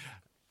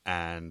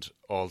 And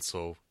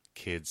also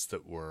kids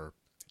that were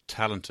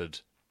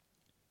talented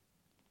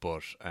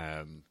but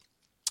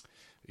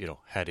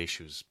had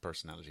issues,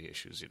 personality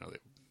issues. They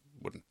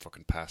wouldn't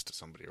fucking pass to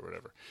somebody or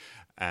whatever.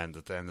 And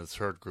then the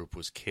third group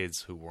was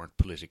kids who weren't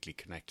politically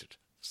connected.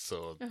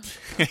 So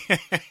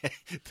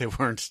they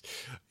weren't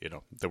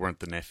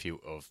the nephew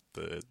of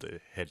the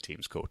head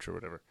team's coach or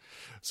whatever.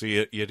 So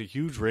you had a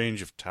huge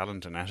range of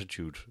talent and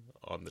attitude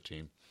on the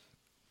team.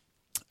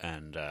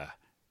 And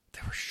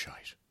they were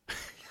shite.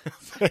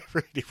 They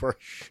really were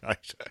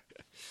shite.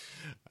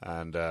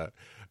 And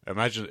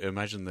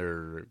imagine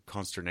their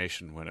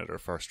consternation when at our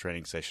first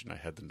training session I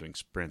had them doing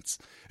sprints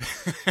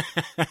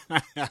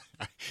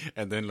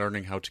and then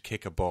learning how to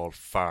kick a ball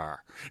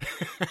far.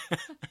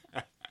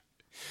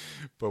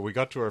 But we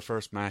got to our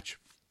first match,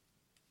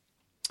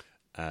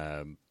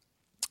 and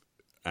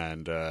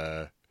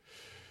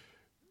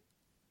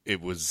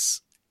it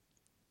was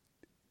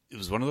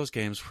one of those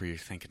games where you're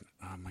thinking,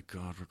 oh my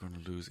God, we're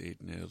going to lose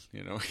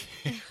 8-0,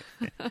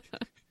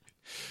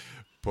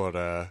 But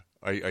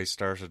I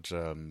started,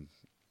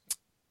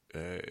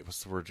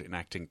 what's the word in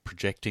acting?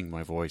 Projecting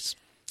my voice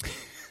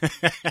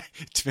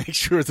to make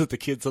sure that the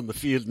kids on the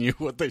field knew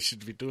what they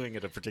should be doing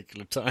at a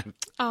particular time.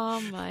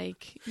 Oh,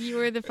 Mike, you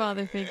were the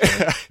father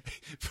figure.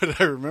 But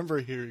I remember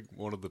hearing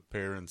one of the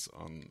parents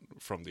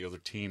from the other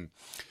team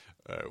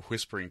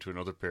whispering to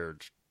another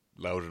parent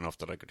loud enough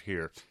that I could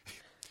hear,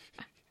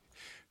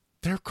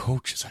 their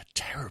coach is a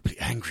terribly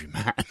angry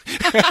man.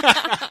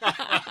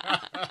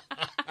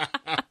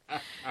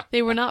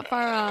 They were not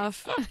far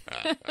off.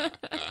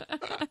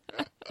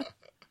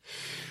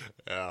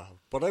 Yeah,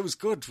 but I was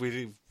good.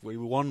 We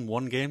won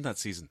one game that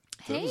season.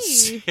 Hey,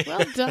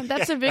 well done.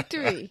 That's a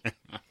victory.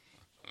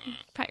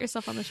 Pat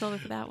yourself on the shoulder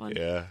for that one.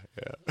 Yeah.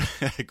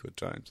 Good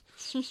times.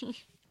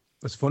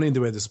 It's funny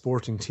the way the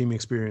sporting team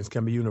experience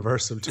can be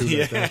universal too.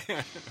 Like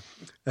that.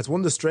 That's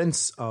one of the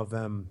strengths of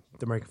the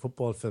American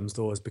football films,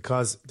 though, is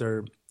because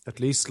they're at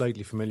least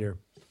slightly familiar.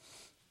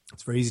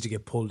 It's very easy to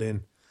get pulled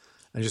in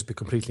and just be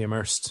completely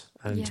immersed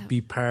and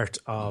be part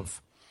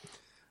of,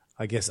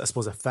 I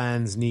suppose, a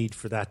fan's need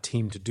for that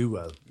team to do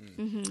well.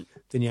 Mm-hmm.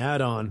 Then you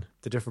add on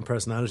the different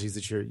personalities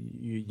that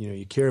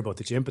you care about,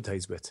 that you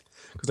empathize with.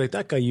 Because like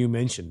that guy you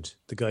mentioned,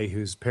 the guy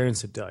whose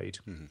parents had died,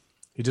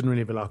 he didn't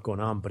really have a lot going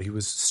on, but he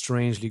was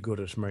strangely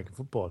good at American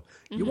football.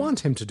 Mm-hmm. You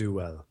want him to do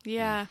well.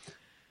 Yeah.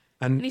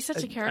 And he's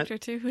such a character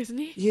too, isn't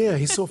he? Yeah,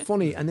 he's so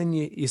funny. And then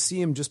you see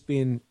him just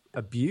being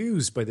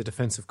abused by the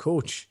defensive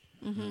coach,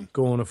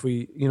 going,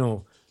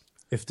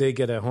 if they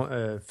get a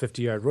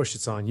 50-yard rush,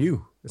 it's on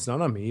you. It's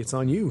not on me. It's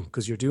on you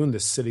because you're doing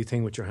this silly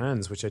thing with your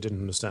hands, which I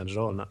didn't understand at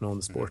all, not knowing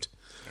the sport.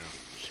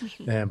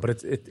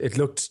 But it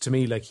looked to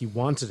me like he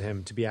wanted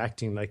him to be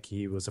acting like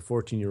he was a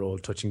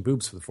 14-year-old touching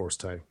boobs for the first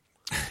time.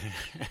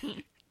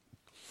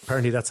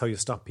 Apparently, that's how you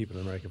stop people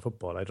in American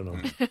football. I don't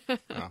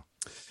know.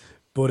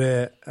 But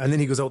and then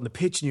he goes out on the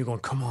pitch, and you're going,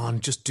 "Come on,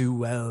 just do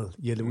well,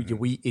 you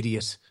wee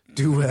idiot,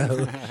 do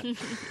well."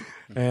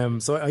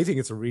 So I think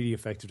it's a really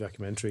effective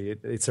documentary.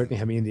 It certainly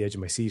had me in the edge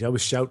of my seat. I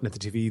was shouting at the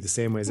TV the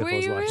same way as if I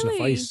was watching a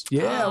fight.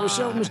 Yeah, I was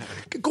shouting,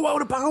 "Go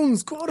out of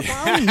bounds! Go out of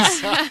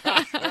bounds!"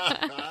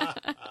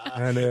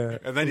 and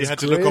then you had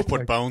to look up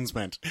what bounds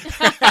meant.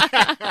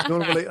 No,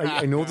 well,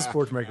 I know the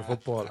sport of American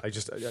football. I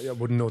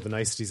wouldn't know the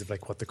niceties of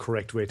like what the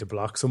correct way to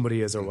block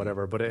somebody is or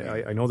whatever. But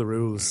I know the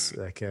rules.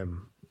 Like,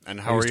 and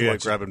how are you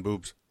at grabbing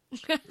boobs?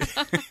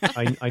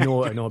 I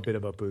know a bit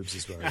about boobs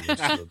as well.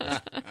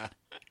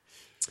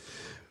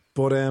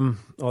 But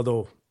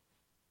although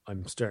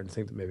I'm starting to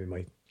think that maybe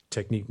my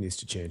technique needs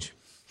to change.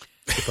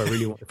 If I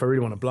really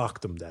want to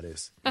block them, that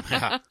is.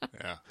 Yeah,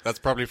 that's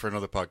probably for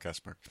another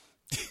podcast, Mark.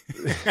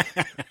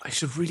 I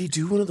should really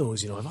do one of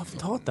those. I've often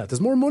thought that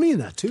there's more money in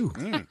that too.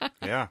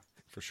 Yeah,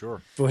 for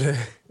sure. But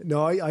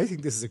no, I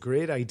think this is a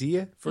great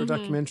idea for a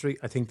documentary.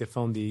 I think they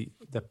found the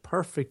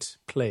perfect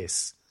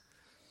place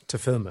to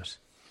film it.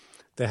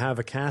 They have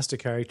a cast of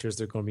characters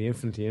that are going to be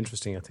infinitely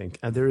interesting, I think.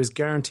 And there is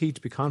guaranteed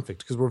to be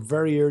conflict because we're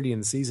very early in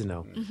the season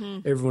now.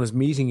 Everyone is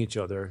meeting each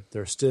other.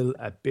 They're still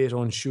a bit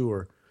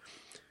unsure.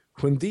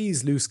 When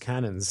these loose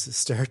cannons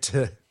start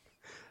to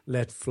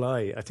let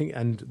fly, I think,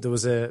 and there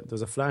was a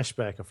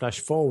flashback, a flash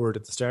forward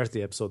at the start of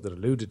the episode that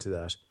alluded to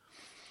that.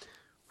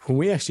 When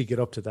we actually get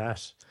up to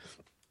that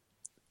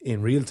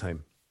in real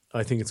time,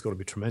 I think it's going to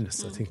be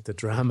tremendous. I think the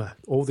drama,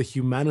 the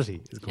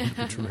humanity is going to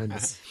be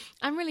tremendous.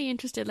 I'm really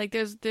interested. Like,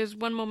 there's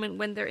one moment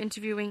when they're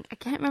interviewing, I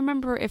can't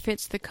remember if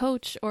it's the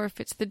coach or if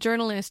it's the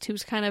journalist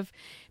who's kind of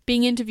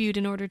being interviewed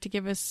in order to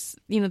give us,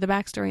 the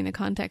backstory and the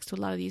context to a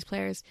lot of these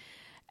players.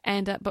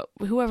 And but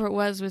whoever it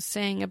was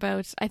saying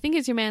about, I think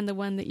it's your man, the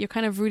one that you're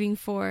kind of rooting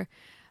for,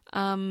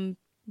 but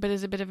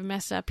is a bit of a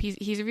mess up.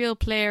 He's a real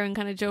player and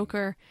kind of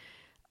joker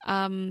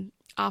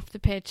off the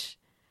pitch,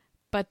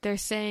 but they're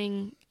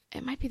saying,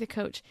 it might be the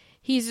coach,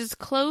 he's as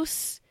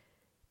close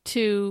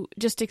to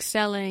just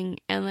excelling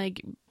and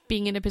like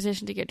being in a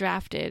position to get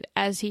drafted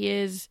as he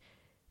is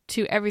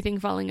to everything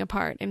falling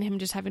apart and him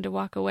just having to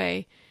walk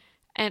away.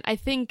 And I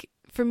think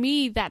for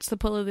me, that's the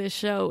pull of this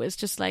show. Is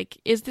just like,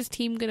 is this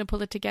team going to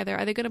pull it together?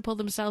 Are they going to pull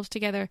themselves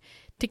together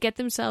to get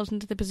themselves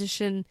into the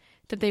position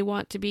that they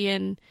want to be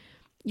in?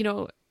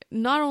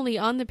 Not only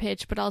on the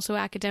pitch, but also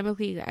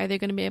academically. Are they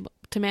going to be able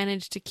to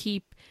manage to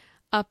keep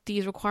up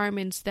these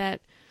requirements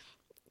that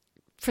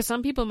for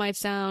some people might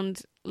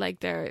sound like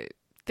they're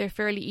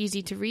fairly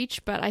easy to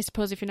reach, but I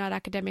suppose if you're not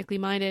academically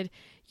minded,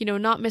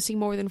 not missing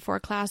more than 4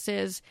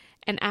 classes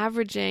and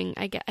averaging,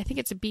 I think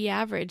it's a B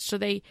average. So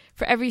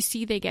for every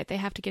C they get, they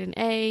have to get an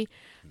A.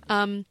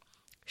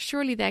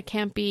 Surely that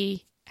can't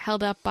be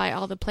held up by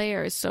all the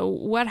players. So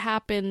what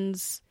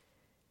happens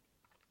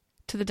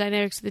to the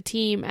dynamics of the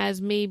team as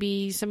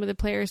maybe some of the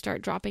players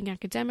start dropping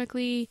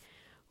academically?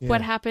 Yeah.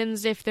 What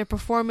happens if they're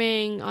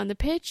performing on the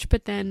pitch,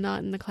 but then not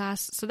in the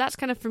class? So that's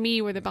kind of for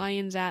me where the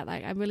buy-in's at.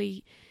 Like, I'm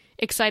really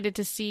excited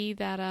to see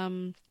that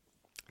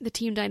the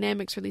team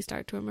dynamics really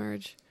start to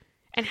emerge.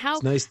 And how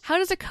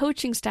does a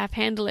coaching staff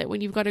handle it when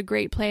you've got a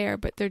great player,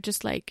 but they're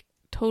just like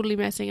totally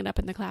messing it up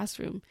in the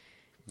classroom?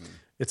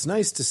 It's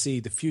nice to see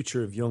the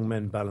future of young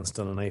men balanced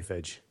on a knife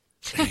edge.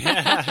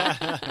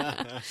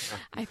 I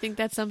think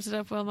that sums it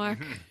up well, Mark.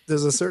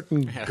 There's a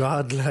certain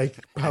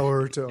godlike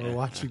power to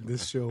watching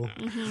this show.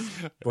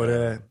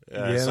 But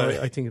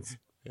I think it's...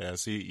 Yeah,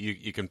 so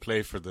you can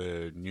play for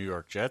the New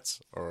York Jets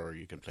or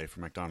you can play for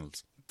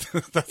McDonald's.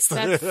 that's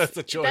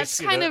the choice.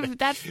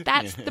 That's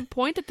that's the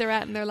point that they're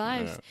at in their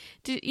lives. Yeah.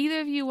 Did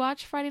either of you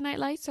watch Friday Night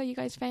Lights? Are you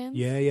guys fans?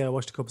 Yeah, I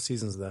watched a couple of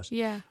seasons of that.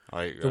 Yeah.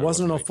 There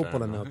wasn't enough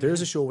football in that.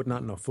 There's a show with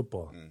not enough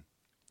football.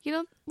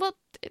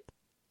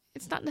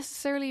 It's not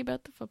necessarily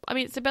about the football. I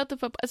mean, it's about the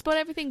football. It's about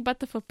everything but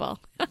the football.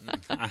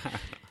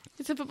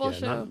 It's a football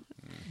show.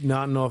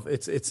 Not enough.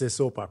 It's a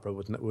soap opera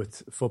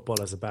with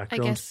football as a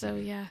background. I guess so,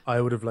 yeah.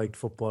 I would have liked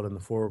football in the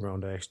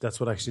foreground.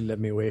 That's what actually led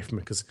me away from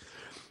it, because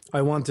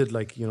I wanted,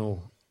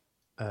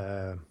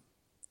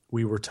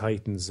 We Were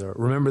Titans or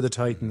Remember the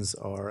Titans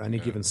or Any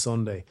Given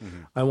Sunday.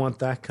 Mm-hmm. I want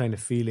that kind of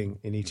feeling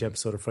in each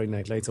episode of Friday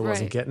Night Lights. I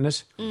wasn't getting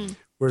it.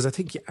 Whereas I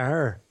think you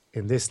are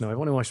in this now. I've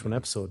only watched one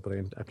episode, but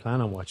I plan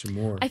on watching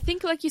more. I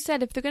think, like you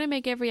said, if they're going to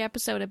make every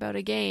episode about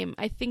a game,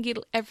 I think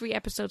every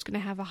episode's going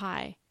to have a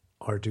high.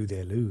 Or do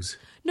they lose?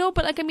 No,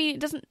 but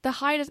the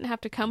high doesn't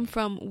have to come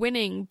from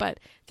winning, but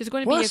there's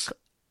going to be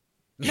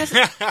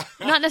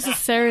not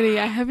necessarily.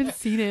 I haven't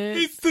seen it.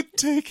 It's the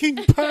taking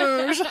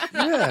part.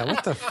 Yeah,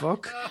 what the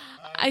fuck?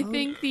 I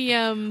think the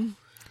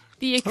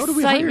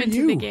excitement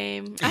of the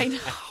game. I know.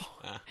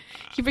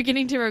 You're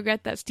beginning to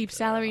regret that steep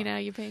salary now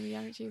you're paying me,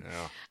 aren't you?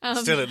 Yeah.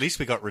 Still, at least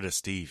we got rid of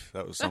Steve.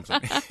 That was something.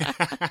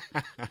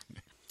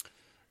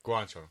 Go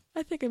on, Sean.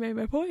 I think I made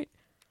my point.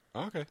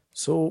 Okay.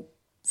 So,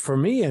 for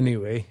me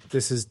anyway,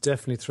 this is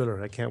definitely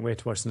thriller. I can't wait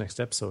to watch the next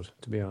episode,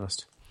 to be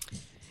honest.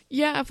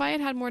 Yeah, if I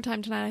had more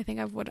time tonight, I think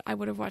I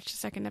would have watched the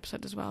second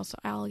episode as well. So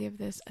I'll give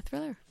this a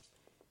thriller.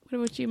 What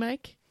about you,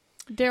 Mike?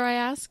 Dare I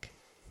ask?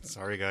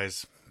 Sorry,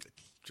 guys. It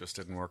just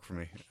didn't work for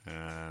me.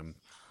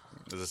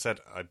 as I said,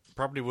 I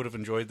probably would have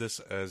enjoyed this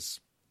as,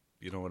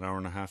 an hour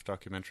and a half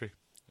documentary.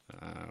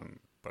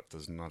 But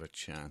there's not a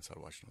chance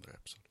I'll watch another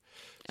episode.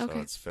 Okay. So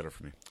it's filler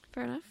for me.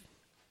 Fair enough.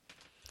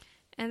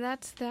 And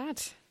that's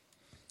that.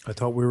 I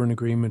thought we were in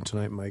agreement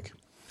tonight, Mike.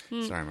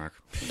 Sorry, Mark.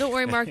 Don't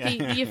worry, Mark.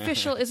 The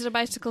official Is It a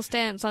Bicycle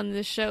stance on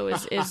this show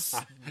is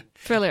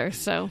thriller,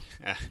 so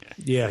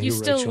Yeah, you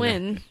you're still right,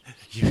 Shona.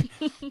 win.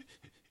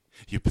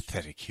 You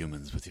pathetic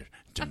humans with your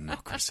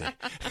democracy.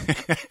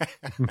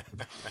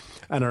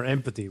 And our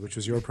empathy, which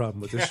was your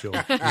problem with this show.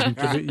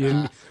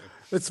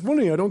 It's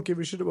funny, I don't give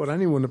a shit about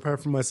anyone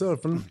apart from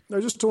myself, and I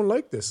just don't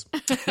like this.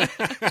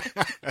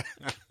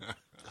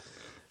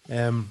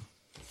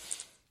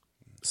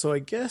 So I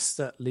guess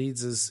that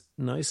leads us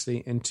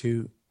nicely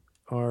into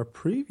our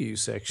preview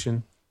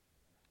section,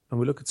 and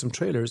we look at some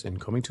trailers in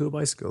Coming to a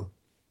Bicycle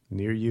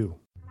near you.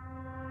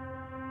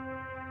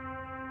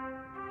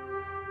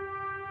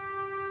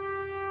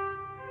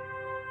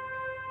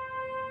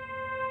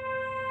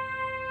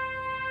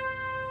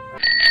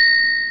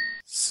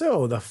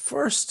 So, the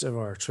first of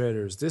our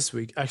trailers this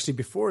week, actually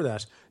before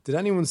that, did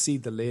anyone see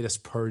the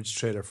latest Purge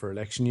trailer for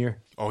election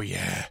year? Oh,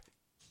 yeah.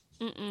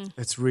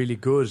 It's really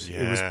good.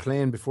 Yeah. It was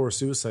playing before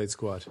Suicide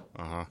Squad.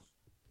 Uh-huh.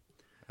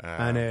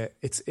 And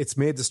it's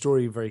made the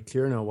story very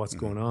clear now what's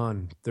going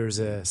on. There's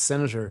a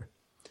senator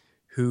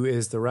who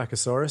is the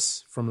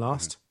Rachosaurus from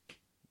Lost.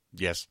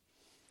 Yes.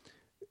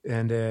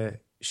 And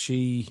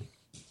she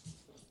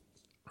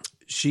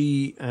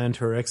and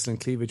her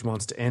excellent cleavage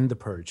wants to end the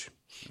Purge.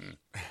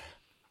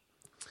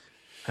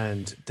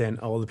 And then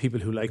all the people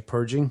who like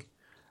purging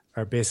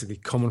are basically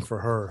coming for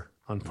her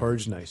on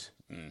Purge night.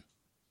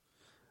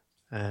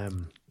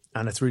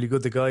 And it's really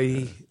good. The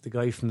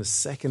guy from the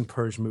second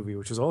Purge movie,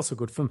 which was also a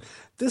good film.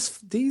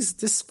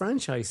 This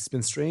franchise has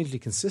been strangely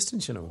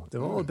consistent.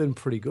 They've all been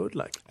pretty good.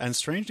 And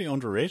strangely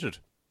underrated.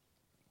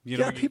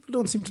 People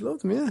don't seem to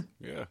love them. Yeah,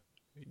 Yeah.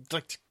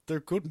 Like, they're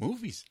good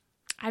movies.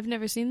 I've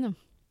never seen them.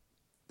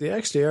 they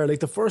actually are.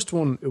 Like the first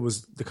one, it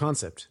was the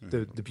concept.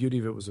 The beauty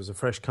of it was a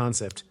fresh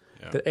concept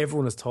that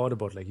everyone has thought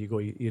about. Like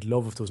you'd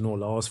love if there was no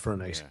laws for a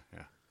night.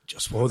 Yeah.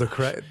 Just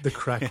the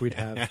crack we'd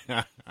have.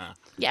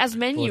 Yeah, as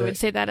men, you would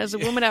say that. As a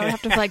woman, I would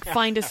have to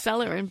find a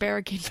cellar and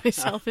barricade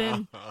myself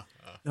in.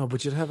 No,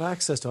 but you'd have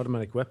access to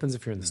automatic weapons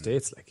if you're in the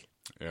States.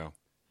 Yeah.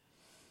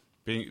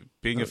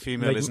 Being a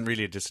female isn't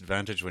really a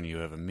disadvantage when you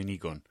have a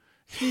minigun.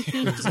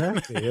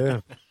 Exactly, yeah.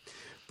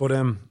 But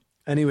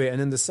anyway,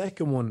 and in the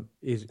second one,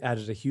 it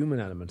added a human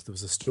element. There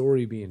was a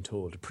story being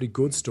told, a pretty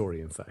good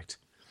story, in fact.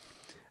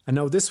 And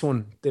now this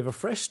one, they have a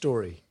fresh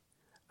story,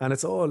 and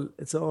it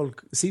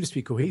seems to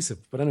be cohesive.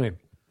 But anyway,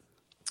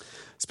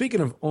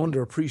 speaking of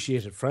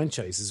underappreciated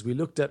franchises, we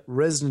looked at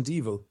Resident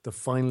Evil: The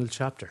Final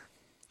Chapter.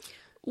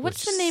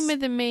 What's the name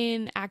of the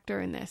main actor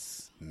in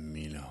this?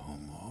 Mila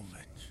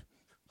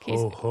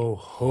Ho ho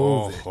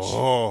ho!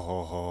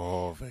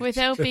 Jovovich.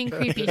 Without being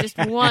creepy, just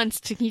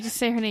once. Can you just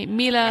say her name?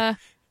 Mila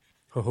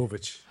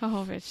Jovovich.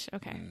 Jovovich.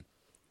 Okay.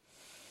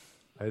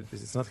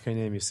 It's not the kind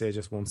of name you say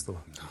just once, though.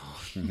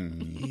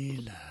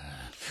 Mila.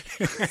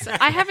 So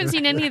I haven't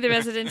seen any of the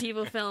Resident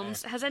Evil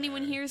films. Has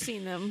anyone here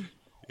seen them?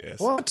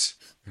 Yes. What?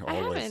 I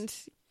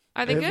haven't.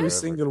 Are they Every good?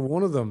 single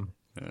one of them.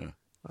 Yeah.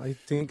 I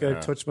think I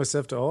touched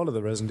myself to all of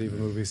the Resident Evil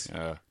movies. Do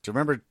you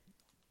remember,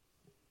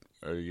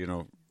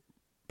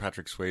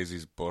 Patrick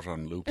Swayze's butt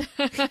on loop?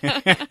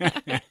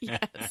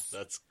 Yes.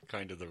 That's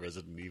kind of the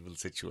Resident Evil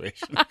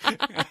situation.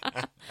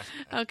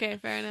 Okay,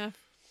 fair enough.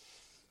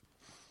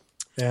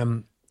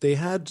 They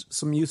had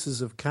some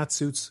uses of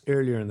catsuits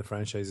earlier in the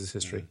franchise's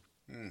history.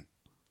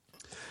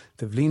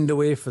 They've leaned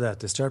away for that.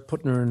 They start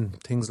putting her in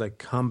things like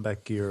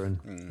combat gear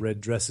and red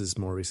dresses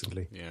more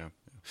recently. Yeah.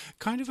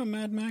 Kind of a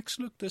Mad Max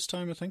look this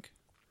time, I think.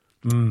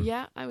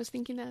 Yeah, I was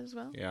thinking that as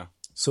well. Yeah.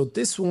 So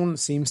this one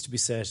seems to be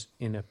set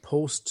in a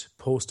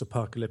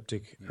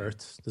post-apocalyptic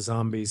Earth. The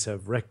zombies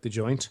have wrecked the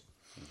joint.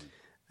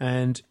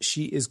 And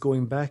she is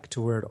going back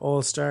to where it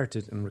all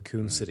started in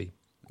Raccoon City.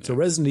 So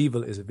Resident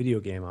Evil is a video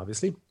game,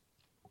 obviously.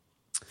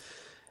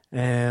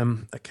 A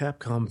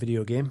Capcom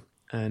video game.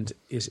 And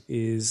it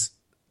is...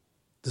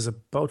 There's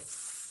about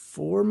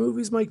 4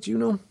 movies, Mike. Do you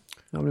know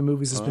how many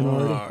movies there's been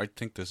already? I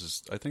think this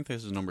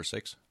is number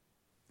 6.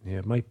 Yeah,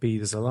 it might be.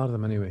 There's a lot of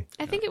them anyway.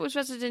 I think it was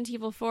Resident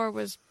Evil 4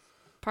 was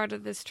part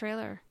of this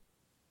trailer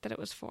that it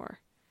was for.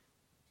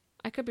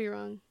 I could be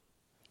wrong.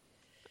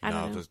 I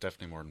don't know. There's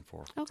definitely more than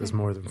 4. Okay. There's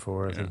more than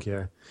 4, I think,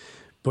 yeah.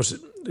 But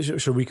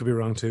sure, we could be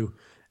wrong too.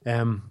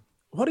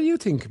 What do you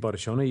think about it,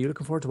 Shona? Are you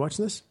looking forward to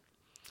watching this?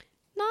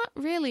 Not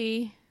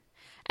really.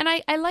 And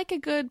I like a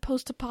good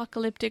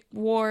post-apocalyptic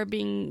war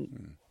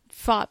being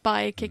fought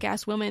by a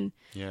kick-ass woman.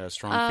 Yeah, a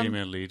strong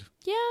female lead.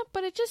 Yeah,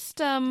 but it just,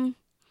 I don't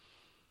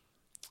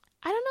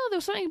know, there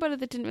was something about it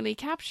that didn't really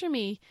capture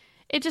me.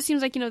 It just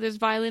seems like, there's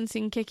violence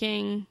and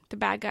kicking the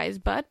bad guy's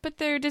butt, but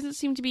there doesn't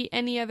seem to be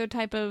any other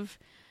type of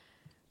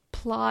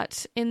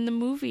plot in the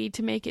movie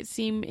to make it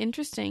seem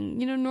interesting.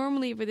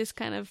 Normally for this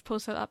kind of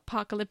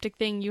post-apocalyptic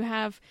thing, you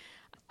have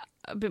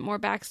a bit more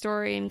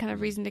backstory and kind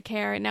of reason to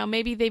care. Now,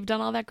 maybe they've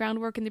done all that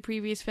groundwork in the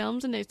previous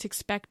films and it's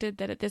expected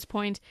that at this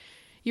point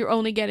you're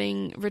only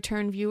getting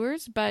return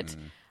viewers. But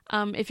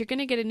if you're going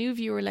to get a new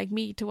viewer like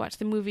me to watch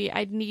the movie,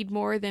 I'd need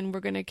more than we're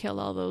going to kill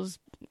all those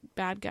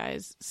bad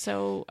guys.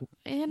 So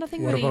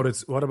nothing What really.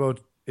 about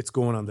it's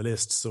going on the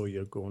list, so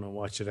you're going to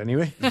watch it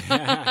anyway?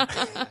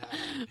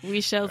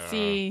 We shall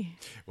see.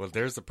 Well,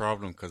 there's the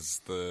problem,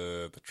 because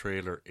the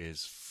trailer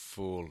is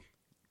full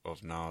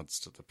of nods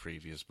to the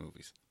previous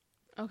movies.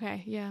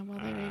 Okay, yeah, well,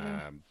 there you go.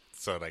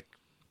 So, like,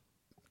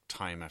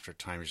 time after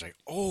time, you're like,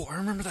 oh, I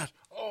remember that.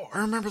 Oh, I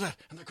remember that.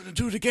 And they're going to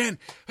do it again.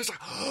 It's like,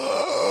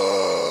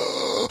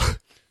 oh.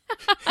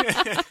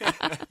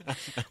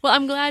 Well,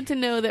 I'm glad to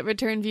know that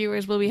return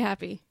viewers will be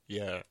happy.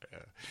 Yeah.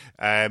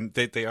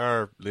 They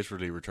are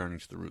literally returning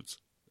to the roots.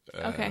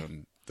 Okay.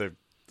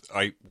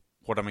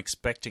 What I'm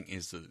expecting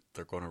is that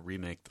they're going to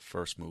remake the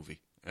first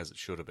movie as it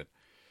should have been.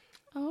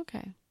 Oh,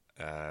 okay.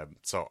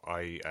 So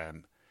I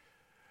am,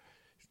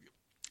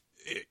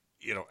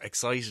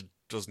 excited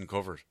doesn't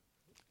cover it.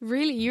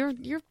 Really,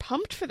 you're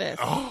pumped for this?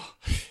 Oh,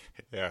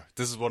 yeah.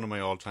 This is one of my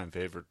all-time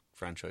favorite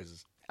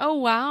franchises. Oh,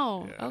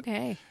 wow. Yeah.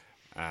 Okay.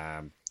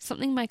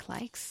 Something Mike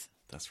likes.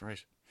 That's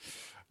right.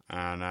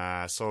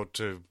 And so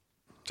to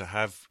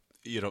have,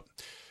 the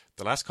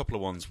last couple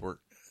of ones were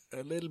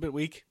a little bit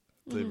weak.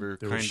 They were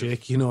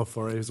shaky enough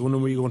for it. I was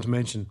wondering what you were going to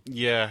mention.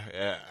 Yeah,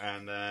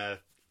 and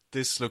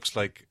this looks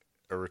like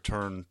a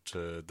return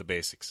to the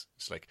basics.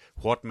 It's like,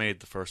 what made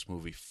the first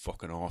movie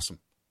fucking awesome?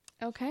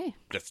 Okay.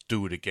 Let's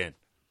do it again.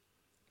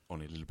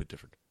 Only a little bit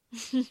different.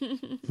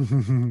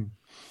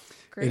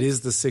 Great. It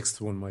is the sixth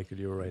one, Michael.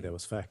 You were right. I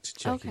was fact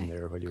checking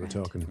there while you Grand.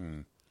 were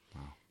talking.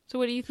 Wow. So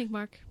what do you think,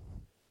 Mark?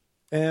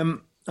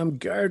 I'm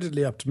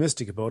guardedly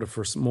optimistic about it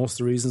for most of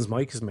the reasons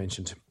Mike has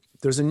mentioned.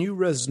 There's a new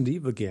Resident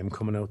Evil game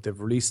coming out. They've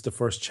released the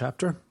first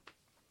chapter,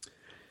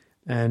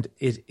 and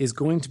it is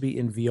going to be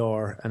in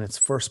VR, and it's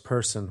first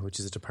person, which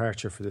is a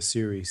departure for the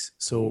series.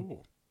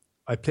 So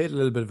I played a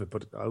little bit of it,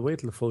 but I'll wait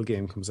till the full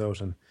game comes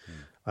out, and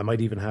I might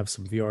even have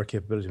some VR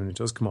capability when it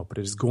does come up. But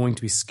it is going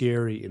to be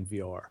scary in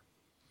VR.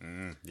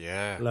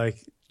 Yeah,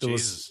 like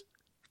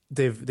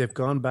they've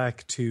gone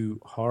back to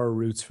horror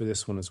roots for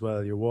this one as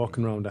well. You're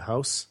walking around a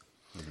house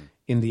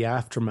in the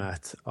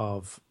aftermath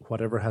of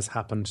whatever has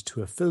happened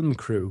to a film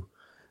crew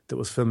that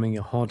was filming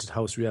a haunted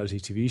house reality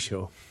TV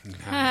show.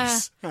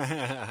 Nice.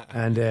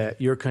 And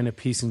you're kind of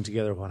piecing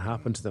together what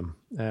happened to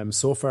them.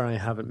 So far, I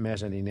haven't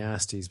met any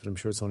nasties, but I'm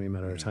sure it's only a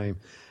matter of time.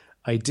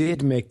 I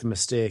did make the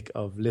mistake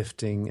of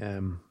lifting,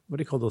 what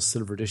do you call those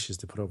silver dishes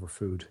they put over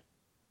food?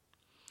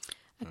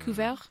 A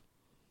couvert?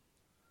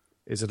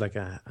 Is it like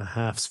a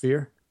half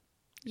sphere?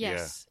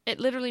 Yes. Yeah. It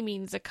literally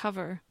means a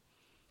cover.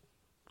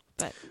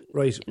 But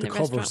right, in the the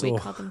cover. restaurant, we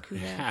call them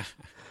couvert.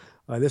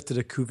 I lifted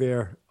a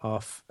couvert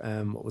off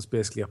what was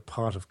basically a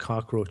pot of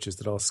cockroaches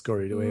that all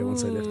scurried away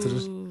once I lifted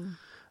it.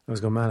 I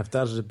was going, man, if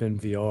that had been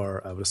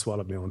VR, I would have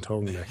swallowed my own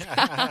tongue. Like.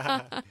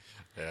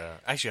 Yeah,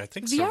 actually, I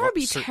think VR would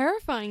be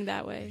terrifying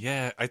that way.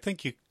 Yeah, I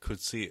think you could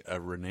see a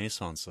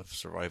renaissance of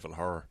survival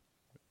horror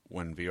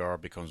when VR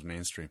becomes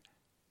mainstream.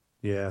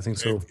 Yeah, I think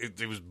so.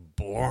 It was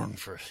born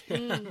for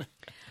it.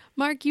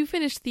 Mark, you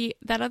finished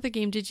that other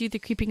game, did you? The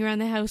creeping around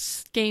the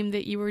house game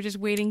that you were just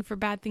waiting for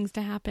bad things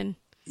to happen.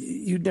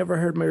 You'd never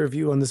heard my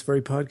review on this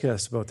very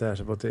podcast about that,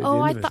 about the end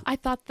of it. I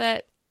thought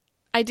that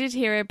I did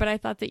hear it, but I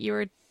thought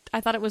that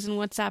I thought it was in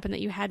WhatsApp and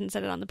that you hadn't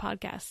said it on the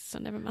podcast, so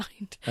never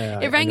mind.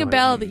 It rang a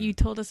bell that you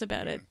told us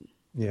about it.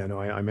 Yeah, no,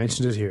 I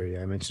mentioned it here.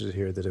 Yeah, I mentioned it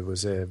here that it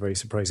was very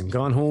surprising.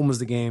 Gone Home was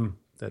the game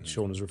that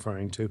Sean was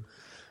referring to,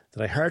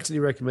 that I heartily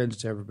recommended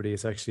to everybody.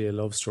 It's actually a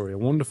love story, a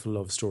wonderful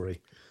love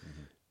story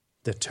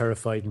that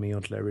terrified me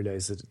until I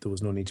realised that there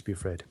was no need to be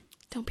afraid.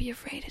 Don't be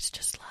afraid, it's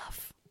just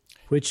love.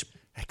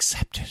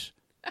 Accept it.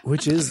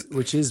 Which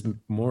is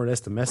more or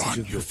less the message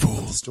of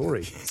the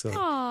story. So.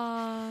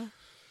 Aww.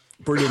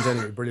 Brilliant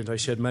anyway, brilliant. I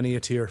shed many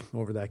a tear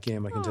over that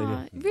game, I can tell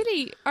you.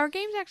 Really? Are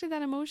games actually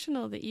that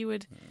emotional that you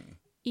would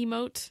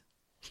emote?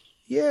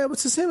 Yeah, but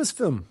it's the same as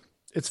film.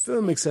 It's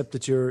film, except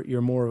that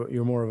you're more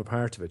of a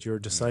part of it. You're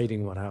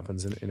deciding what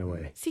happens in a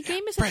way. See,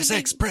 game is press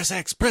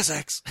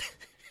X.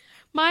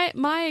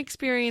 My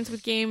experience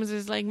with games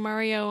is like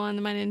Mario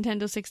on my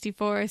Nintendo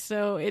 64,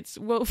 so it's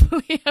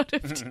woefully out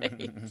of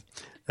date.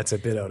 That's a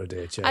bit out of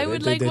date, yeah. I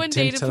would like one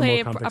day to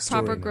play a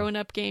proper now.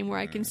 grown-up game where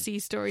I can see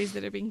stories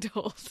that are being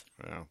told.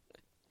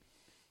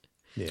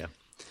 Yeah.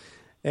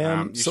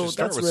 You so should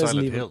start that's with Resident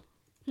Silent Evil.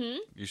 Hill.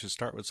 You should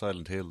start with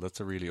Silent Hill. That's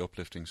a really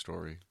uplifting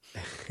story.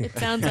 It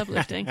sounds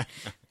uplifting.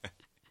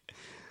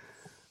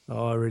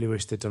 Oh, I really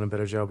wish they'd done a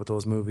better job with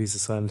those movies, the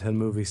Silent Hill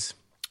movies.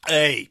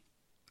 Hey!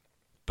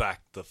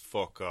 Back the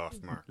fuck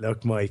off, Mark.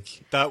 Look,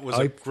 Mike. That was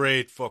a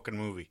great fucking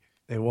movie.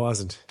 It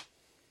wasn't.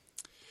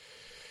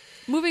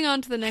 Moving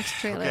on to the next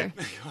trailer.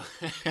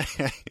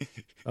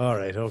 All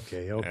right,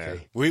 okay.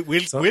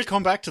 We'll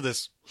come back to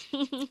this.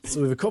 So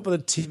we have a couple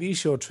of TV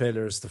show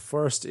trailers. The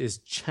first is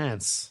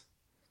Chance,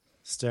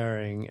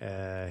 starring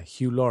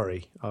Hugh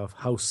Laurie of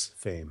House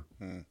fame.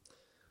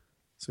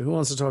 So who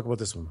wants to talk about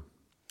this one?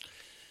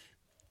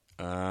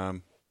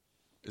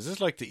 Is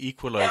this like The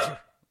Equalizer?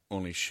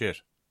 Only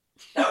shit.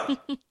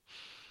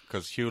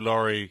 Because Hugh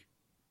Laurie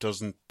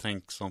doesn't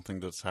think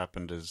something that's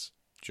happened is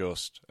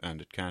just,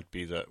 and it can't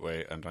be that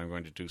way, and I'm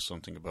going to do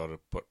something about it.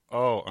 But,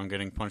 I'm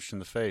getting punched in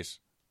the face.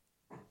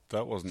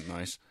 That wasn't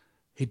nice.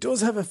 He does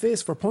have a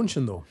face for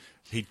punching, though.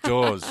 He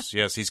does,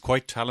 yes. He's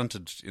quite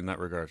talented in that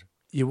regard.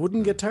 You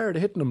wouldn't get tired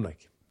of hitting him,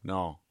 like.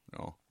 No.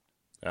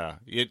 Yeah.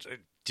 You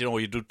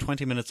do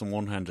 20 minutes on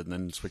one hand and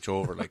then switch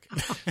over, like.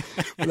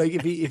 Like,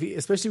 if he,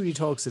 especially when he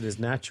talks in his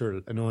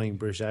natural, annoying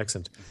British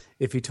accent,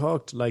 if he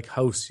talked like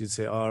House, you'd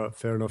say,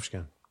 fair enough,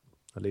 Scan.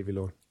 I'll leave you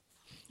alone.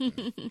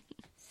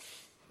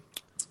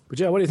 But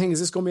yeah, what do you think? Is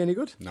this going to be any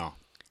good? No.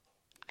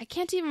 I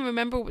can't even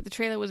remember what the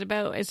trailer was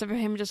about, except for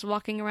him just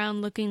walking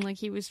around looking like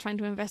he was trying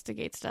to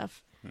investigate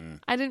stuff.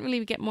 I didn't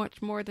really get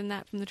much more than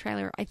that from the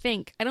trailer, I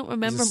think. I don't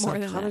remember more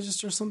than that.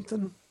 Psychologist or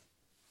something?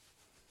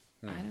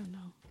 I don't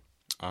know.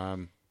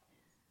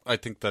 I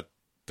think that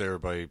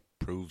thereby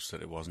proves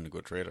that it wasn't a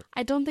good trailer.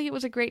 I don't think it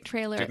was a great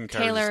trailer. Didn't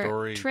carry the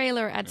story.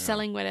 Trailer at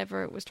selling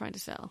whatever it was trying to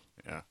sell.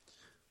 Yeah.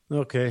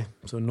 Okay,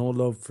 so no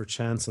love for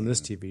Chance on this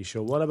TV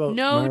show. What about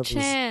No Marvel's...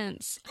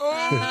 chance.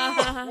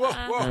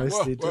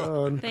 Nicely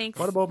done. Thanks.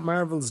 What about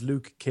Marvel's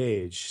Luke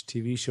Cage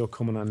TV show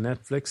coming on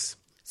Netflix?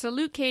 So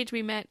Luke Cage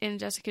we met in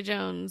Jessica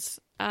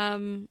Jones,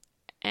 and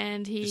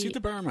he... Is he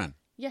the barman?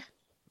 Yeah.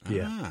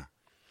 Yeah.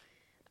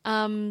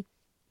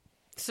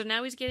 So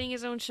now he's getting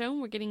his own show,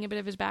 and we're getting a bit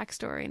of his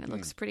backstory, and it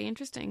looks pretty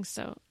interesting,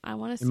 so I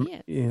want to see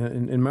it. Yeah,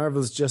 in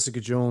Marvel's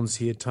Jessica Jones,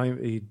 he had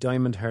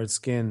diamond-hard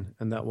skin,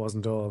 and that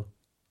wasn't all.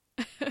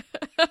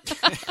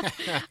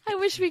 I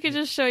wish we could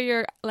just show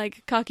your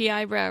cocky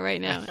eyebrow right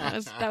now.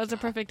 That was a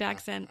perfect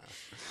accent.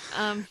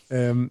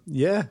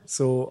 Yeah,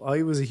 so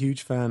I was a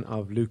huge fan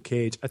of Luke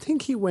Cage. I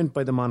think he went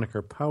by the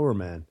moniker Power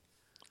Man.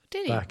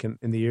 Did he? Back in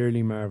the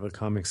early Marvel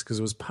comics, because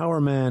it was Power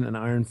Man and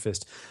Iron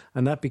Fist,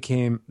 and that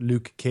became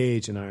Luke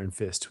Cage and Iron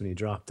Fist. When he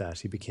dropped that,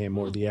 he became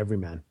more the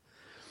everyman,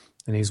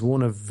 and he's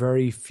one of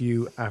very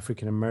few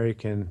African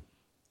American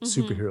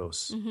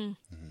superheroes.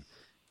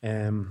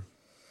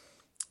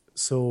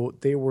 So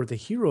they were the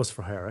heroes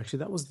for hire.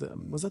 Actually, was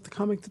that the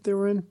comic that they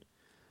were in?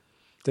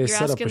 They You're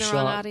set asking up a the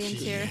wrong shop. audience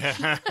here.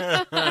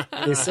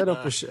 They set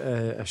up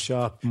a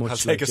shop much I'll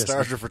like take a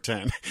starter for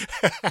 10.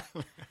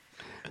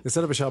 They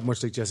set up a shop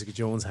much like Jessica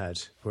Jones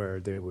had, where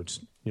they would,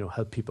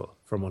 help people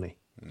for money.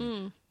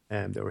 And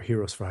they were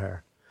heroes for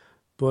hire.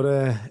 But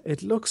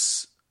it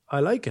looks,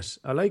 I like it.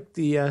 I like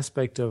the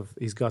aspect of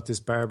he's got this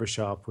barber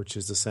shop, which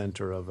is the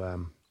center of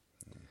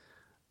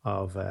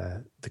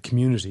the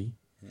community,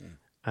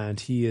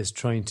 and he is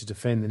trying to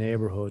defend the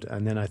neighborhood.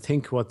 And then I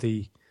think what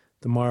the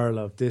moral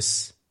of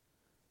this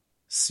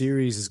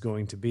series is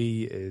going to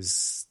be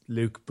is,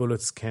 Luke,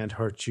 bullets can't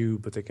hurt you,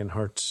 but they can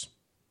hurt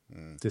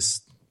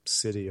this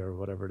city or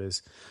whatever it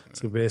is.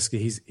 So basically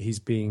he's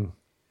going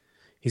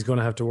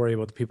to have to worry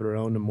about the people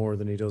around him more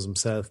than he does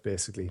himself,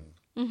 basically,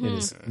 in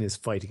his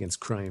fight against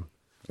crime.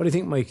 What do you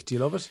think, Mike? Do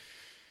you love it?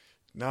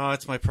 No,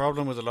 it's my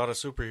problem with a lot of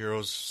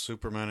superheroes,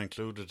 Superman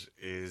included,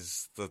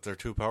 is that they're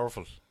too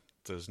powerful.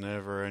 There's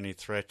never any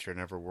threat. You're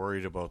never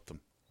worried about them.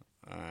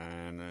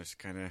 And it's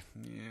kind of,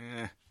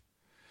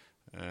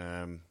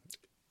 I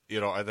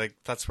think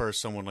that's where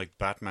someone like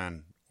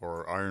Batman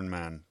or Iron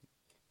Man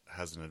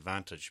has an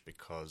advantage,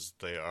 because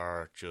they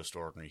are just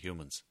ordinary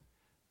humans.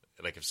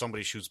 Like, if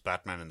somebody shoots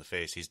Batman in the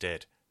face, he's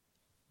dead.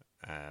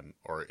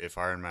 Or if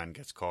Iron Man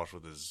gets caught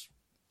with his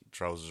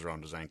trousers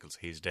around his ankles,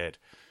 he's dead.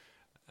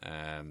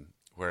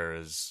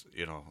 Whereas,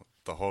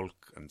 the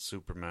Hulk and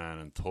Superman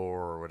and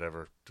Thor or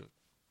whatever,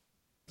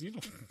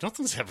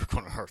 nothing's ever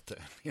going to hurt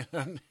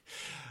them.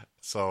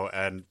 So,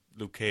 and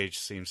Luke Cage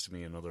seems to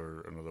me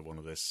another one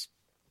of this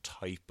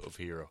type of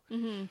hero.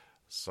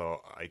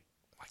 So I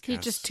can't.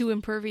 He's just too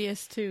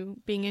impervious to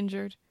being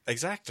injured.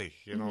 Exactly,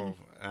 so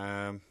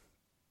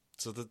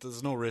that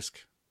there's no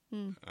risk,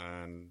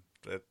 and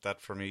that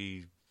for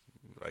me,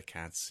 I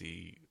can't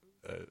see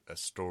a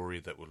story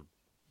that will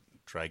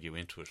drag you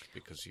into it,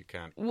 because you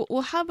can't.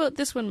 Well, how about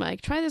this one,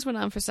 Mike? Try this one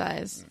on for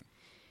size.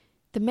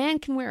 The man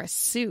can wear a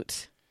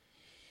suit.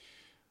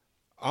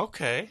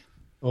 Okay.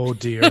 Oh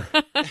dear.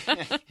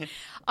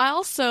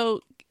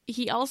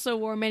 He also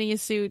wore many a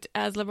suit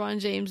as LeBron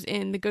James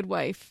in The Good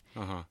Wife,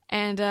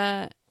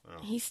 and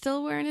he's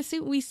still wearing a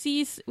suit. We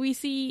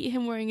see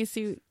him wearing a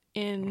suit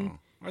in.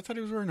 I thought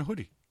he was wearing a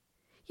hoodie.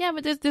 Yeah,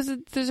 but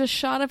there's a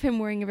shot of him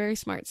wearing a very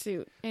smart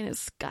suit, and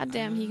it's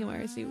goddamn he can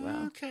wear a suit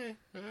well. Okay,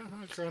 yeah,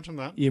 I'll grant him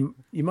that. You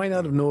might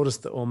not have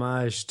noticed the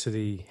homage to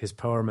his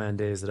Power Man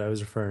days that I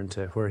was referring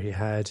to, where he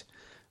had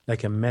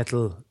like a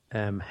metal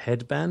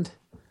headband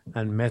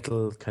and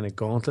metal kind of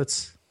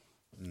gauntlets.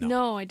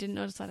 No, I didn't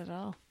notice that at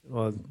all.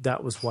 Well,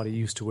 that was what he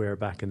used to wear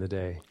back in the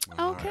day.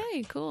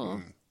 Okay,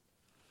 cool.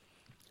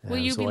 Will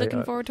you be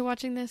looking forward to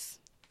watching this?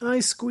 I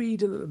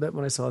squeed a little bit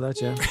when I saw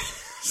that, yeah.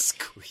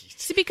 Squeeze.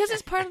 See, because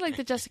it's part of like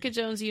the Jessica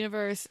Jones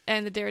universe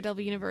and the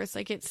Daredevil universe,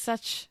 like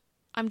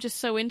I'm just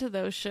so into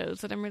those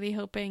shows that I'm really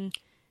hoping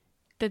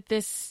that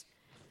this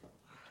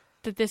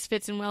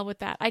fits in well with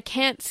that. I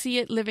can't see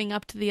it living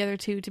up to the other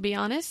two, to be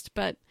honest,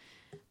 but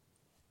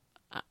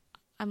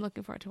I'm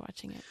looking forward to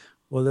watching it.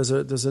 Well,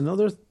 there's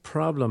another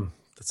problem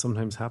that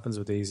sometimes happens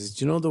with these is,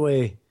 do you know the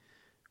way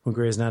when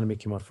Grey's Anatomy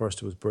came out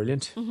first, it was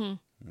brilliant?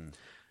 Mm-hmm.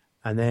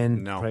 And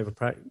then Private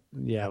Practice...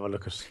 Yeah, well,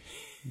 look at...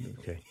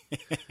 Okay.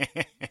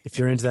 If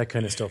you're into that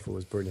kind of stuff, it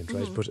was brilliant,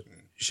 right? But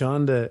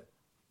Shonda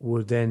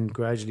would then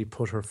gradually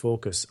put her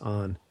focus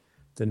on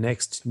the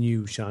next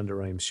new Shonda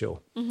Rhimes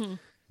show. Mm-hmm.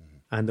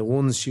 And the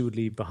ones she would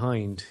leave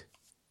behind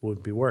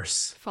would be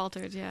worse.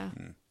 Faltered, yeah.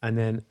 And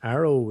then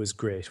Arrow was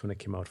great when it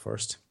came out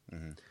first.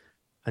 Mm-hmm.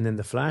 And then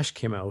The Flash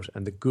came out,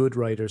 and the good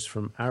writers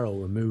from Arrow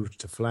were moved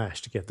to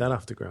Flash to get that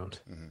off the ground.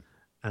 Mm-hmm.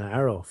 And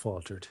Arrow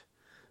faltered.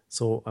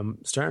 So I'm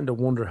starting to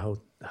wonder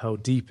how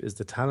deep is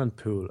the talent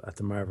pool at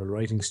the Marvel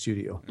writing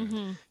studio.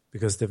 Mm-hmm.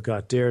 Because they've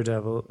got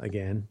Daredevil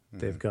again,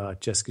 they've got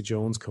Jessica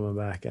Jones coming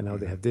back, and now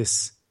they have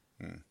this.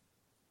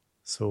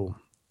 So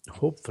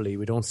hopefully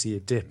we don't see a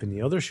dip in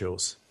the other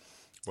shows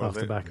off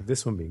the back of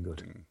this one being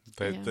good.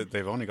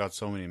 They've only got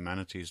so many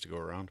manatees to go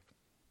around.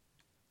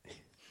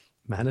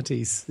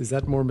 Manatees? Is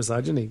that more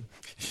misogyny?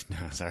 No,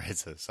 sorry,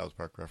 it's a South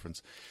Park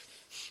reference.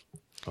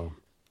 Oh.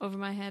 Over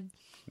my head.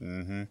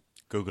 Mm-hmm.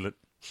 Google it.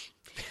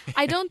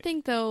 I don't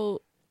think,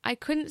 though, I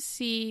couldn't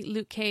see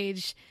Luke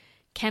Cage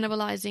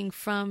cannibalizing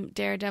from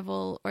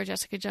Daredevil or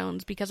Jessica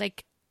Jones, because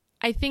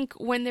I think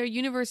when their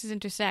universes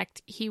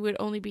intersect, he would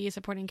only be a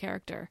supporting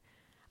character.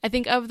 I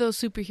think of those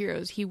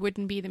superheroes, he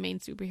wouldn't be the main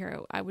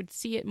superhero. I would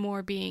see it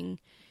more being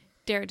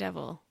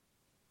Daredevil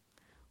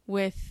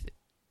with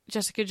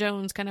Jessica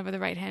Jones kind of the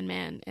right-hand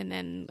man, and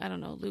then, I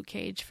don't know, Luke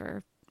Cage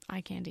for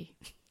eye candy.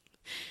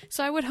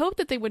 So I would hope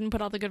that they wouldn't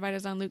put all the good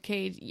writers on Luke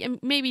Cage,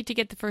 maybe to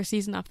get the first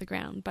season off the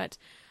ground, but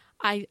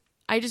I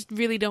just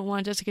really don't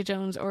want Jessica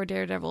Jones or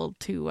Daredevil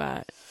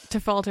to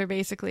falter,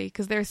 basically,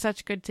 because they're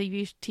such good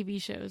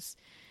TV shows.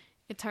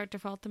 It's hard to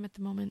fault them at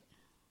the moment.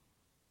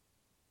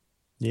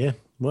 Yeah,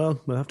 well,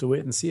 we'll have to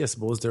wait and see, I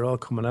suppose. They're all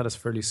coming at us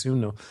fairly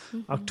soon now.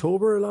 Mm-hmm.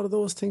 October, a lot of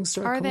those things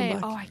start coming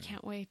back. Oh, I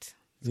can't wait.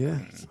 Yeah,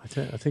 I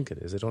think it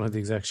is. I don't have the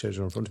exact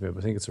schedule in front of me, but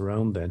I think it's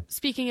around then.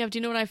 Speaking of, do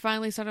you know what I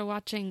finally started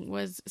watching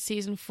was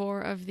season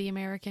 4 of The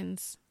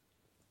Americans.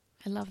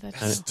 I love that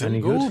show. Any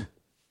good?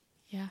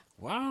 Yeah.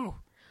 Wow.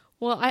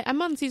 Well,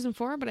 I'm on season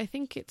 4, but I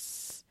think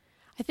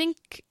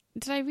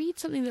did I read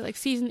something that like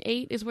season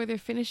 8 is where they're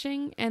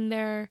finishing and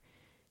they're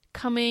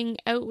coming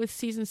out with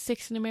season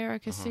 6 in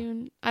America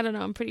soon? I don't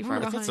know. I'm pretty far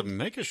behind. That's a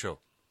mega show.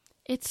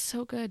 It's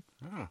so good.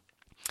 Ah.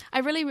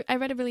 I read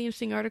a really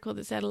interesting article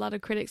that said a lot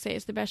of critics say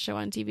it's the best show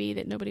on TV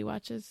that nobody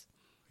watches.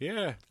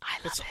 Yeah. I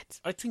love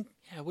it. I think,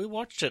 we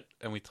watched it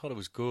and we thought it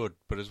was good,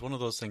 but it's one of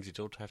those things you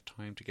don't have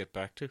time to get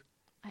back to.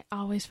 I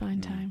always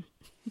find time.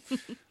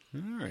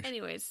 All right.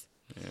 Anyways,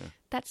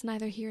 that's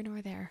neither here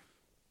nor there.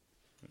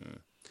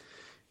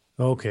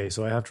 Okay,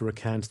 so I have to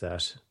recant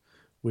that.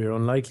 We're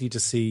unlikely to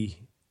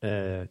see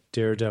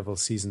Daredevil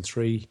season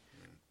 3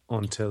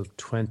 until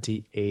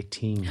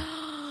 2018.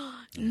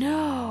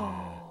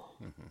 No.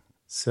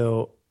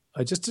 So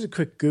I just did a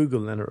quick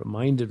Google and it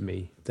reminded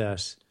me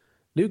that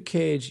Luke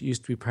Cage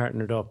used to be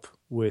partnered up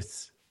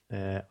with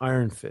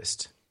Iron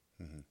Fist.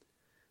 Mm-hmm.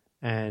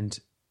 And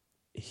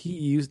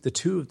the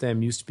two of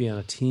them used to be on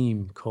a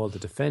team called the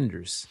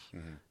Defenders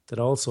that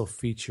also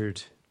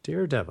featured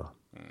Daredevil.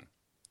 Mm.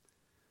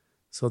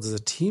 So there's a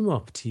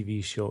team-up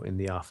TV show in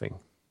the offing.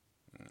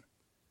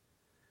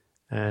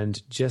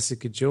 And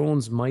Jessica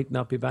Jones might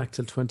not be back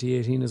till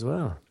 2018 as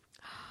well.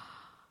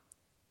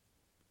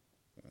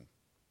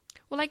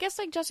 Well, I guess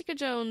like Jessica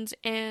Jones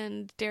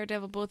and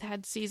Daredevil both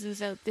had seasons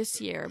out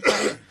this year,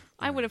 but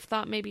I would have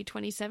thought maybe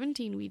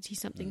 2017 we'd see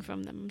something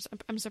from them.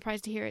 I'm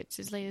surprised to hear it's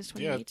as late as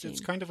 2018. Yeah,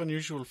 it's kind of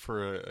unusual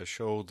for a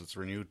show that's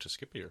renewed to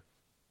skip a year.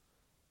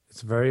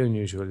 It's very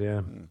unusual, yeah.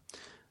 Mm.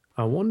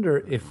 I wonder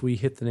if we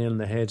hit the nail on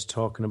the head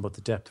talking about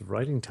the depth of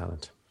writing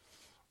talent.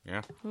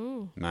 Yeah.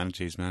 Ooh.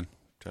 Manatees, man,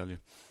 tell you.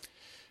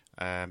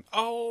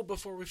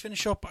 Before we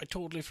finish up, I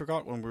totally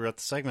forgot when we were at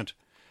the segment.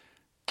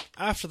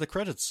 After the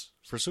credits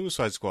for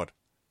Suicide Squad.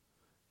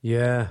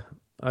 Yeah,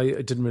 I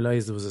didn't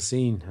realise there was a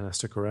scene and I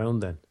stuck around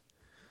then.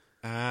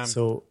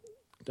 So,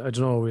 I don't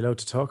know, are we allowed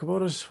to talk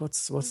about it?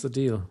 What's the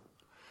deal?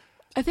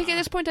 I think at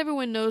this point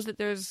everyone knows that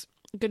there's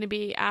going to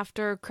be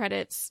after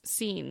credits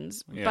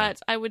scenes, but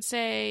I would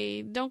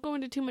say don't go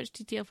into too much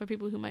detail for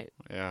people who might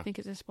think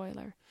it's a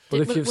spoiler.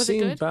 But if you've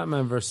seen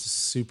Batman vs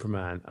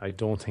Superman, I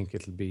don't think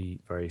it'll be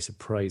very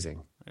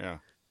surprising. Yeah.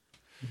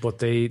 But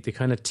they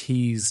kind of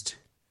teased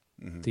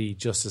the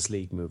Justice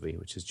League movie,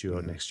 which is due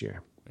out next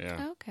year. Yeah.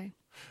 Oh, okay.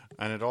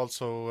 And it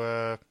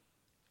also,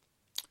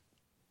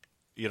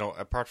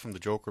 apart from the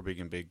Joker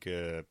being a big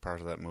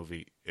part of that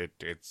movie,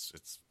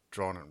 it's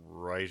drawn it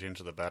right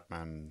into the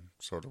Batman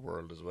sort of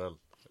world as well.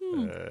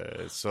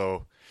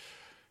 So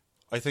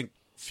I think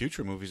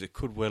future movies, it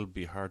could well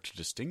be hard to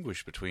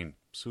distinguish between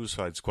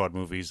Suicide Squad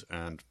movies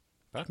and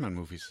Batman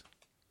movies.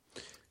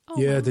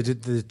 Oh, yeah, wow.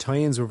 The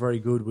tie-ins were very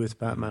good with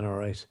Batman, all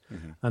right.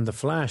 Mm-hmm. And the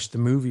Flash, the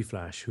movie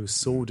Flash, who's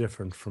so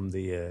different from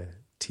the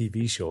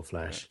TV show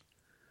Flash.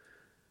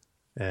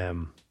 I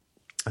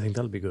think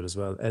that'll be good as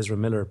well. Ezra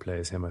Miller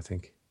plays him, I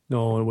think.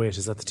 No, wait,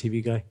 is that the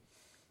TV guy?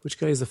 Which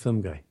guy is the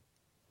film guy?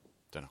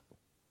 Don't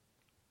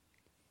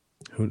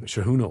know.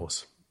 Who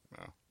knows?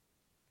 Well,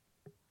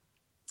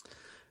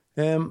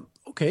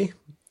 Okay,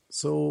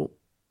 so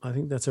I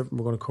think that's everything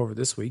we're going to cover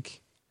this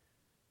week.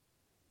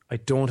 I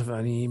don't have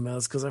any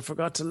emails because I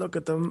forgot to look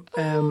at them.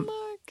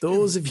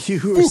 Those of you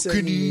who are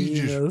sending me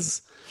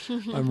emails,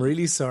 I'm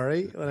really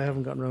sorry that I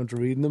haven't gotten around to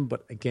reading them.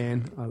 But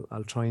again,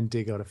 I'll try and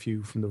dig out a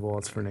few from the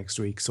vaults for next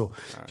week. So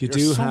if you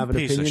do have an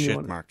opinion, piece of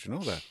shit, Mark, you know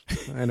that.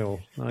 I know,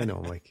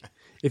 Mike.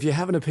 If you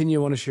have an opinion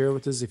you want to share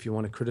with us, if you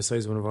want to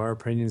criticize one of our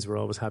opinions, we're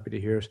always happy to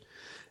hear it.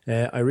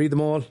 I read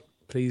them all.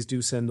 Please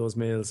do send those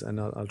mails and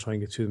I'll try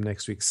and get to them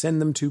next week. Send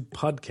them to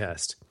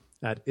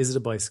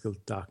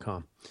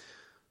podcast@isitabicycle.com.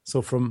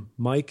 So from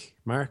Mike,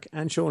 Mark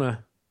and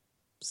Shona,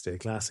 stay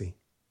classy.